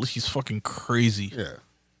 He's fucking crazy. yeah.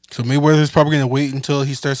 So Mayweather's probably going to wait until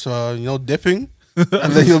he starts, dipping. And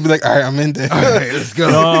then he'll be like, all right, I'm in there. All right, let's go.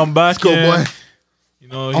 No, I'm back. Let's go, yeah. boy. You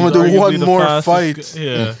know, I'm he's gonna do arguably one the more fastest fight.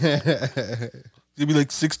 Yeah. He'll be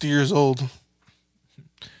like 60 years old.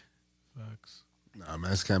 Facts. Nah,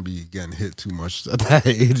 man, this can't be getting hit too much at that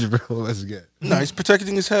age, bro. Let's get. No, he's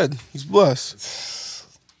protecting his head. He's blessed.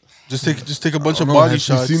 Just take a bunch of I don't know, body have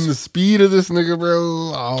shots. you seen the speed of this nigga,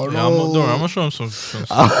 bro? I don't Yeah, know. I'm gonna show him some stuff.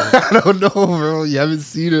 I don't know, bro. You haven't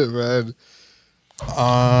seen it, man.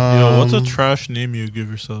 What's a trash name you give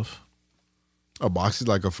yourself? A boxing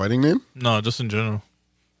like a fighting name? No, just in general.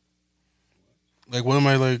 Like, what am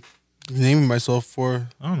I like naming myself for?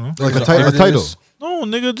 I don't know. Like an a title. artist? No,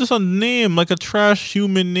 nigga, just a name, like a trash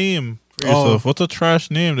human name for Oh. yourself. What's a trash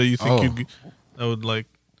name that you think Oh. that would like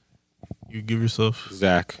you give yourself?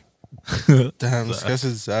 Zach. Damn, this guy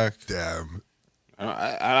said Zach. Damn.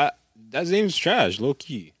 That name's trash, low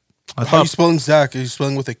key. I How are you thought. spelling Zach? Are you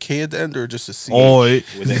spelling with a K at the end or just a C? Oh, With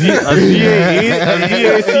a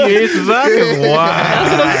Z-A-C-H, Zach is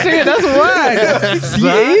wild. I'm saying that's why.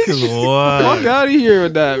 Zach is wild. Fuck out of here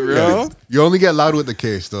with that, bro. You only get loud with the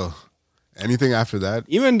K still. Anything after that?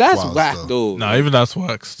 Even that's Wild whack stuff. though. Nah, even that's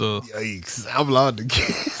whack still. Yikes. I'm loud to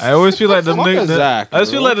K. I always feel like the Fuck a niggas. Zach, I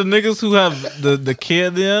just feel bro. like the niggas who have the K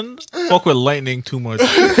at the end fuck with lightning too much. What?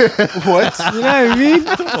 You know what I mean?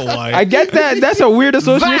 I don't know why. I get that. That's a weird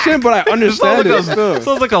association, but I understand it. still.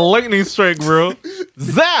 Sounds like a lightning strike, bro.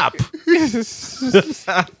 Zap.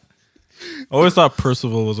 I always thought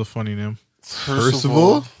Percival was a funny name.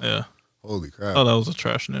 Percival? Yeah, Holy I crap. thought that was a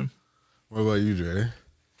trash name. What about you, Dre?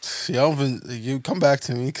 See, I don't even, you come back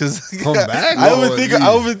to me because Come back? I don't No, even think leave. I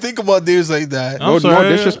don't even think about names like that. I'm No sorry.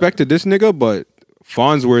 disrespect to this nigga, but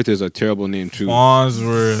Farnsworth is a terrible name too.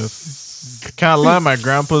 Farnsworth. Can't lie, my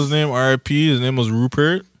grandpa's name, R.I.P. His name was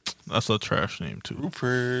Rupert. That's a trash name too.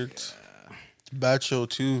 Rupert, bad show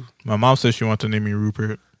too. My mom said she wanted to name me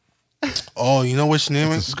Rupert. Oh, you know which name?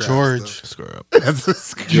 That's a It? scratch, George. Square up. That's a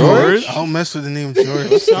sc- George? I don't mess with the name George.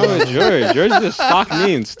 What's wrong with George? George is a stock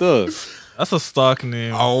name still. That's a stock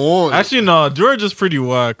name. I won't. Actually, no. George is pretty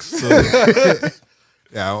whack. So.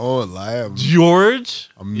 Yeah, I won't lie. George?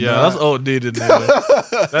 I'm Yeah, not- that's outdated. Name.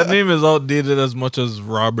 That name is outdated as much as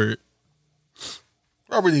Robert.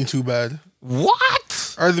 Robert ain't too bad.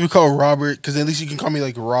 What? I'd rather be called Robert because at least you can call me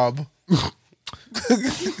like Rob.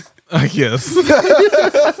 I guess.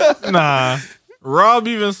 Nah. Rob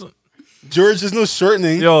even. George, there's no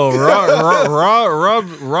shortening. Yo,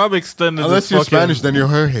 Rob extended. Unless the you're fucking, Spanish, then you're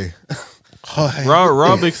Jorge. Oh, hey.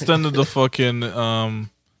 Rob extended the fucking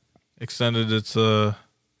extended its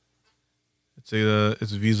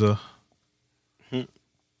visa.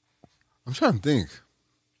 I'm trying to think.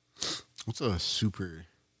 What's a super?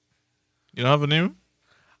 You don't have a name?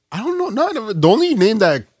 I don't know. The only name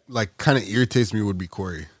that like kind of irritates me would be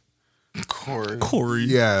Corey. Corey. Corey.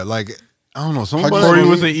 Yeah, like I don't know. How'd you Somebody Corey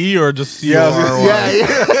with an E or just C O R Y?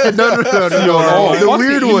 Yeah. No. Oh, The fuck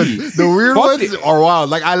weird the E. ones. The weird Fuck ones the- are wild.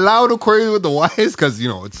 Like I allow the Corey with the Y's because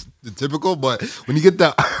it's the typical. But when you get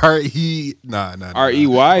the R-E, nah.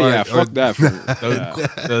 R-E-Y? Yeah, Or- fuck that.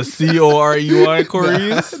 The COREY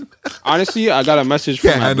Corey's. Honestly, I got a message from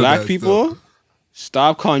Can't my handle black that people.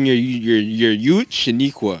 Stop calling your youth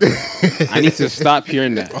Shaniqua. I need to stop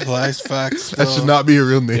hearing that. Oh, that's facts. That should not be a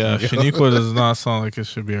real name. Yeah, yo. Shaniqua does not sound like it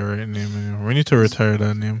should be a right name anymore. We need to retire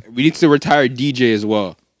that name. We need to retire DJ as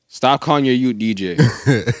well. Stop calling your youth DJ.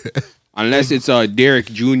 Unless it's Derek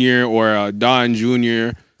Jr. or Don Jr.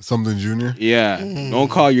 Something Junior. Yeah, don't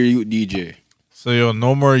call your youth DJ. So yo,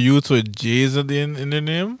 no more youths with J's at the end in their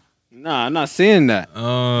name. Nah, I'm not saying that.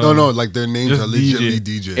 No, like their names just are legitimately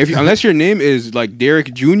DJ. Unless your name is like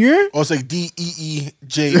Derek Jr. Oh, it's like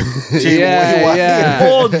DEEJ. Yeah.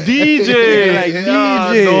 Oh, DJ, Like Yeah,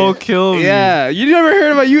 DJ. don't kill me. Yeah, you never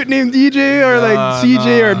heard of a youth named DJ or like Nah,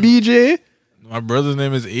 CJ or nah. BJ? My brother's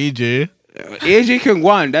name is AJ. AJ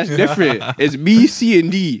Kangwan, that's different. It's B, C, and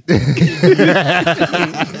D.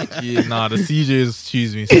 Yeah, nah, the CJs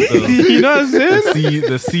cheese me. Still. You know what I'm saying?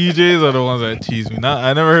 The CJs are the ones that cheese me.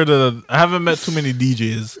 I never heard of. I haven't met too many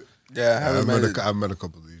DJs. Yeah, I haven't met it. I've met a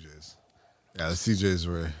couple of DJs. Yeah, the CJs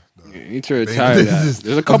were. You need to retire that.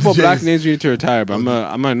 There's a couple of black names you need to retire, but I'm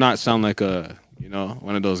gonna not sound like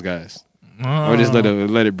one of those guys. Or just let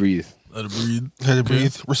it breathe. Let it breathe. Let it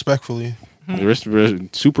breathe respectfully.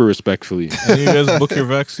 Super respectfully. And you guys book your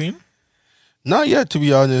vaccine? Not yet, to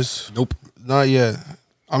be honest. Nope. Not yet.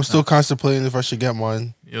 I'm still contemplating if I should get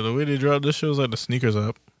mine. Yeah, the way they dropped this show is like the sneakers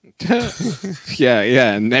app. yeah,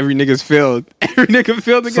 and every nigga's failed. Every nigga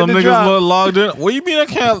failed to Some get the niggas drop. logged in. What you mean I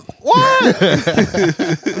can't? What? Oh,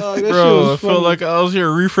 that shit Bro, I was felt funny. like I was here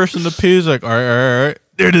refreshing the page. Like, all right.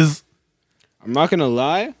 There it is. I'm not gonna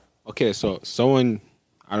lie. Okay, so someone,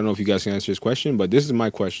 I don't know if you guys can answer this question, but this is my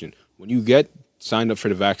question. When you get signed up for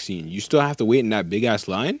the vaccine, you still have to wait in that big ass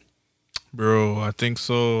line? Bro, I think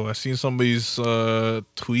so. I seen somebody's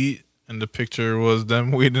tweet, and the picture was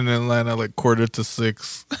them waiting in line at like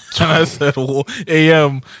 5:45. And I said, well,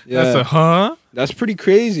 a.m. Yeah. I said, huh? That's pretty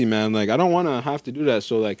crazy, man. Like, I don't want to have to do that.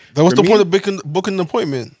 So, like, Then what's for the me- point of booking an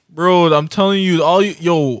appointment? Bro, I'm telling you,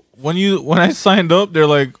 when I signed up, they're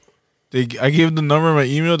like, I gave the number, my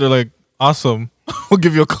email. They're like, awesome, we'll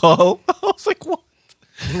give you a call. I was like, what?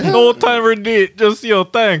 No time or date, just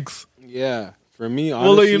thanks. Yeah, for me, honestly,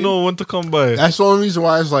 We'll let you know when to come by. That's the only reason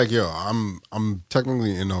why it's like, I'm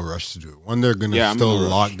technically in no rush to do it. One, they're gonna Yeah, I'm still in no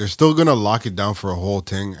rush. lock. They're still gonna lock it down for a whole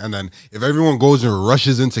thing, and then if everyone goes and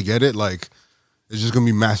rushes in to get it, like it's just gonna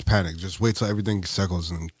be mass panic. Just wait till everything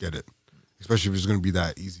settles and get it. Especially if it's gonna be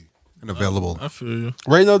that easy and available. I feel you.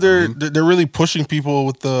 Right now, they're really pushing people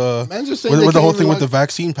with the Man, just saying with, they with the can't whole even thing with the like-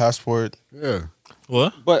 vaccine passport. Yeah.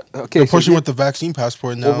 What? But okay, They're so pushing with the vaccine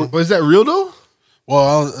passport now. But is that real though?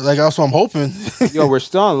 Well, that's what I'm hoping. yo, we're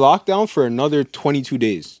still on lockdown for another 22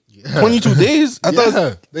 days. Yeah. 22 days. I Yeah,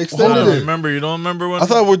 thought. they I extended don't it. remember. You don't remember when? I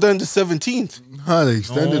thought we're done the 17th. Huh, they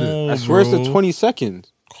extended it. No, I swear it's the bro. 22nd.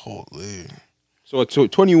 Holy, So it's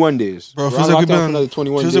 21 days. bro! We're Feels on like we've lockdown been for another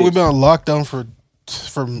 21 feels days. like we've been on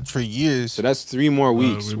lockdown for years. So that's 3 more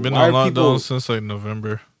weeks. We've been Why on are lockdown people- since like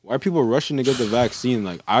November. Why are people rushing to get the vaccine?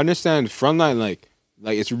 Like, I understand frontline, like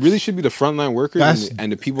it really should be the frontline workers That's-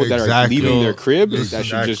 and the people that are exactly. leaving Yo, their crib that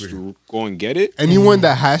should just exactly. go and get it. Anyone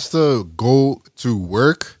that has to go to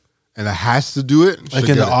work and that has to do it, Like should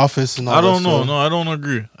in the get it. office and all I that don't know. stuff. No, I don't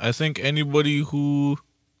agree. I think anybody who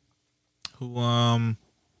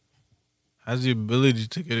has the ability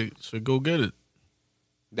to get it should go get it.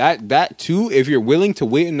 That too, if you're willing to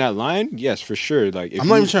wait in that line, yes, for sure. Like, if I'm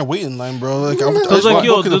not you- even trying to wait in line, bro. Like, I'm Cause just like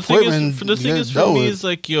yo, book an the thing appointment is, the thing and is get for dealt me with. is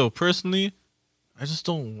like yo, personally, I just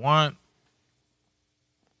don't want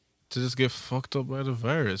to just get fucked up by the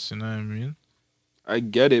virus. You know what I mean? I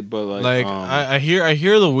get it, but Like I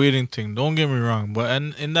hear the waiting thing. Don't get me wrong, but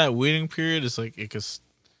in that waiting period, it's like it could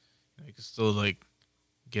still like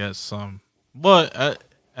get some. But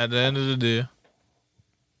at the end of the day,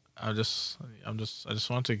 I just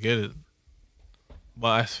want to get it.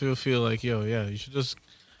 But I feel like, yo, yeah, you should just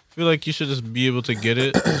feel like you should just be able to get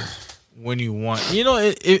it when you want. You know,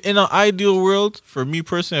 in an ideal world, for me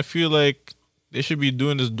personally, I feel like they should be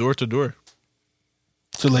doing this door to door.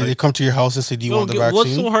 So like they come to your house and say, "Do you want the vaccine?"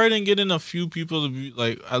 What's so hard in getting a few people to be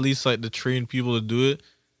like, at least like the trained people to do it,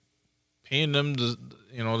 paying them the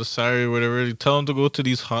salary or whatever. You tell them to go to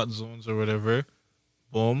these hot zones or whatever.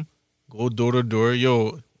 Boom, go door to door.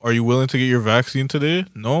 Yo, are you willing to get your vaccine today?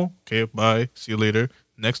 No. Okay, bye. See you later.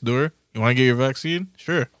 Next door. You want to get your vaccine?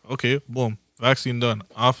 Sure. Okay. Boom. Vaccine done.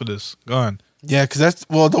 Off of this. Gone. Yeah, because that's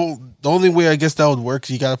the only way I guess that would work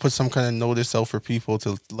is you got to put some kind of notice out for people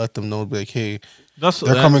to let them know, like, hey,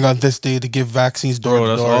 they're coming on this day to give vaccines door to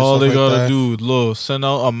door. That's all they gotta do. Look, send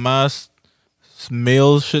out a mass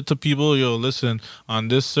mail shit to people. Yo, listen, on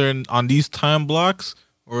these time blocks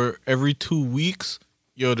or every 2 weeks,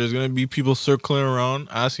 yo, there's gonna be people circling around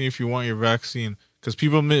asking if you want your vaccine because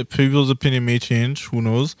people's opinion may change. Who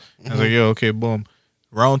knows? And it's like, yo, okay, boom.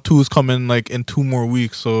 Round 2 is coming like in 2 more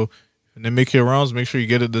weeks, so. And then make your rounds. Make sure you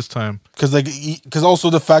get it this time. Because also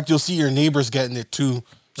the fact you'll see your neighbors getting it too,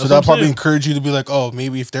 so that'll probably encourage you to be like, oh,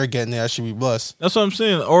 maybe if they're getting it, I should be blessed. That's what I'm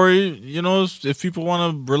saying. Or if people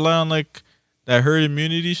want to rely on like that herd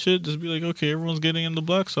immunity shit, just be like, okay, everyone's getting in the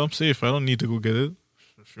block, so I'm safe. I don't need to go get it.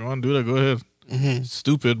 If you want to do that, go ahead. It's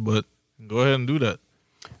stupid, but go ahead and do that.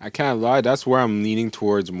 I can't lie. That's where I'm leaning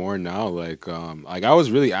towards more now. Like I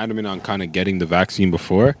was really adamant on kind of getting the vaccine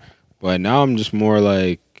before, but now I'm just more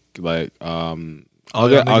like. All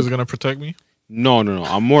that niggas gonna protect me? No.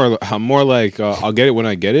 I'm more like I'll get it when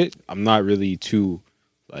I get it. I'm not really too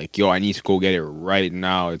like, yo, I need to go get it right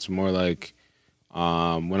now. It's more like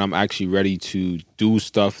when I'm actually ready to do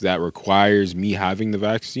stuff that requires me having the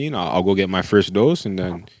vaccine, I'll go get my first dose, and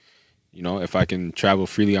then if I can travel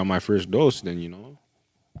freely on my first dose, then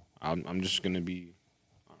I'm just gonna be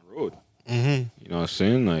on the road. You know what I'm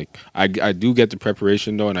saying? Like I do get the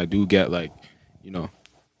preparation though, and I do get like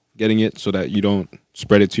getting it so that you don't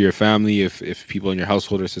spread it to your family if people in your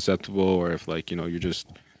household are susceptible, or if like you're just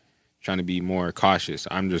trying to be more cautious.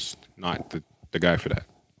 I'm just not the guy for that.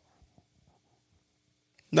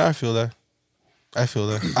 No, I feel that. I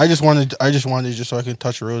just wanted just so I can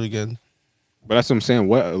touch the road again. But that's what I'm saying.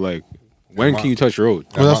 What like when can you touch the road?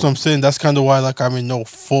 Well, that's what I'm saying. That's kind of why like I'm in no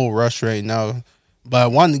full rush right now, but I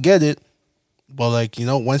wanted to get it. But like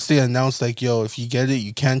once they announced like, yo, if you get it,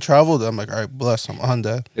 you can travel. Then I'm like, all right, bless. I'm on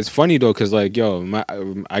that. It's funny though, cause like, yo,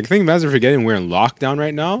 I think man's are forgetting we're in lockdown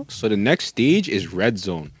right now. So the next stage is red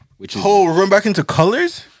zone, which is we're going back into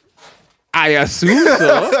colors. I assume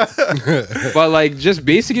so. But like, just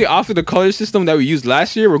basically off of the color system that we used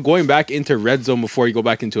last year, we're going back into red zone before you go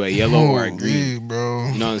back into a yellow or a green, bro.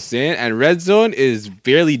 You know what I'm saying? And red zone is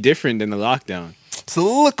barely different than the lockdown. It's a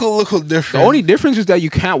little different. The only difference is that you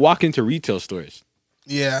can't walk into retail stores.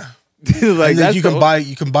 Yeah, like that's you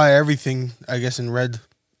can buy everything. I guess in red.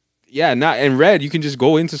 Yeah, not in red. You can just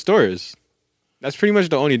go into stores. That's pretty much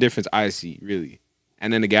the only difference I see, really.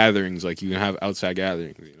 And then the gatherings, like you can have outside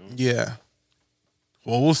gatherings. Yeah.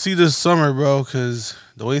 Well, we'll see this summer, bro. Because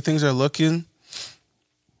the way things are looking,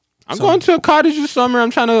 I'm going to a cottage this summer.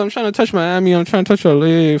 I'm trying to touch Miami. I'm trying to touch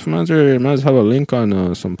LA. If man's have a link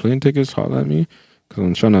on some plane tickets, holler at me. Cause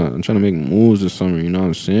I'm trying to make moves this summer, you know what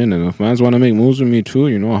I'm saying? And if mans want to make moves with me too,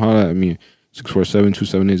 holler at me.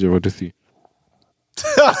 647-278-023.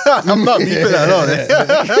 I'm not beeping at all.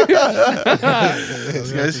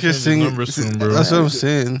 This guy's just singing. That's what I'm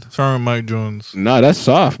saying. Sorry, Mike Jones. Nah, that's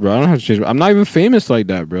soft, bro. I don't have to change. I'm not even famous like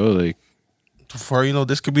that, bro. Like, before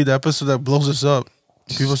this could be the episode that blows us up.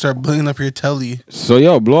 People start blowing up your telly. So,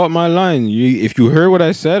 yo, blow up my line. If you heard what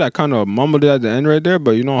I said, I kind of mumbled it at the end right there,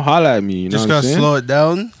 but, holla at me. Just gotta slow it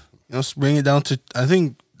down. Bring it down to, I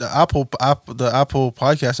think, the Apple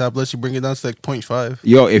podcast app lets you bring it down to like 0.5.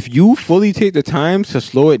 Yo, if you fully take the time to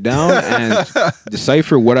slow it down and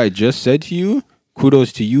decipher what I just said to you,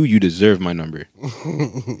 kudos to you. You deserve my number.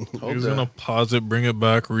 He's gonna pause it, bring it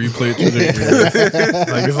back, replay it to the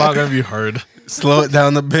like it's not gonna be hard. Slow it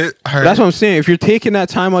down a bit. Hard. That's what I'm saying. If you're taking that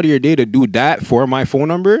time out of your day to do that for my phone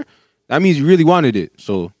number, that means you really wanted it.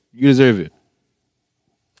 So you deserve it.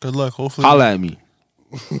 Good luck. Hopefully, holla at me.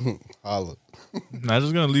 Holla. Nah,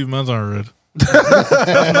 just gonna leave men's on red. That's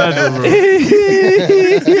natural, bro. Hey,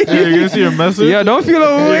 you're gonna see your message. Yeah, don't feel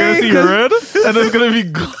away. You're gonna see red, and it's gonna be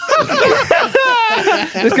good.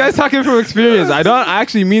 This guy's talking from experience. I don't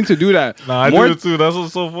actually mean to do that. Nah, I do it too. That's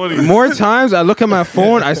what's so funny. More times I look at my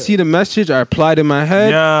phone, I see the message, I reply in my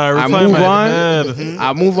head. Yeah, I move on.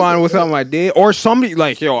 I move on without my day. Or somebody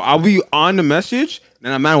like, yo, I'll be on the message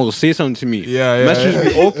then a man will say something to me. Yeah. Message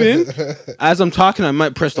will be open. As I'm talking, I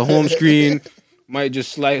might press the home screen. Might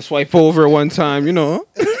just swipe over one time, you know.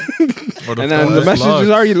 Or And then the message is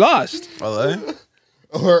already lost.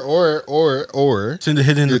 Or It's in the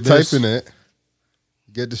hidden you're abyss. typing it,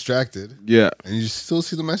 get distracted, Yeah. and you still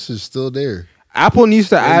see the message still there. Apple needs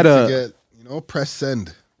to add Ready a to get, press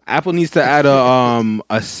send. Apple needs to add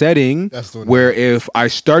a setting That's the one. where if I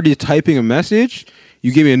started typing a message,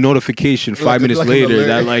 you give me a notification 5 minutes like an later alert.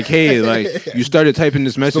 that like, hey, like you started typing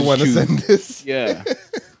this message. Still want to to- send this? Yeah.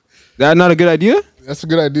 That not a good idea? That's a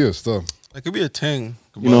good idea. Still, That could be a thing.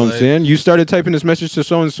 You know what I'm saying? You started typing this message to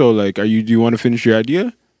so and so. Like, do you want to finish your idea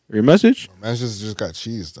or your message? man, just got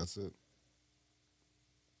cheese. That's it.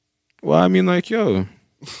 Well, I mean, like, yo,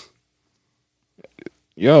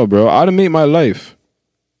 bro, automate my life.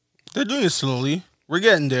 They're doing it slowly. We're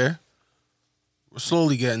getting there. We're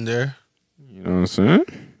slowly getting there. You know what I'm saying?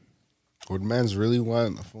 Would man's really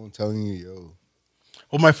want a phone telling you, yo?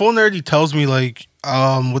 Well, my phone already tells me like,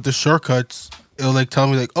 with the shortcuts, it'll like tell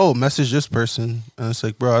me like, oh, message this person, and it's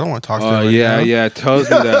like, bro, I don't want to talk to them. Oh right now. yeah, it tells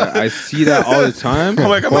me that. I see that all the time. I'm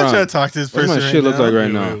like, I'm Hold not on. trying to talk to this What's person. my shit right look now. like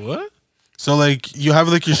right now? Wait, what? So like, you have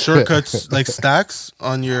like your shortcuts like stacks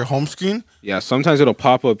on your home screen. Yeah, sometimes it'll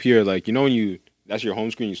pop up here, like you know when that's your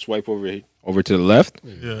home screen. You swipe over to the left.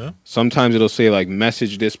 Yeah. Sometimes it'll say like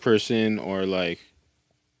message this person or like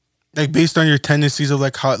Like based on your tendencies of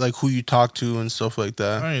like how like who you talk to and stuff like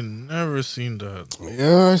that. I ain't never seen that.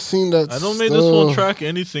 Yeah, I seen that. I don't make this phone track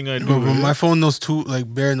anything I do. But my right? phone knows too like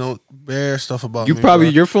bare stuff about you me. probably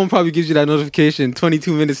bro. your phone probably gives you that notification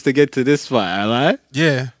 22 minutes to get to this spot. I lie.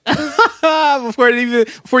 Yeah, before you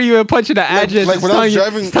even punch in the address, like it's when I was telling you-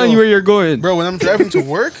 driving, it's telling you bro. where you're going. bro. When I'm driving to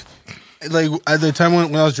work, like at the time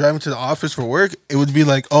when I was driving to the office for work, it would be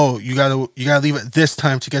like, oh, you gotta leave at this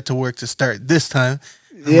time to get to work to start this time.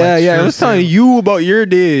 I'm Yeah, like, yeah. sure, it was sir. telling you about your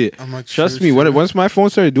day. I'm like, Trust sure, me. sir. Once my phone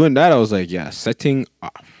started doing that, I was like, yeah, setting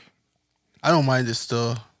off. I don't mind it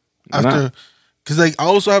still. Nah. After, cause like I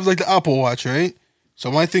also have like the Apple Watch, right?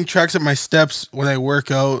 So my thing tracks up my steps when I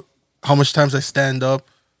work out, how much times I stand up,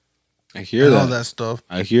 I hear and that. all that stuff.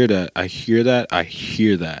 I hear that. I hear that. I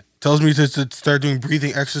hear that. Tells me to start doing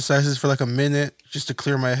breathing exercises for like a minute just to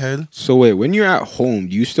clear my head. So wait, when you're at home,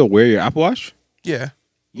 do you still wear your Apple Watch? Yeah,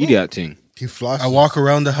 You do that thing. He flossed. I walk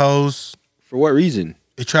around the house. For what reason?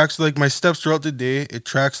 It tracks like my steps throughout the day. It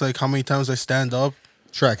tracks like how many times I stand up.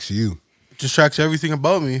 tracks you. It just tracks everything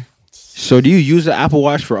about me. So do you use the Apple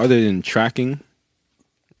Watch for other than tracking?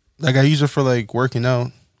 Like I use it for like working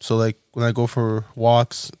out. So like when I go for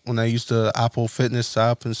walks, when I use the Apple Fitness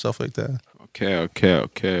app and stuff like that. Okay.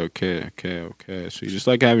 So you just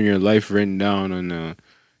like having your life written down on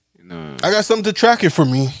I got something to track it for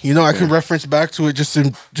me. You know, I can reference back to it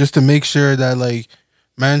just to make sure that like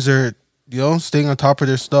mans are, you know, staying on top of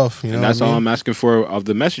their stuff. You know, and that's what I all mean? I'm asking for of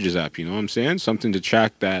the messages app. You know what I'm saying? Something to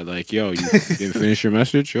track that, like, yo, you didn't finish your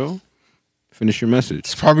message, yo. Finish your message.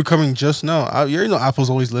 It's probably coming just now. You already know Apple's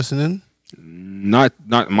always listening. Not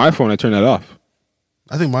my phone. I turned that off.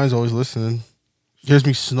 I think mine's always listening. Hears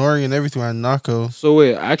me snoring and everything when I knock out. So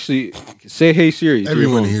wait, actually, say hey Siri. to your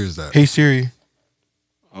Everyone phone. hears that. Hey Siri.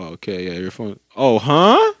 Oh, okay, yeah, your phone. Oh,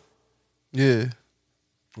 huh? Yeah.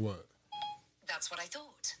 What? That's what I thought.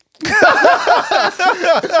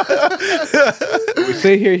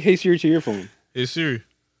 Say hey Siri to your phone. Hey Siri.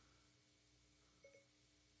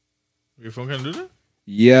 Your phone can do that?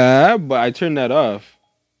 Yeah, but I turned that off.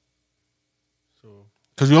 So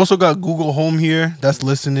Because we also got Google Home here. That's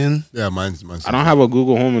listening. Yeah, mine's. I don't have a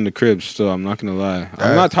Google Home in the crib, so I'm not gonna lie. I'm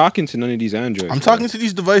Alright. not talking to none of these Androids. I'm talking to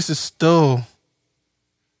these devices still.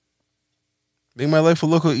 Make my life a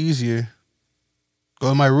little easier.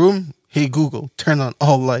 Go in my room. Hey Google, turn on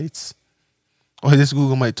all lights. Oh, this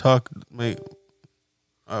Google might talk.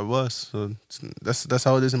 I was. So that's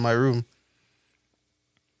how it is in my room.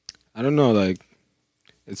 I don't know, like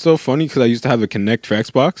it's so funny because I used to have a Connect for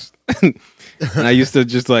Xbox, and I used to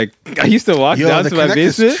just walk down the to my Kinect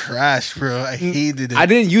is basement. trash, bro. I hated it. I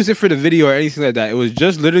didn't use it for the video or anything like that. It was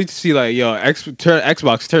just literally to see like, yo,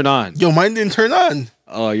 Xbox turn on. Yo, mine didn't turn on.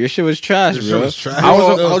 Oh, your shit was trash, Your bro. shit was trash. I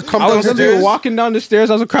was, I would come I was literally downstairs. walking down the stairs.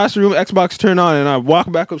 I was across the room. Xbox turn on, and I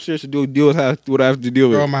walk back upstairs to deal with what I have to deal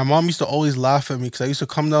with. Bro, my mom used to always laugh at me because I used to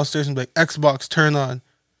come downstairs and be like, Xbox, turn on.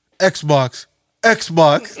 Xbox.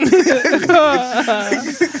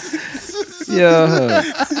 Yeah.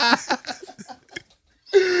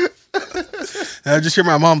 And I just hear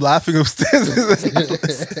my mom laughing upstairs.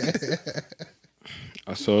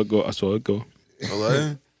 I saw it go.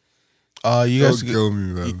 You guys, Don't kill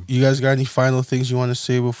me, man. you guys got any final things you want to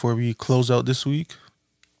say before we close out this week?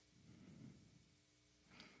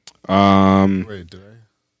 Wait, did I?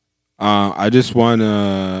 I just want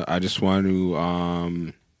to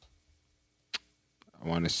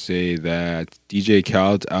say that DJ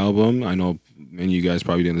Khaled's album. I know many of you guys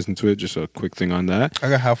probably didn't listen to it. Just a quick thing on that. I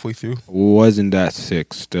got halfway through. Wasn't that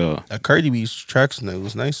sick? Still, That Cardi B's tracks in it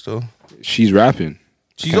was nice though. she's rapping.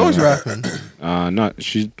 She's always rapping. Not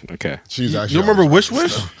she. Okay, She's actually. You remember always Wish rapping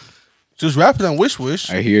Wish? still. She was rapping on Wish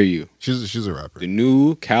Wish. I hear you. She's a rapper. The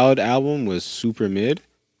new Khaled album was super mid,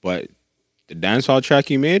 but the dancehall track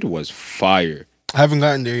he made was fire. I haven't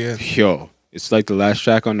gotten there yet. Yo, it's like the last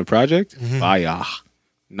track on the project. Mm-hmm. Fire.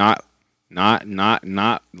 Not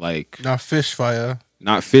like Not fish fire,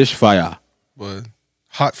 not fish fire. but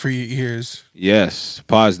hot for your ears. Yes.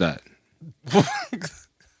 Pause that.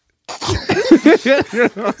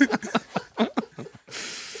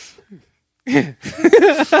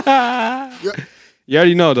 You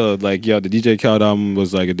already know though, like the DJ Khaled album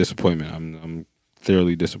was like a disappointment. I'm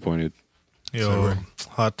thoroughly disappointed. Yo,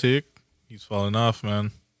 hot take. He's falling off,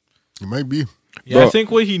 man. It might be. Yeah, I Bro.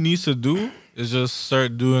 think what he needs to do is just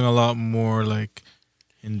start doing a lot more like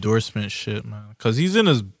endorsement shit, man. Because he's in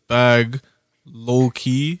his bag, low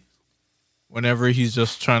key. Whenever he's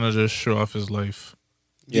just trying to just show off his life,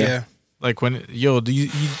 Yeah. like when he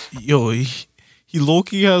low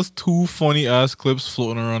key has 2 funny ass clips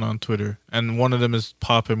floating around on Twitter, and one of them is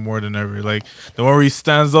popping more than ever. Like the one where he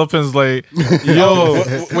stands up and is like, "Yo,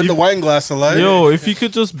 With the wine glass alive. yo, if he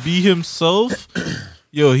could just be himself,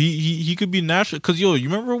 yo, he could be natural." Cause yo, you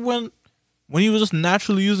remember when he was just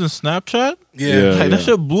naturally using Snapchat? Yeah. Like, that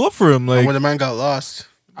shit blew up for him. And Like, when the man got lost.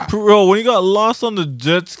 bro, when he got lost on the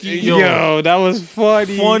jet ski, yo, that was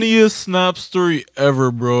funny. funniest snap story ever,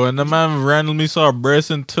 bro. And the man randomly saw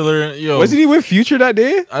Bryson Tiller. Yo, Wasn't he with Future that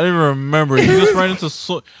day? I didn't even remember. He just ran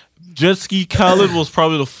into jet ski. Khaled was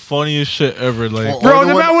probably the funniest shit ever. Like, Bro,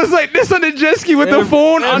 the man was like this on the jet ski with the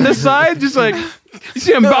phone on the side, just like you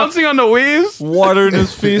see him bouncing on the waves. water in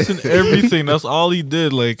his face and everything. That's all he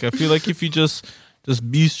did. Like, I feel like if he just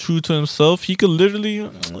be true to himself, he could literally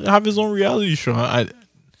have his own reality show.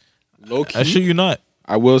 Low I shit you not.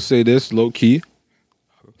 I will say this, low key,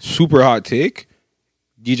 super hot take.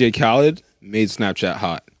 DJ Khaled made Snapchat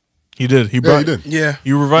hot. He did. He Yeah, brought. he did. Yeah.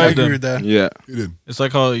 He I revived agree him. with that. Yeah. He did. It's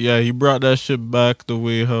like how he brought that shit back the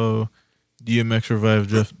way how DMX revived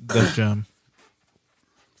Def Jam.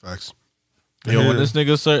 Facts. Yo, when this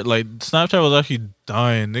nigga started, like, Snapchat was actually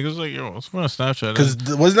dying. Niggas like, yo, what's going on Snapchat? Because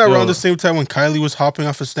wasn't that Yo. around the same time when Kylie was hopping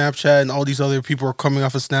off of Snapchat and all these other people were coming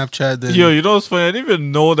off of Snapchat? Then, Yo, you know what's funny? I didn't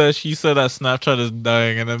even know that she said that Snapchat is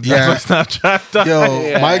dying, and then Yeah. that's why Snapchat died.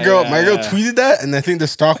 yo, my girl yeah. tweeted that, and I think the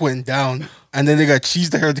stock went down. And then they got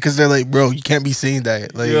cheesed at her because they're like, bro, you can't be saying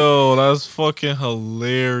that. Like, Yo, that's fucking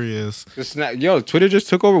hilarious. Twitter just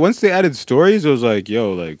took over. Once they added stories, it was like,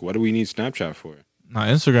 yo, like, what do we need Snapchat for? Nah,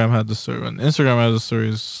 Instagram had the story. When Instagram had the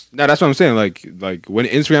stories, No, that's what I'm saying. Like when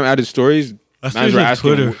Instagram added stories, that's mans were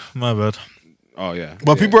asking. Twitter. My bad. Oh yeah.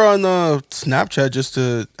 but yeah. people are on Snapchat just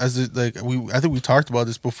to I think we talked about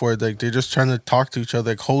this before. Like they're just trying to talk to each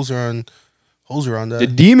other. Like hoes are on The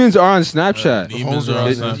that. demons are on Snapchat. Demons are on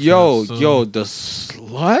The- Snapchat, yo, so- yo, the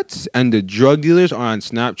sluts and the drug dealers are on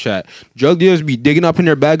Snapchat. Drug dealers be digging up in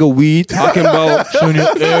their bag of weed, talking about Showing you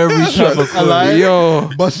every type of clip. yo,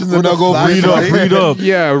 Busting the With a nuggle. flashlight. Read up.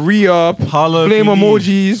 yeah, re-up, Holla flame if you need.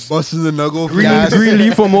 emojis, Busting the nuggle. green, Gas. green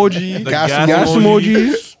leaf emoji, The Gas gas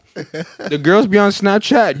emojis. The girls be on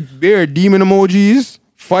Snapchat. They're demon emojis,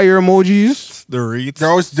 fire emojis. The rates.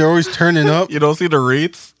 They're always turning up. You don't see the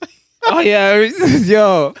rates? Oh yeah,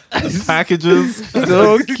 yo, Packages.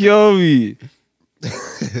 don't kill me.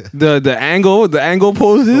 The angle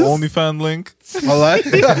poses, The OnlyFans link. A lot.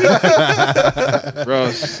 bro.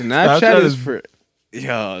 Snapchat is for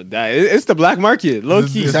yo. It's the black market, low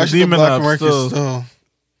key. It's It's a actually the demon black app market still. still.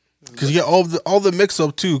 Because you get all the mix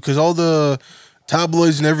up too. Because all the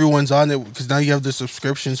tabloids and everyone's on it. Because now you have the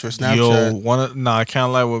subscriptions for Snapchat. Yo, I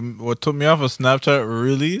can't lie. What took me off of Snapchat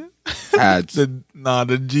really? Ads. The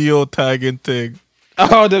geotagging thing.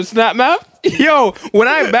 Oh, the snap map. Yo, when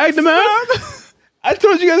I bagged the man, I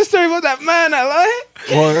told you guys a story about that man. I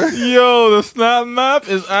like. Or Yo, the snap map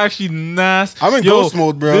is actually nasty. I'm in ghost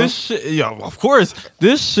mode, bro. This shit, yo, of course,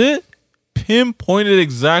 this shit pinpointed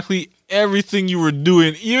exactly everything you were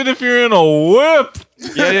doing, even if you're in a whip.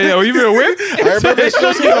 Yeah. Oh, you been a whip? I remember it's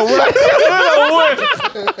just Yo,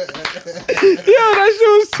 that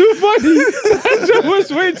shit was too funny. That shit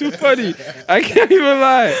was way too funny. I can't even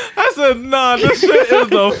lie. I said, nah, this shit is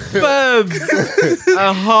the feds.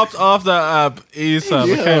 I hopped off that app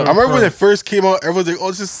ASAP. I remember when it first came out, everyone's like, "Oh,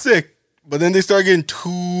 this is sick," but then they started getting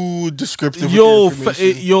too descriptive. Yo, with the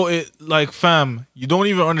information. like, fam, you don't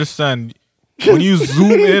even understand. when you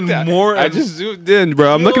zoom in more, I just zoomed in,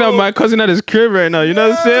 bro. I'm looking at my cousin at his crib right now. You know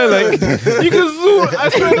what I'm saying? Like, you can zoom. I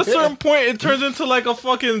swear at a certain point, it turns into like a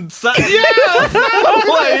fucking satellite.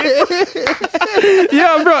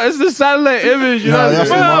 yeah, bro, it's the satellite image. You know Nah, what I'm that's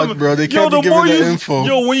saying? wild, bro. They can't be the giving more the you, info.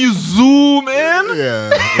 yo, when you zoom in,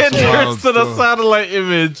 Yeah, it turns to the satellite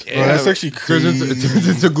image. Bro, that's actually It crazy. turns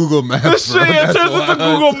into Google Maps. This shit bro. turns into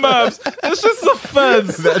Google Maps. It's just a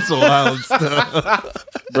fence. That's wild stuff.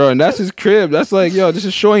 Bro, and that's his crib. That's like, yo, this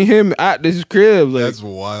is showing him at this crib. Like, That's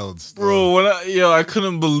wild stuff. Bro, I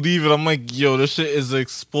couldn't believe it. I'm like, yo, this shit is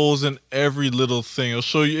exposing every little thing. It'll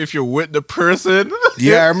show you if you're with the person.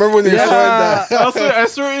 Yeah, I remember when they showed that. I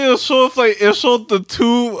swear it'll show if like it'll show the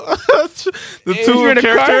two If you're in a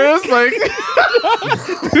car. characters like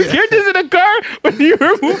two characters in a car when you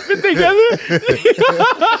were moving together.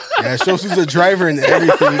 Yeah, it shows who's the driver and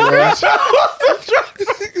everything, bro.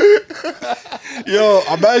 Yo,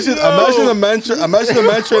 imagine a man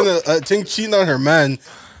trying to think cheating on her man,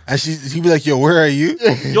 and he'd be like, "Yo, where are you?"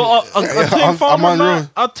 yo, I'm on road.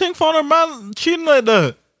 I think found a man cheating like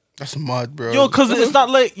that. That's mad, bro. Yo, cause it's not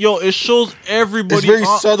like it shows everybody. it's very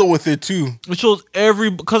subtle with it too. It shows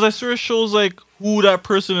because I swear it shows like who that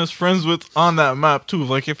person is friends with on that map too.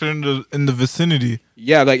 Like if they're in the vicinity.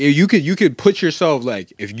 Yeah, like you could put yourself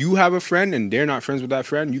like if you have a friend and they're not friends with that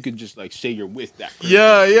friend, you could just like say you're with that person.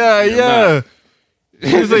 Yeah.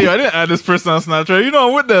 He's like, yo, I didn't add this person on Snapchat. You know,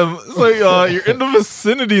 I'm with them. It's like, you're in the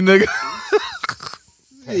vicinity, nigga.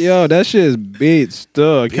 Yo, that shit is bait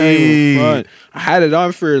stuff. I can't even front. I had it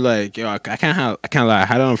on for like, yo, I can't lie. I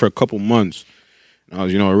had it on for a couple months. And I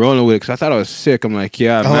was, rolling with it because I thought I was sick. I'm like,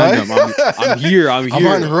 yeah, man, I'm here. I'm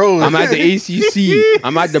on the road. I'm at the ACC.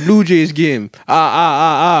 I'm at the Blue Jays game.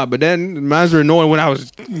 But then the mans were knowing when I was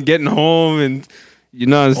getting home and. You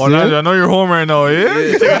know what I'm saying? I know you're home right now, yeah?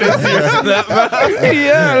 You taking this serious snapback?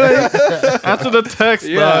 Yeah, like, after the text,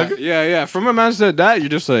 dog. Yeah. From a man said that, you're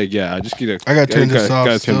just like, yeah, I just I gotta turn this off.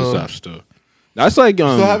 Gotta turn this off still. That's like, Still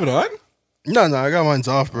have it on? No, I got mine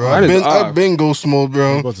off, bro. Mine is I've off. been ghost mode, I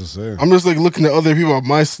bro. was about to say. I'm just like looking at other people on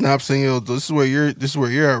my snap saying, "Yo, this is where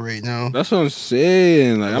you're at right now." That's what I'm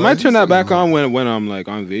saying. Like, I might turn that back on when I'm like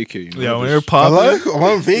on vacay. Yeah, when Just- you're I popping. like. I'm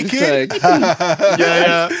on vacay. It's like-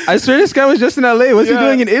 Yeah. I swear this guy was just in LA. What's he Yeah.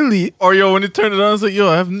 doing in Italy? Or yo, when you turn it on, it's like, yo,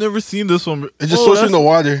 I've never seen this one. It just shows you in the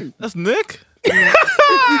water. That's Nick?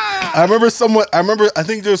 I remember. I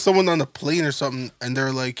think there was someone on the plane or something, and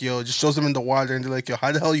they're like, "Yo," it just shows them in the water, and they're like, "Yo,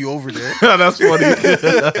 how the hell are you over there?" That's funny.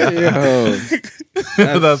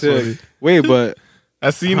 Yo, That's sick. funny. Wait, but I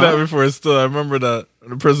seen that before still. I remember that.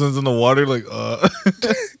 The person's in the water, like,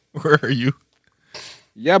 where are you?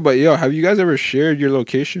 yeah, but yo, have you guys ever shared your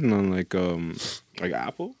location on like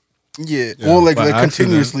Apple? Yeah. Well, like by accident.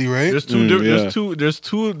 continuously, right? There's two.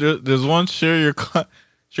 yeah. There's one share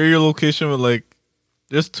your location with like.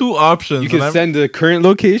 There's two options. You can and I- send the current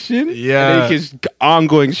location. Yeah. And then you can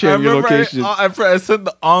ongoing I share your remember location. I sent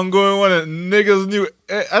the ongoing one and niggas knew.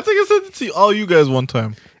 I think I sent it to all you guys one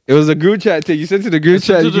time. It was a group chat thing. You sent to the group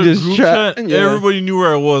chat. To You the just group chat. chat, Yeah. everybody knew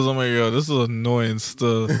where I was. I'm like, yo, this is annoying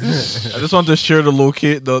stuff. I just want to share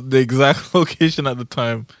the exact location at the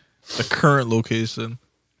time, the current location.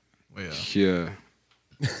 But yeah. Yeah.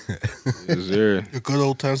 Is there The good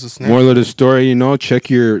old times of snap. moral of the story? Check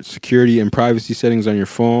your security and privacy settings on your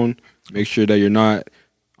phone. Make sure that you're not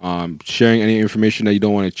sharing any information that you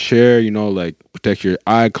don't want to share. Like protect your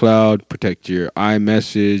iCloud, protect your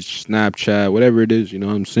iMessage, Snapchat, whatever it is. You know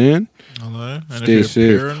what I'm saying? And Stay if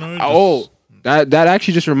safe. you're paranoid, Oh, that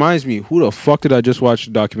actually just reminds me. Who the fuck did I just watch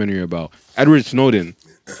the documentary about? Edward Snowden.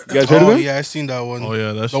 You guys heard of Oh him? yeah, I seen that one. Oh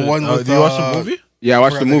yeah, that's The one with, do you watch the movie? Yeah, I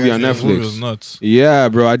watched the forgot movie that on guy's The movie was Netflix. nuts. Yeah,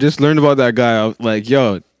 bro. I just learned about that guy. I was like,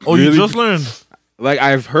 yo. Oh, you really- just learned, Like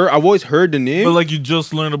I've always heard the name. but like you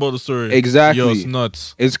just learned about the story. Exactly. Yo, it's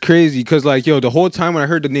nuts. It's crazy because, like, yo, the whole time when I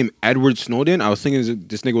heard the name Edward Snowden, I was thinking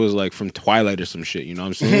this nigga was like from Twilight or some shit. You know what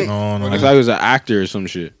I'm saying? No. I thought he was an actor or some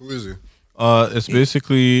shit. Who is he? It's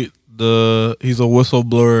basically he's a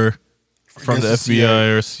whistleblower from the Against the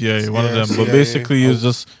FBI or CIA, one of Yeah, them. But CIA. basically, he's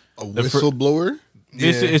just A The fir- whistleblower?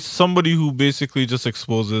 basically it's somebody who basically just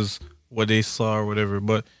exposes what they saw or whatever.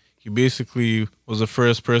 But he basically was the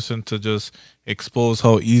first person to just expose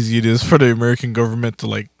how easy it is for the American government to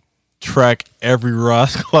like track every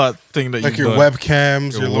Rosclot thing that Like you've your done.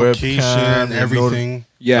 webcams, Your your location, webcam, your everything.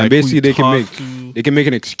 Yeah, Like, and who basically you they can make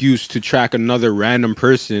an excuse to track another random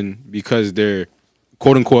person because they're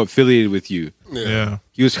quote unquote affiliated with you. Yeah.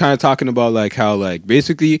 He was kind of talking about like how like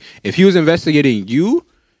basically if he was investigating you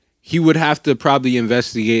he would have to probably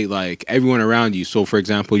investigate like everyone around you. So, for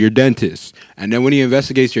example, your dentist, and then when he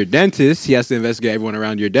investigates your dentist, he has to investigate everyone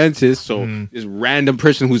around your dentist. So, this random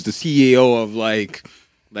person who's the CEO of like,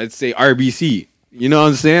 let's say RBC. You know what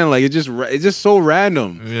I'm saying? Like it's just so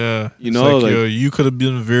random. Yeah, You it's know, like, like- yo, you could have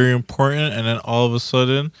been very important, and then all of a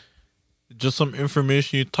sudden, just some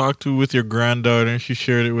information you talked to with your granddaughter, and she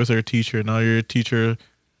shared it with her teacher. Now your teacher,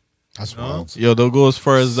 That's no? wild. Yo, they'll go as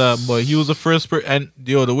far as that. But he was the first person, and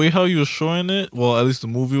yo, the way how he was showing it, well, at least the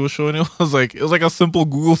movie was showing it, was like a simple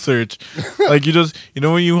Google search. Like you just,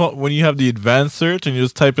 when you have the advanced search and you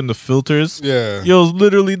just type in the filters, Yeah. yo, it's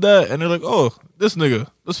literally that, and they're like, oh, this nigga,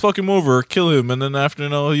 let's fuck him over or kill him, and then after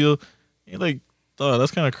you're like, oh,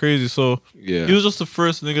 that's kind of crazy. So Yeah. he was just the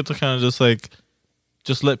first nigga to kind of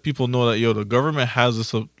just let people know that yo, the government has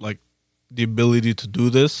this like the ability to do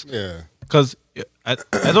this. Yeah. Because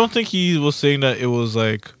I don't think he was saying that it was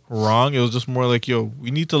like wrong. It was just more like, yo, we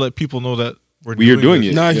need to let people know that We are doing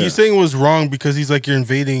this. it. Nah, Yeah. he's saying it was wrong because he's like, you're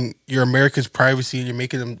invading your Americans' privacy and you're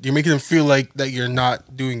making them feel like that you're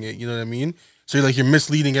not doing it. You know what I mean? So you're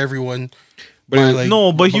misleading everyone. But by, it- like,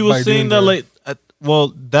 No, but he by was saying doing that like,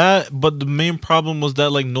 but the main problem was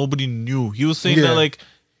that like nobody knew. He was saying Yeah. that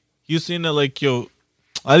like, yo,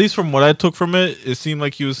 at least from what I took from it, it seemed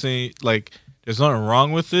like he was saying like there's nothing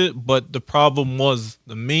wrong with it, but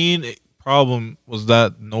the main problem was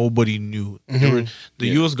that nobody knew. The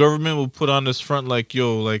U.S. government would put on this front like,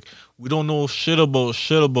 yo, like we don't know shit about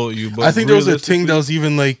you. But I think there was a thing realistically- that was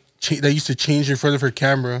even like that used to change in front of her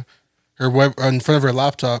camera, her web in front of her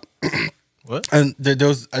laptop. What? And there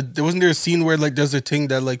wasn't there a scene where like there's a thing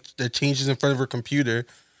that changes in front of her computer.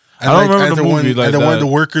 And I don't remember and the movie like and then one of that.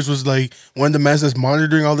 the workers was like, one of the men that's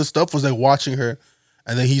monitoring all this stuff was like watching her,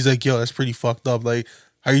 and then he's like, "Yo, that's pretty fucked up. Like,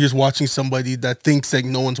 how you just watching somebody that thinks like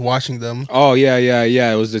no one's watching them?" Oh yeah.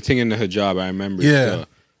 It was the thing in the hijab. I remember. Yeah.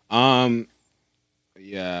 Still.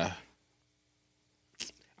 Yeah.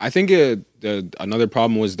 I think another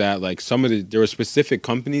problem was that like there were specific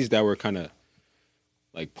companies that were kind of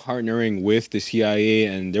like partnering with the CIA,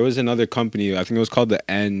 and there was another company, I think it was called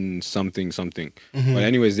the N something. Mm-hmm. But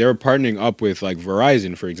anyways, they were partnering up with like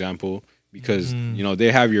Verizon, for example, because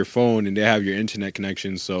they have your phone and they have your internet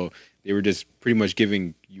connection, so they were just pretty much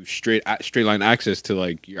giving you straight line access to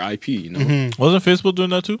like your IP. Wasn't Facebook doing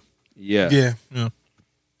that too? Yeah. Yeah, Yeah.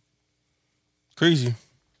 crazy.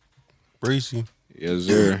 Yes,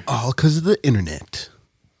 sir. All because of the internet.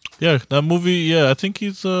 Yeah, that movie. Yeah, I think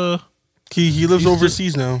he's He lives He's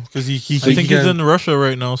overseas now because he I think he's can't- in Russia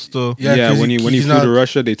right now still. Yeah, Yeah, 'cause when he he's flew not- to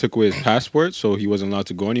Russia, they took away his passport, so he wasn't allowed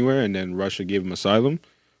to go anywhere. And then Russia gave him asylum,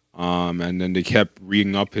 and then they kept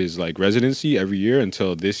reading up his like residency every year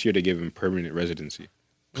until this year they gave him permanent residency.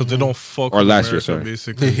 Because they don't fuck Or with last year, America, sorry.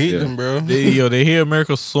 basically. They hate Yeah. them, bro. They hate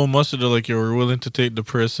America so much that they're like, yo, we're willing to take the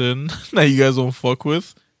person that you guys don't fuck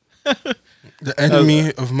with. The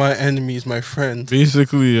enemy of my enemy is my friend.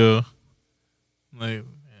 Basically, like, yeah,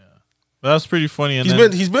 that's pretty funny. And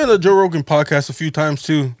He's been on a Joe Rogan podcast a few times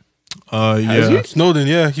too. yeah, Snowden,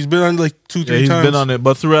 yeah, he's been on like 2-3 yeah, he's times. been on it,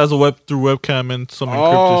 but through webcam and some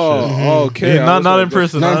encrypted shit. Okay. Yeah, not in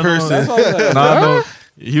person. Not in I don't know. person. No,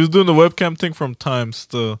 he was doing the webcam thing from time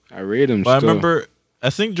still. I rate him. But I still. remember,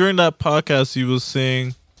 I think during that podcast he was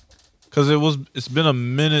saying, because it's been a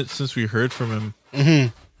minute since we heard from him,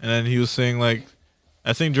 and then he was saying like,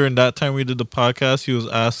 I think during that time we did the podcast, he was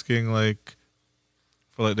asking like,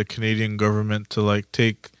 for like the Canadian government to like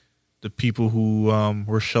take the people who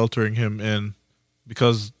were sheltering him in,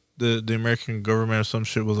 because the American government or some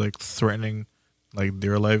shit was like threatening like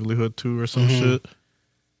their livelihood too or some shit.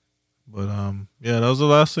 But yeah, that was the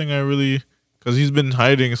last thing I really, because he's been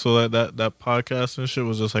hiding, so that podcast and shit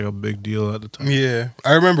was just like a big deal at the time. Yeah,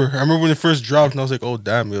 I remember when it first dropped, and I was like, "Oh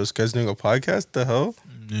damn, yo, this guy's doing a podcast. The hell,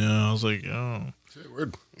 Yeah, I was like, yo,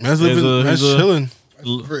 Word. man's He's living, man's a- chilling."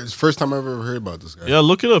 It's the first time I've ever heard about this guy. yeah,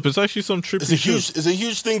 look it up. It's actually some trippy shit. It's a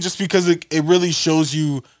huge thing just because it really shows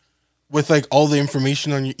you with like all the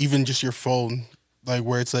information on you, even just your phone, like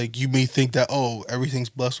where it's like you may think that everything's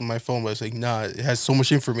blessed with my phone, but it's like nah, it has so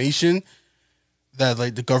much information that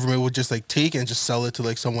like the government would just like take and just sell it to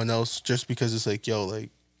like someone else just because it's like like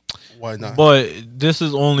why not? But this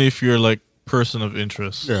is only if you're like person of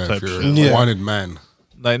interest Yeah, type if you're shit. a Yeah. wanted man.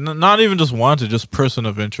 Like not even just wanted, just person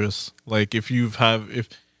of interest. Like if there's You're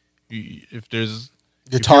if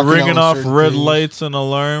you're talking ringing out off certain red things. lights and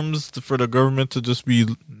alarms for the government to just be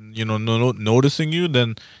noticing you,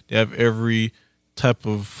 then they have every type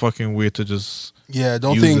of fucking way to just Yeah,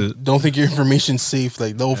 don't use it. think your information's safe.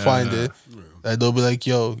 Like they'll find it. Like they'll be like,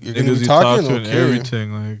 "Yo, you're gonna niggas be you talk talking, to and okay?"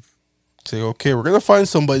 everything. Like Say, "Okay, we're gonna find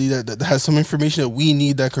somebody that has some information that we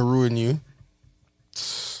need that can ruin you."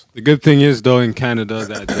 The good thing is though in Canada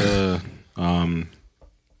that the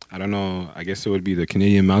I don't know. I guess it would be the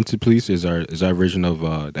Canadian Mounted Police is our version of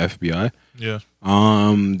the FBI. Yeah.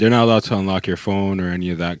 They're not allowed to unlock your phone or any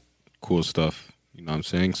of that cool stuff. You know what I'm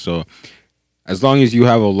saying? So as long as you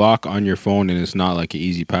have a lock on your phone and it's not like an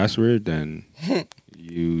easy password, then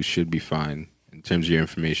you should be fine in terms of your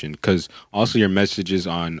information. Because also your messages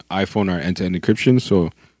on iPhone are end-to-end encryption. So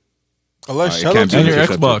I like it shout can't out be And to your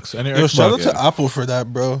intercepted. Xbox. And your yo, Xbox. shout out to Apple for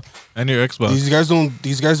that, bro. And your Xbox.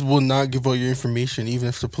 These guys will not give out your information even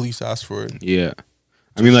if the police ask for it. Yeah.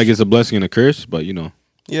 I mean, like it's a blessing and a curse, but you know.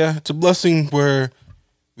 Yeah, it's a blessing where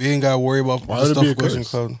we ain't gotta worry about Why the would it stuff be a that goes in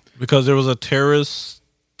curse? cloud. Because there was a terrorist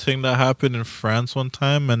thing that happened in France one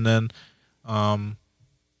time, and then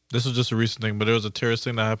this was just a recent thing, but there was a terrorist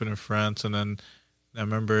thing that happened in France, and then I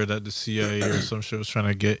remember that the CIA or some shit was trying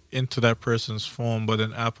to get into that person's phone, but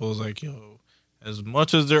then Apple was like, yo, as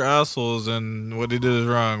much as they're assholes and what they did is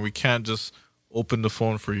wrong, we can't just open the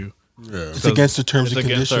phone for you. Yeah. It's against the terms It's and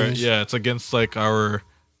against conditions. it's against like our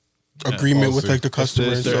Agreement with policy. like the customer.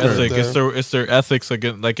 it's and their stuff like ethic. that. It's their ethics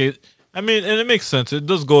against like it. I mean, and it makes sense. It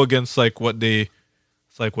does go against like what they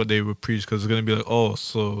would preach, because it's gonna be like, oh,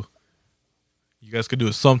 so you guys could do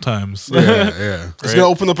it sometimes. Yeah. It's gonna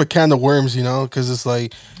open up a can of worms, you know, because it's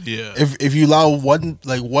like Yeah. if you allow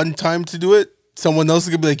one time to do it, someone else is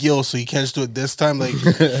gonna be like, yo, so you can't just do it this time, like.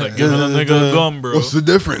 It's like giving a nigga a gun, bro. What's the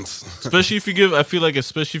difference? Especially if you give, I feel like,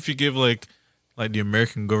 especially if you give like the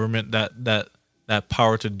American government that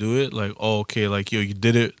power to do it. Like, oh, okay, like yo, you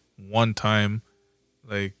did it one time,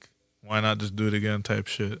 like why not just do it again, type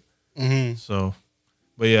shit. Mm-hmm. So,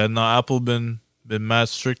 but yeah, no, Apple been mad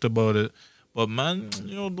strict about it. But man,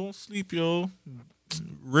 don't sleep, yo.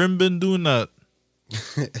 Rim been doing that.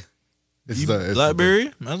 It's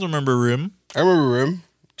BlackBerry, man's remember Rim. I remember Rim.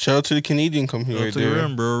 Shout out to the Canadian company Shout out right to there.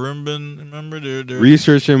 Rim, bro. Rim been remember they're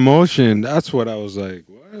Research in motion. That's what I was like.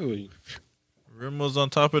 What? Rim was on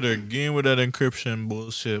top of their game with that encryption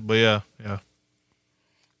bullshit. But yeah.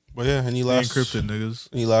 But yeah, They encrypted niggas.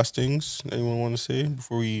 any last things anyone want to say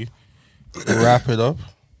before we wrap it up?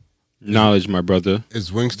 Knowledge, my brother.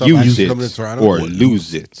 Is Wingstop Use actually it coming to Toronto? or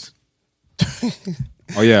lose it.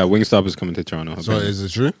 Oh yeah, Wingstop is coming to Toronto. So is it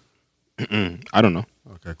true? I don't know.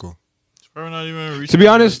 Okay, cool. It's probably not even To be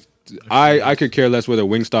honest, I could care less whether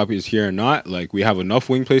Wingstop is here or not. Like we have enough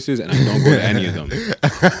wing places, and I don't go to any of them.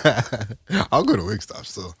 I'll go to Wingstop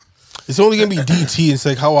still. It's only gonna be DT. It's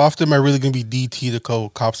like, how often am I really gonna be DT to go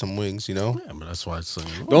cop some wings? You know? Yeah, but that's why it's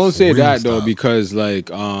Don't say that though, Wingstop. because like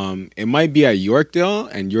it might be at Yorkdale,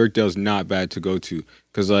 and Yorkdale's not bad to go to.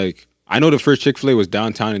 Cause like I know the first Chick-fil-A was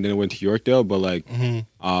downtown, and then it went to Yorkdale. But like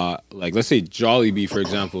like let's say Jollibee, for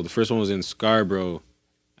example, the first one was in Scarborough,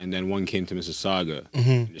 and then one came to Mississauga.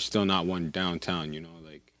 There's still not one downtown. You know,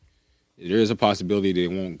 like there is a possibility they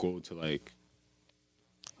won't go to like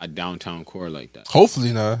a downtown core like that.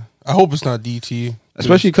 Hopefully not. I hope it's not DT.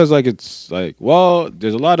 Especially because like it's like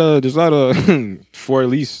there's a lot of for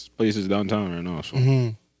lease places downtown right now. So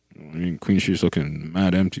I mean Queen Street's looking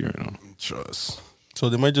mad empty right now. Trust. So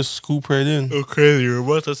they might just scoop right in. Okay, you're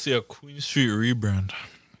about to see a Queen Street rebrand.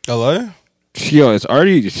 LA? Yo, it's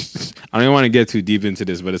already. I don't even want to get too deep into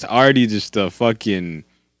this, but it's already just fucking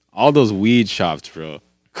all those weed shops, bro.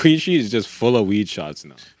 Queen Street is just full of weed shops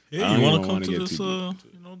now. I Yeah, don't you want even to come wanna to get this too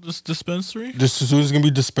deep. this dispensary? This soon is gonna be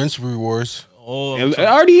dispensary wars. Oh, It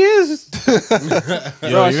already is.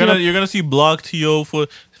 yo, you're gonna see Block TO for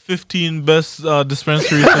 15 best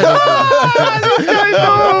dispensaries. Yo,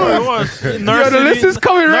 the list is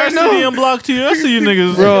coming right Narcity now. and Block TO. I see you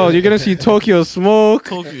niggas. Bro, you're gonna see Tokyo Smoke.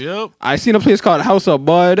 Yep. I seen a place called House of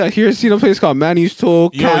Bud. I seen a place called Manny's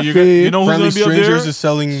Talk Yo, Cafe. you know who's Friendly gonna be up Strangers there? is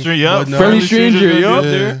selling. Yep. Bud now. Friendly Stranger, Strangers yup.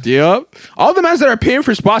 gonna be up there. Yep. All the mans that are paying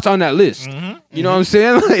for spots on that list. You know what I'm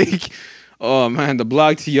saying? Like, oh man, the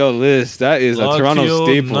Block TO list. That is a Toronto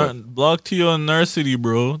staple. Block TO and Narcity,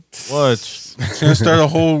 bro. Watch. It's gonna start a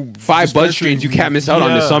whole 5 bud strains you can't miss out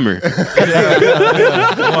on this Yeah. summer.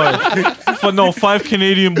 What? 5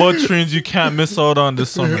 Canadian bud trains you can't miss out on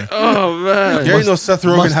this summer. Oh man. You already know Seth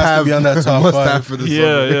Rogen has to be on that top must five. have for this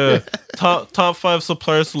Yeah. Top 5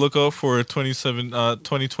 suppliers to look out for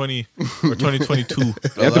 2020 or 2022. You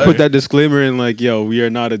have to put that disclaimer in, like, yo, we are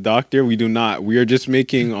not a doctor. We are just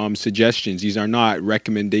making suggestions. These are not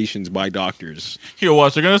recommendations by doctors. Here,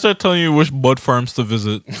 watch. They're gonna start telling you which bud farms to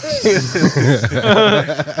visit.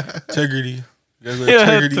 Integrity. You guys are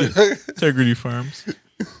Yeah, integrity. Integrity Farms.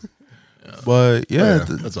 But yeah,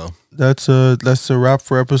 That's all. that's a wrap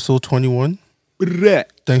for episode 21.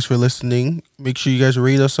 Thanks for listening. Make sure you guys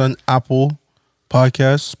rate us on Apple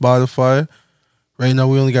Podcasts, Spotify. Right now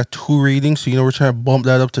we only got 2 ratings, so we're trying to bump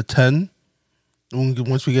that up to 10.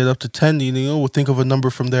 Once we get up to 10, we'll think of a number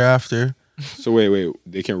from thereafter. So wait,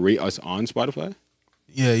 they can rate us on Spotify?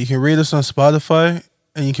 Yeah, you can rate us on Spotify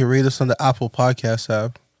and you can rate us on the Apple Podcast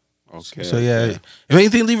app. Okay. So yeah, if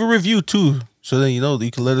anything, leave a review too. So then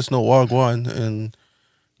you can let us know Wagwan and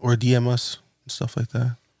or DM us and stuff like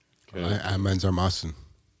that. I'm Enzar Masin.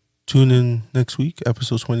 Tune in next week,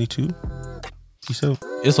 episode 22. Peace out.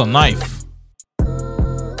 It's a knife.